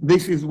saying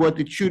this is what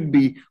it should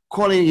be,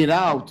 calling it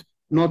out,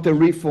 not a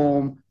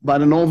reform,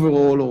 but an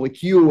overall or a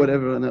Q,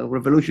 whatever, and a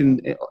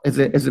revolution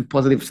as a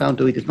positive sound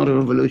to it. It's not a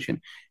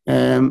revolution.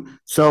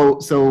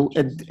 So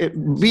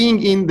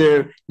being in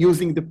there,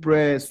 using the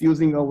press,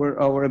 using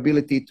our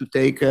ability to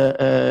take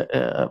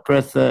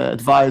press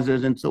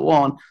advisors and so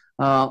on,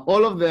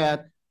 all of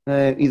that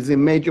is a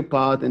major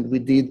part, and we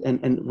did,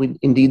 and we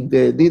indeed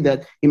did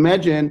that.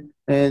 Imagine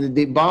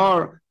the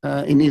bar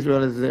in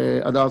Israel, as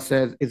Adar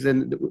says, is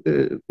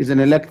an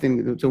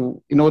electing.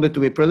 So in order to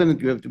be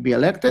president, you have to be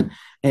elected.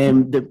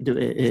 And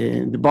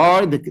the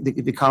bar,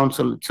 the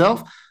council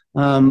itself,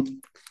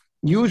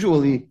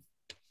 usually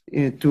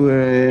to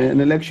an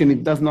election,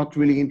 it does not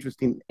really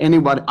interest in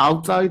anybody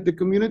outside the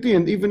community,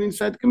 and even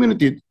inside the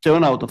community,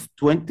 turnout of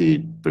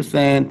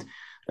 20%,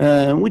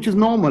 which is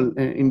normal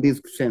in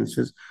these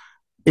senses.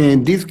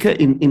 In this case,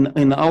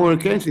 in our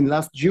case, in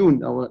last June,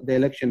 the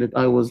election that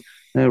I was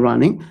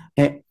running,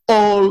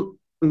 all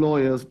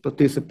lawyers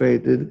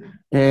participated.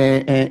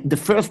 The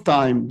first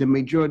time, the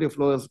majority of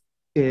lawyers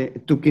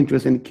took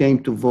interest and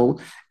came to vote,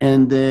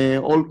 and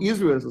all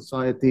Israel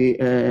society,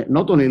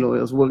 not only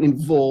lawyers, were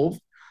involved.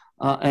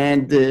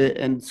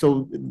 And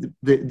so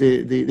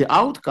the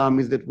outcome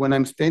is that when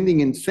I'm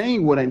standing and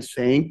saying what I'm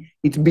saying,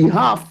 it's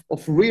behalf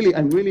of really,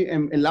 I really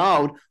am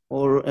allowed,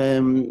 or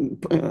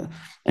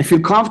I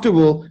feel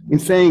comfortable in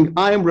saying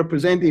I am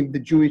representing the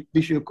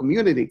judicial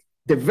community,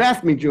 the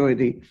vast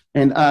majority,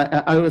 and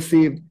I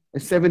received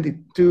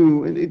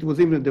 72, and it was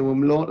even, there were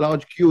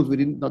large queues we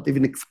did not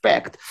even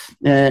expect.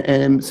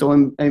 And so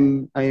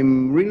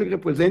I'm really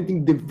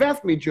representing the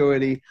vast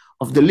majority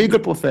of the legal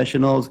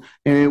professionals,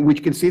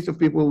 which consists of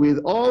people with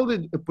all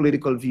the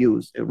political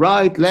views,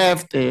 right,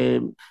 left,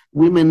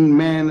 women,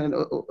 men, and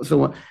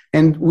so on.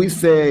 And we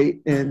say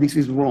this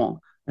is wrong.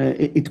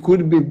 It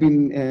could have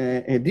been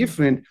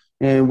different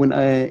when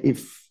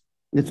if,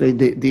 let's say,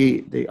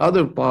 the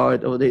other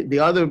part, or the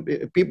other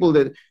people,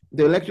 that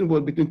the election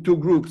was between two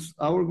groups,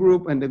 our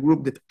group and the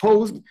group that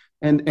opposed,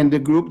 and the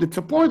group that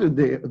supported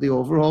the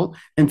overall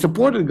and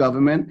supported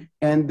government,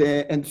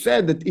 and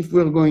said that if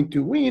we're going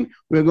to win,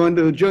 we're going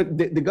to judge,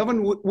 the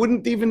government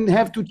wouldn't even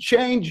have to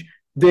change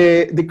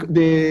the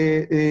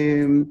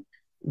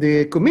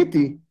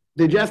committee.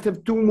 They just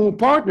have two more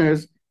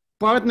partners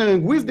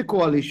partnering with the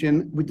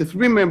coalition, with the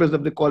three members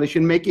of the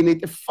coalition, making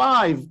it a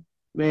 5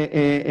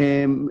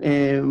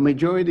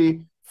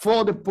 majority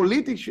for the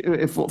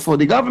for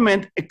the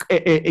government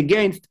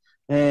against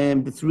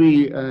the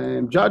 3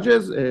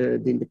 judges,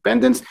 the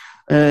independents,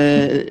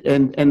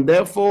 and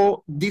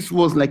therefore this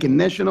was like a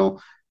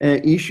national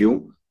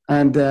issue,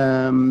 and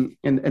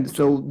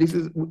so this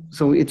is,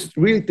 so it's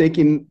really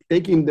taking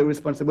the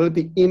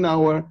responsibility in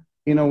our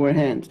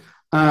hands,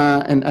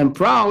 and I'm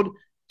proud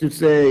to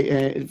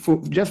say,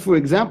 for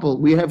example,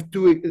 we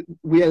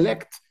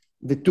elect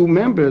the 2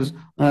 members,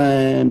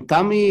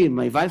 Tammy,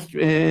 my vice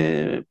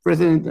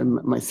president,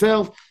 and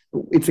myself.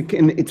 It's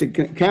a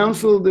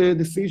council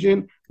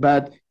decision,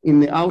 but in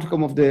the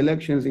outcome of the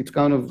elections, it's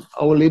kind of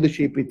our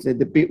leadership. It's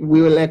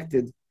we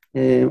elected.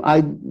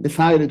 I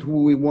decided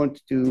who we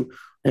want to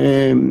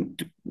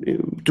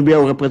be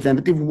our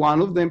representative.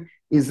 One of them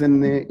is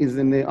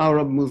an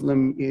Arab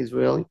Muslim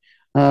Israeli.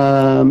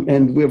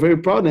 And we're very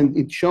proud, and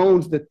it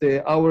shows that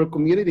our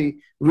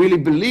community really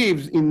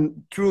believes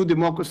in true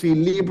democracy,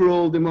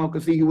 liberal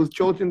democracy. He was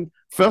chosen,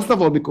 first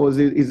of all, because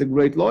he's a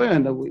great lawyer,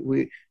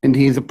 and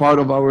he is a part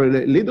of our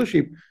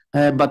leadership.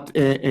 But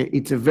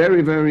it's a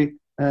very, very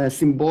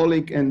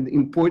symbolic and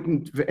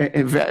important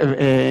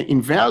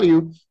in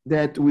value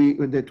that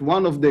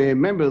one of the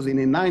members in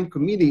a 9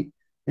 committee,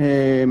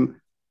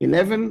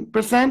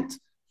 11%.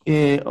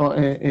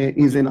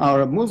 Is an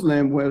Arab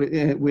Muslim, where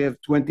we have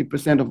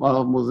 20% of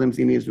Arab Muslims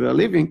in Israel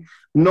living.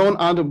 None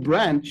other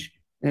branch,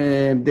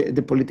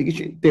 the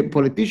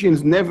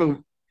politicians never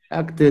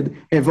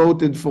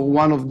voted for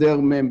one of their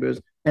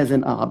members as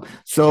an Arab.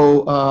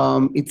 So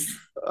it's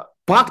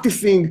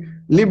practicing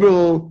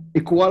liberal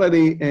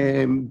equality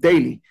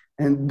daily,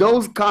 and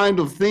those kind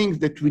of things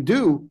that we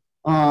do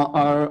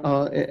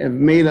have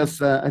made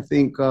us, I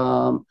think,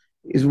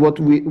 is what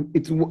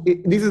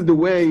this is the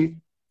way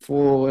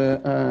for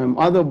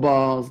other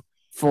bars,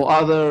 for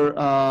other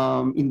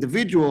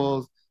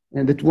individuals,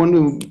 and that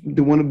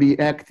want to be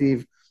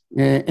active,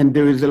 and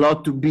there is a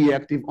lot to be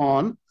active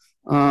on.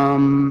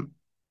 And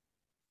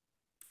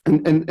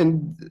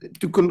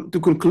to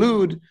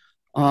conclude,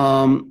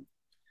 I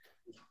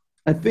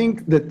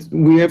think that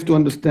we have to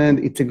understand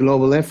it's a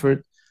global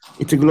effort.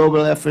 It's a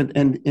global effort,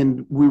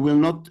 and we will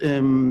not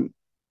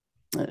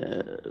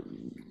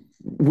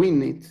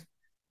win it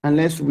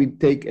unless we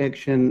take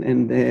action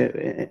and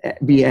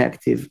be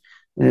active.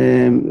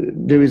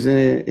 There is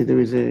a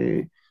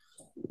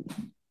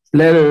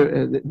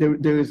letter,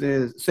 there is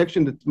a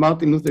section that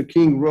Martin Luther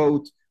King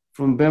wrote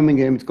from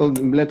Birmingham. It's called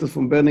Letters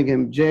from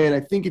Birmingham Jail.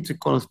 I think it's a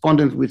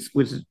correspondence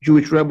with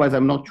Jewish rabbis.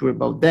 I'm not sure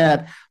about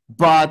that.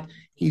 But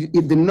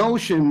the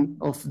notion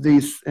of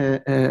this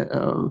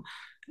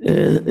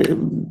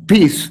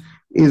piece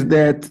is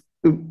that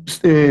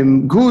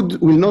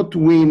good will not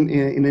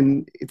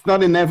win. It's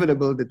not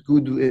inevitable that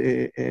good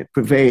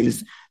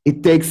prevails.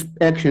 It takes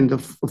actions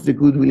of the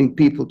good-willing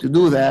people to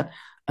do that.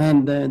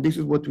 And this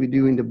is what we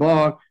do in the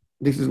bar.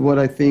 This is what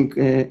I think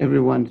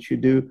everyone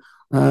should do,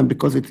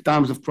 because it's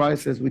times of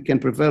crisis we can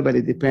prevail, but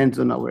it depends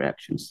on our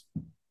actions.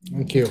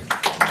 Thank you.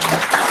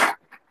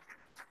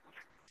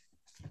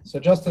 So,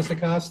 Justice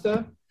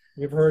Acosta,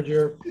 you've heard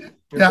your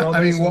yeah,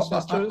 I mean,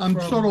 I'm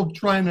sort of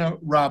trying to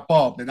wrap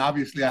up, and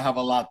obviously I have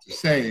a lot to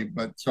say,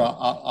 but so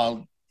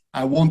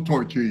I won't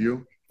torture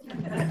you.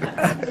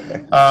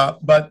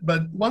 But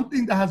one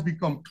thing that has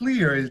become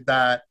clear is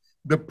that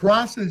the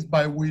process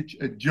by which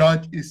a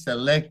judge is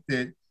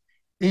selected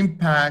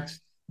impacts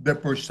the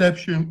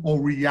perception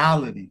or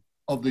reality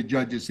of the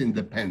judge's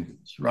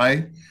independence,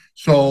 right?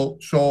 So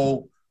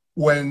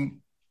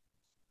when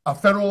a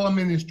federal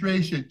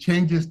administration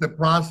changes the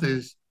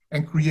process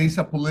and creates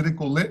a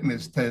political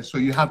litmus test, so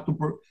you have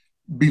to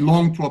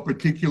belong to a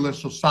particular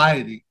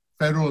society,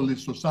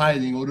 federalist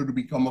society, in order to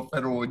become a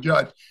federal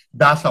judge,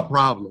 that's a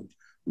problem.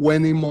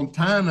 When in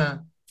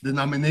Montana, the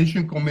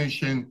nomination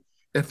commission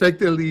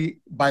effectively,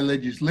 by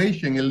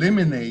legislation,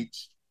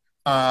 eliminates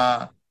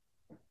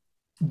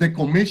the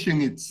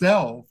commission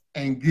itself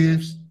and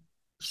gives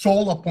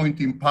sole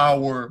appointing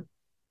power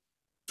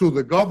to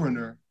the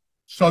governor,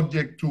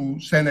 subject to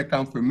Senate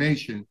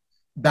confirmation,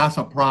 that's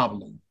a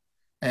problem.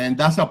 And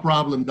that's a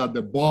problem that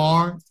the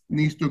bar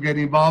needs to get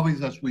involved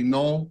in. As we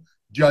know,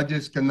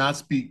 judges cannot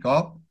speak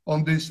up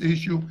on this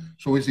issue.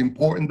 So it's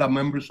important that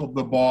members of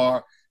the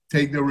bar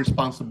take their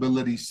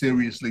responsibility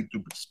seriously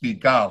to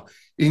speak out.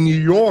 In New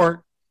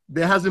York,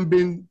 there has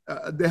been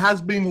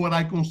what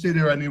I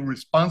consider an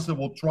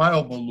irresponsible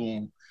trial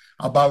balloon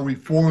about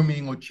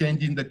reforming or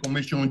changing the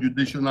Commission on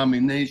Judicial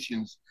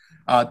Nominations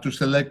to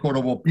select Court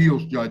of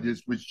Appeals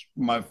judges, which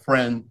my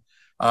friend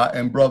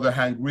and brother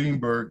Hank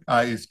Greenberg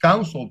is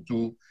counsel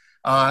to.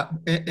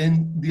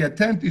 And the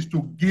attempt is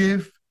to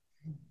give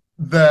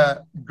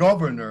the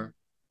governor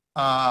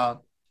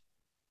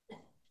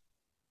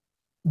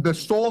the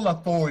sole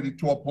authority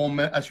to appoint.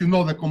 As you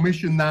know, the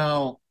commission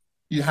now,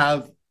 you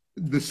have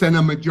the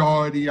Senate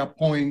majority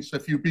appoints a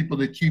few people,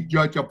 the chief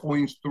judge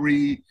appoints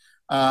 3.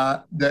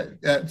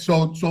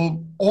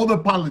 So all the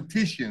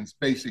politicians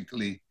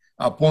basically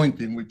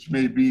appointing, which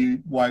may be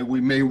why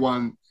we may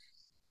want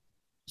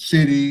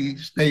city,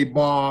 state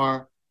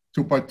bar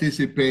to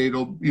participate,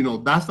 or, you know,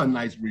 that's a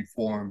nice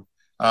reform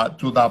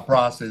to that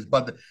process.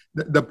 But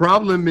the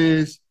problem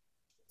is,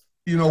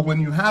 you know, when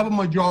you have a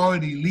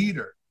majority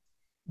leader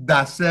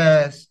that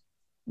says,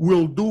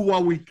 we'll do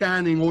what we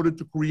can in order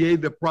to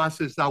create the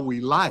process that we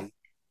like.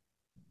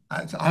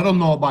 I don't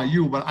know about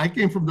you, but I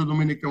came from the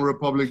Dominican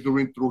Republic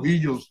during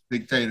Trujillo's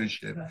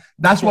dictatorship.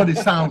 That's what it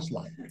sounds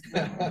like.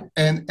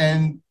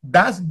 And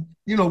that's,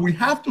 you know, we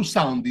have to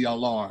sound the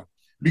alarm,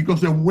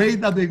 because the way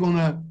that they're going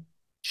to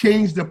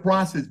change the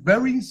process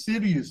very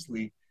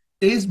seriously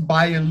is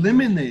by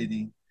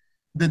eliminating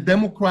the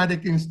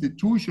democratic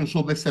institutions,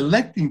 so the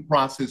selecting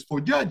process for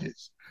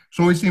judges.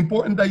 So it's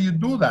important that you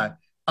do that.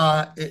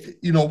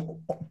 You know,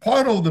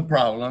 part of the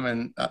problem,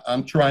 and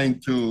I'm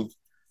trying to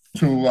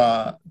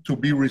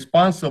be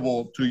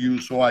responsible to you,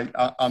 so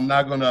I'm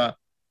not gonna.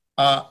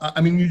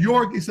 I mean, New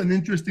York is an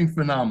interesting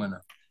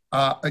phenomenon.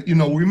 You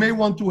know, we may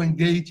want to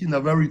engage in a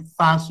very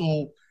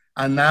facile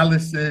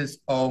analysis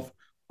of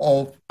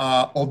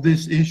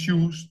these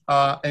issues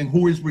and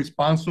who is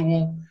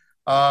responsible.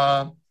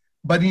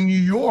 But in New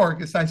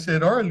York, as I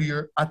said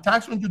earlier,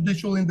 attacks on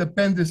judicial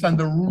independence and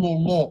the rule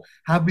of law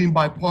have been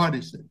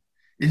bipartisan.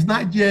 It's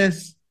not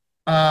just,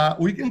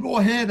 we can go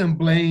ahead and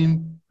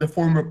blame the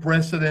former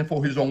president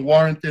for his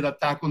unwarranted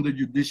attack on the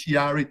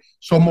judiciary,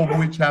 some of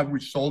which have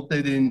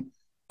resulted in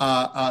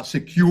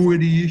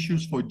security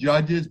issues for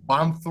judges,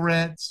 bomb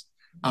threats,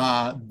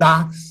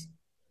 doxing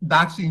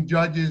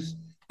judges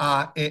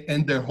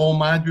and their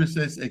home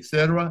addresses,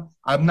 etc.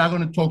 I'm not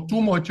going to talk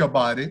too much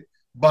about it,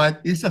 but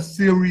it's a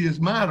serious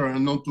matter.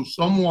 And to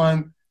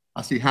someone,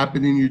 as it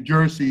happened in New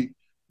Jersey,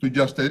 to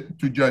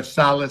Judge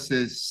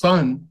Salas's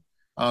son,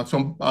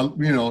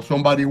 you know,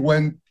 somebody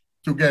went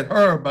to get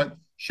her, but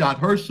shot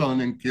her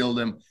son and killed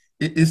him.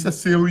 It's a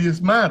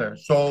serious matter.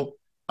 So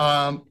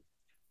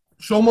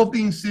some of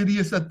the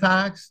insidious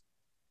attacks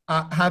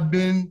have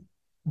been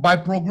by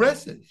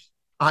progressives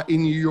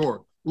in New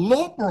York,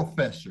 law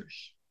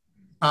professors,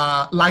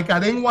 like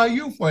at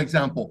NYU, for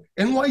example.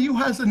 NYU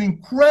has an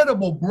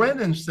incredible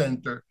Brennan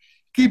Center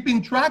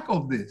keeping track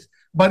of this,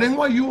 but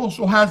NYU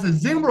also has a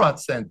Zimrat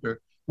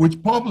Center,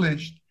 which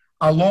published,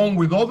 along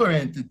with other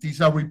entities,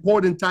 a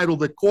report entitled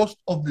The Cost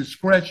of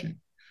Discretion,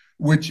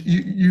 which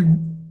you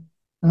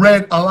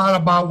read a lot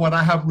about what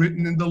I have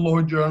written in the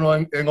Law Journal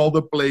and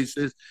other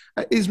places.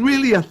 It's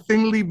really a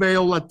thinly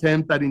veiled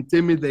attempt that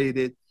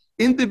intimidated,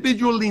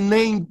 individually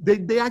named,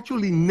 they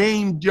actually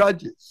named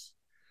judges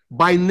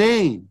by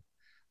name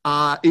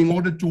in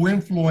order to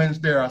influence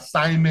their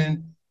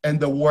assignment and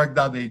the work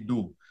that they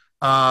do.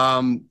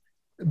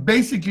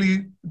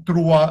 Basically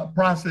through a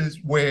process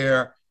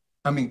where,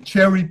 I mean,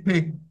 cherry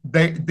pick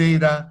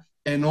data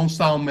and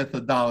unsound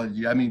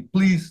methodology. I mean,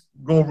 please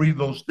go read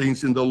those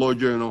things in the Law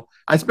Journal.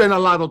 I spend a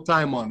lot of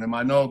time on them.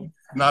 I know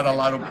not a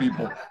lot of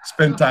people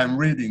spend time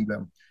reading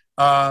them.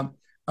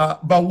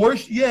 But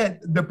worse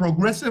yet, the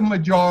progressive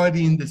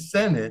majority in the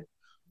Senate,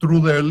 through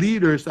their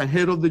leaders and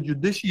head of the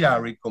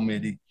Judiciary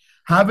Committee,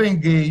 have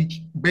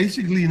engaged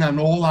basically in an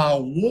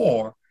all-out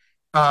war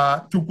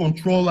to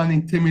control and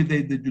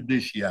intimidate the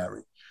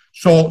judiciary.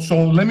 So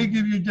let me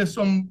give you just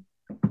some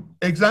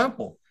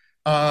example.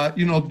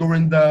 You know,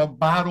 during the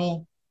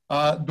battle,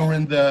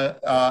 during the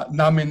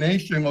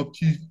nomination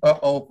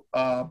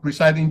of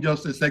Presiding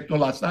Justice Hector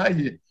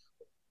Lasalle,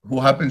 who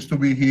happens to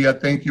be here.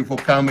 Thank you for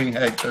coming,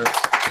 Hector.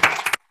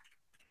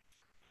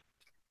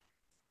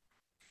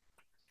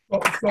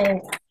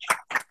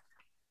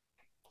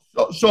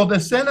 So the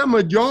Senate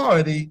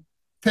majority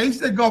takes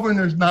the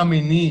governor's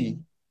nominee,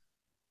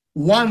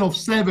 one of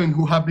 7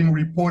 who have been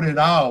reported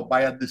out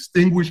by a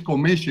distinguished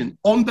commission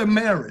on the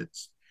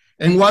merits.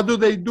 And what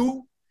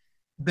do?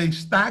 They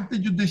stack the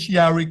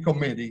Judiciary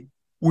Committee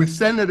with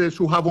senators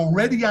who have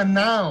already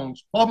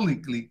announced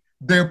publicly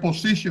their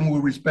position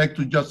with respect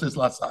to Justice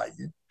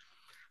Lasalle.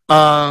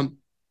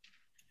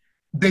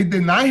 They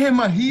deny him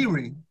a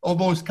hearing,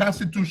 although it's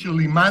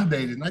constitutionally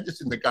mandated, not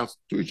just in the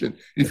Constitution.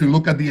 If you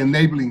look at the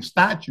enabling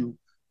statute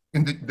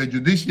in the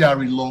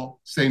judiciary law,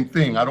 same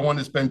thing. I don't want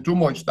to spend too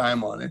much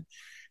time on it.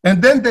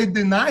 And then they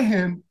deny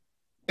him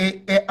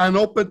an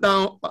up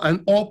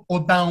or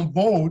down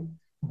vote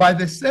by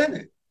the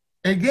Senate.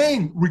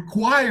 Again,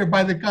 required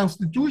by the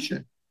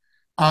Constitution.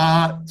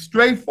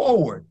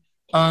 Straightforward.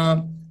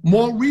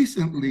 More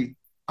recently,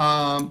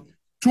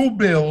 two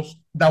bills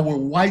that were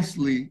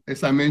wisely,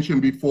 as I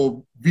mentioned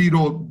before,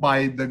 vetoed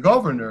by the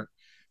governor,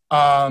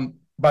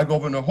 by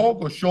Governor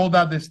Hochul, show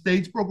that the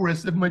state's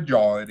progressive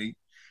majority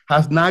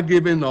has not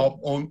given up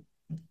on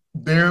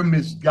their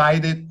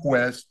misguided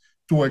quest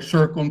to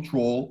exert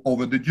control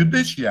over the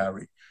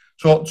judiciary.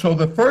 So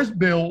the first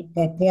bill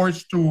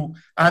purports to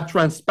add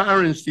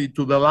transparency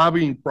to the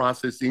lobbying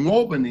process in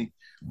Albany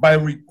by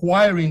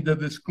requiring the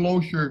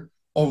disclosure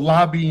of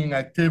lobbying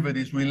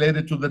activities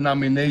related to the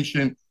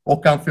nomination or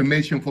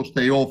confirmation for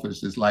state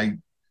offices like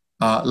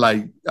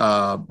Court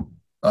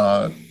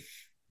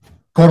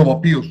of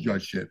Appeals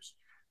judgeships.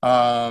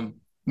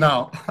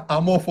 Now,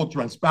 I'm all for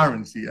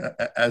transparency,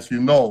 as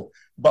you know,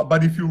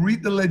 but if you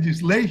read the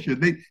legislation,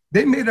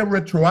 they made it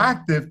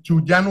retroactive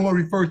to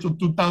January 1st of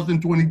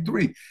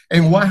 2023.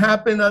 And what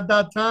happened at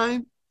that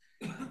time?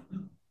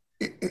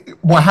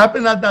 What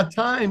happened at that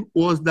time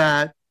was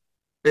that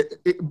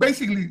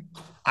basically,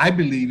 I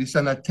believe it's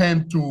an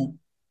attempt to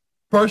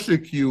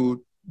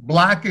persecute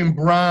Black and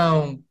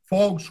brown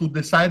folks who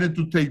decided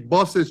to take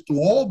buses to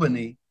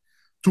Albany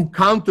to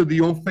counter the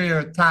unfair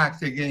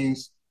attacks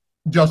against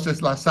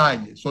Justice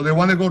LaSalle. So they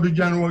want to go to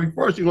January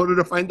 1st in order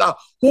to find out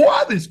who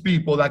are these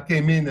people that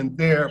came in and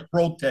dare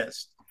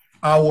protest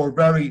our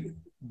very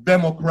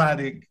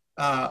democratic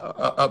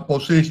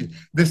position.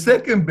 The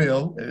second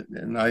bill,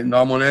 and I'm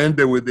going to end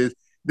it with this,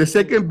 the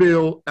second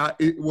bill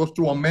it was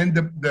to amend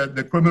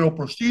the criminal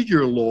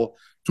procedure law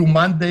to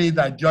mandate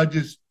that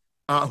judges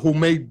who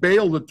make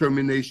bail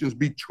determinations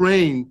be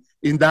trained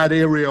in that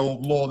area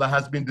of law that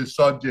has been the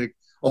subject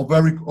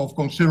of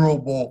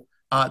considerable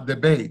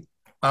debate.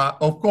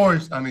 Of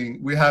course, I mean,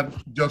 we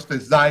have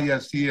Justice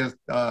Zayas here,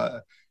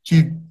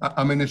 Chief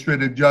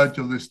Administrative Judge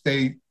of the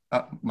state,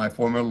 my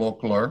former law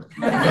clerk.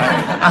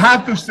 I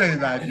have to say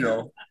that,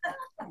 Joe.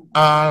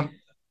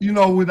 You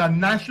know, with a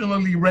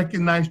nationally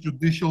recognized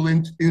judicial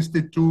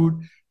institute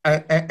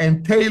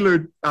and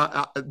tailored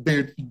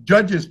their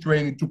judges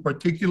training to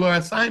particular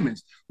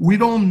assignments. We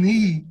don't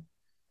need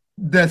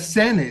the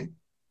Senate,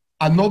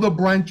 another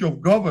branch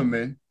of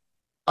government,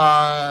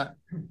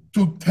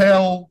 to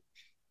tell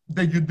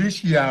the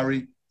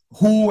judiciary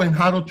who and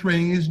how to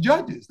train its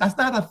judges. That's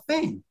not a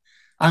thing.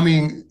 I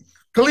mean,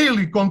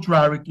 clearly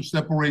contrary to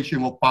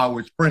separation of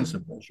powers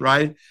principles,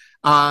 right?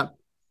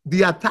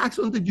 The attacks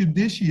on the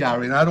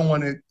judiciary, and I don't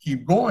want to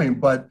keep going,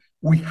 but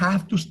we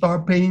have to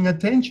start paying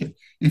attention.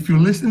 If you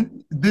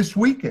listen this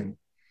weekend,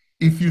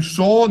 if you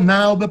saw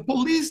now the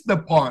police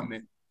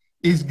department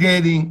is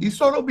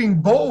sort of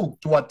in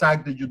vogue to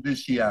attack the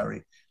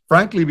judiciary,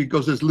 frankly,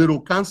 because there's little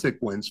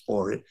consequence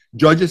for it.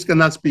 Judges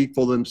cannot speak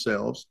for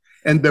themselves.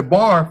 And the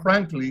bar,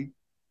 frankly,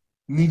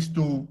 needs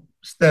to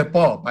step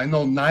up. I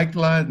know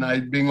NYCLA, and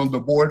I've been on the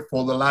board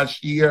for the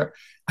last year,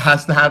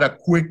 has had a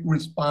quick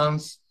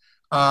response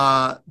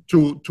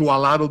to a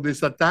lot of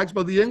these attacks,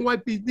 but the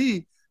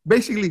NYPD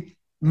basically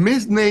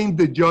misnamed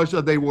the judge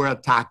that they were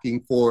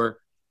attacking for,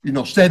 you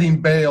know,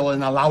 setting bail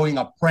and allowing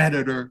a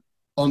predator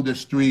on the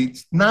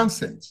streets.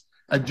 Nonsense.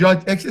 A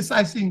judge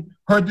exercising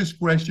her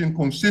discretion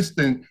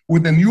consistent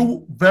with the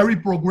new, very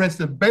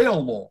progressive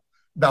bail law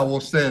that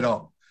was set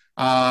up.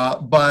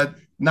 But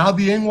now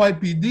the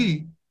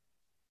NYPD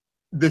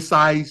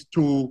decides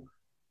to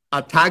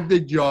attack the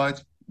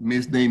judge,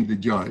 misname the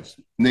judge,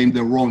 name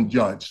the wrong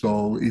judge.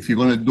 So if you're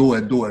going to do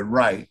it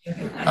right.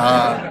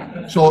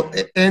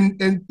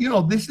 And you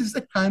know, this is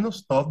the kind of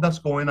stuff that's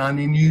going on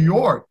in New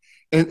York.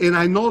 And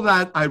I know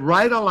that I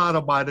write a lot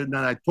about it and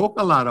I talk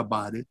a lot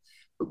about it.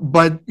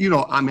 But, you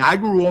know, I mean, I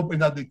grew up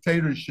in a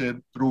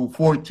dictatorship through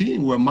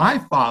 14, where my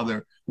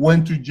father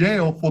went to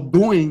jail for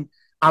doing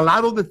a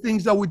lot of the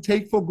things that we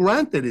take for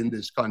granted in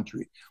this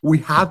country. We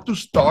have to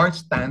start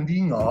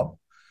standing up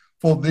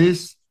for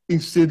these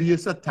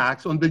insidious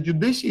attacks on the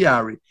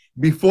judiciary.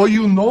 Before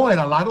you know it,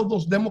 a lot of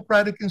those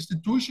democratic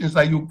institutions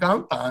that you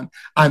count on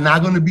are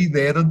not going to be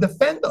there to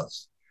defend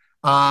us.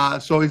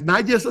 So it's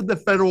not just at the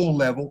federal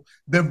level.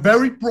 The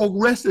very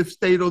progressive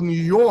state of New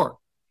York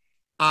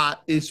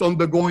is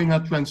undergoing a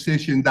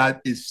transition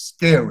that is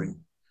scary.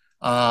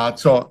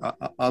 So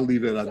I'll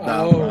leave it at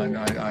that.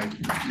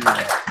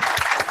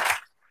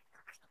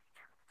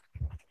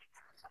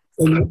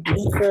 And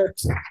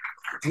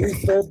we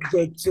thought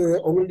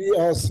that only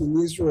us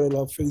in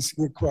Israel are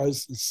facing a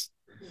crisis.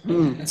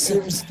 It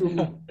seems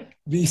to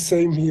be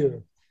same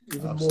here.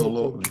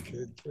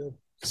 Absolutely.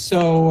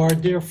 So our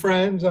dear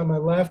friends on my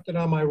left and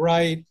on my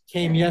right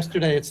came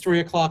yesterday. It's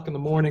 3 o'clock in the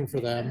morning for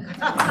them.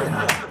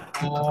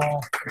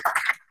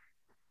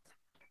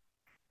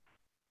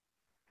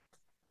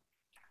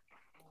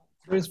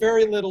 There's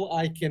very little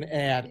I can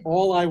add.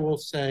 All I will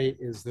say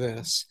is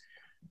this.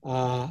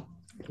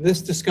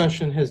 This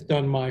discussion has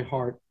done my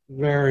heart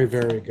very,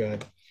 very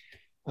good.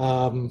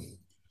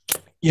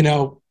 You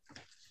know,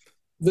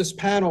 this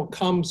panel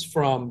comes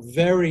from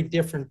very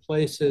different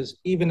places,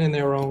 even in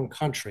their own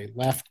country,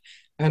 left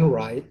and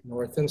right,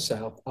 north and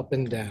south, up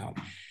and down.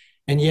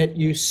 And yet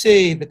you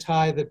see the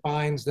tie that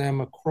binds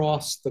them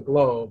across the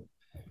globe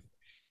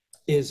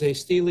is a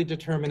steely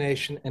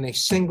determination and a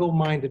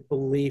single-minded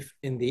belief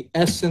in the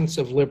essence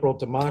of liberal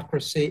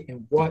democracy.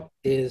 And what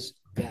is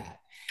that?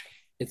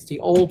 It's the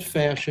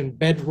old-fashioned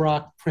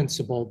bedrock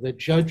principle that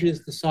judges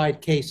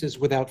decide cases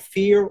without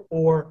fear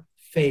or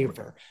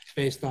favor,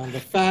 based on the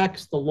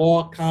facts, the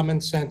law, common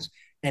sense,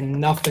 and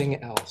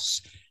nothing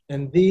else.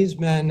 And these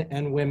men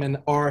and women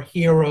are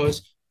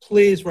heroes.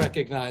 Please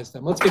recognize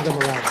them. Let's give them a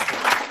round of applause.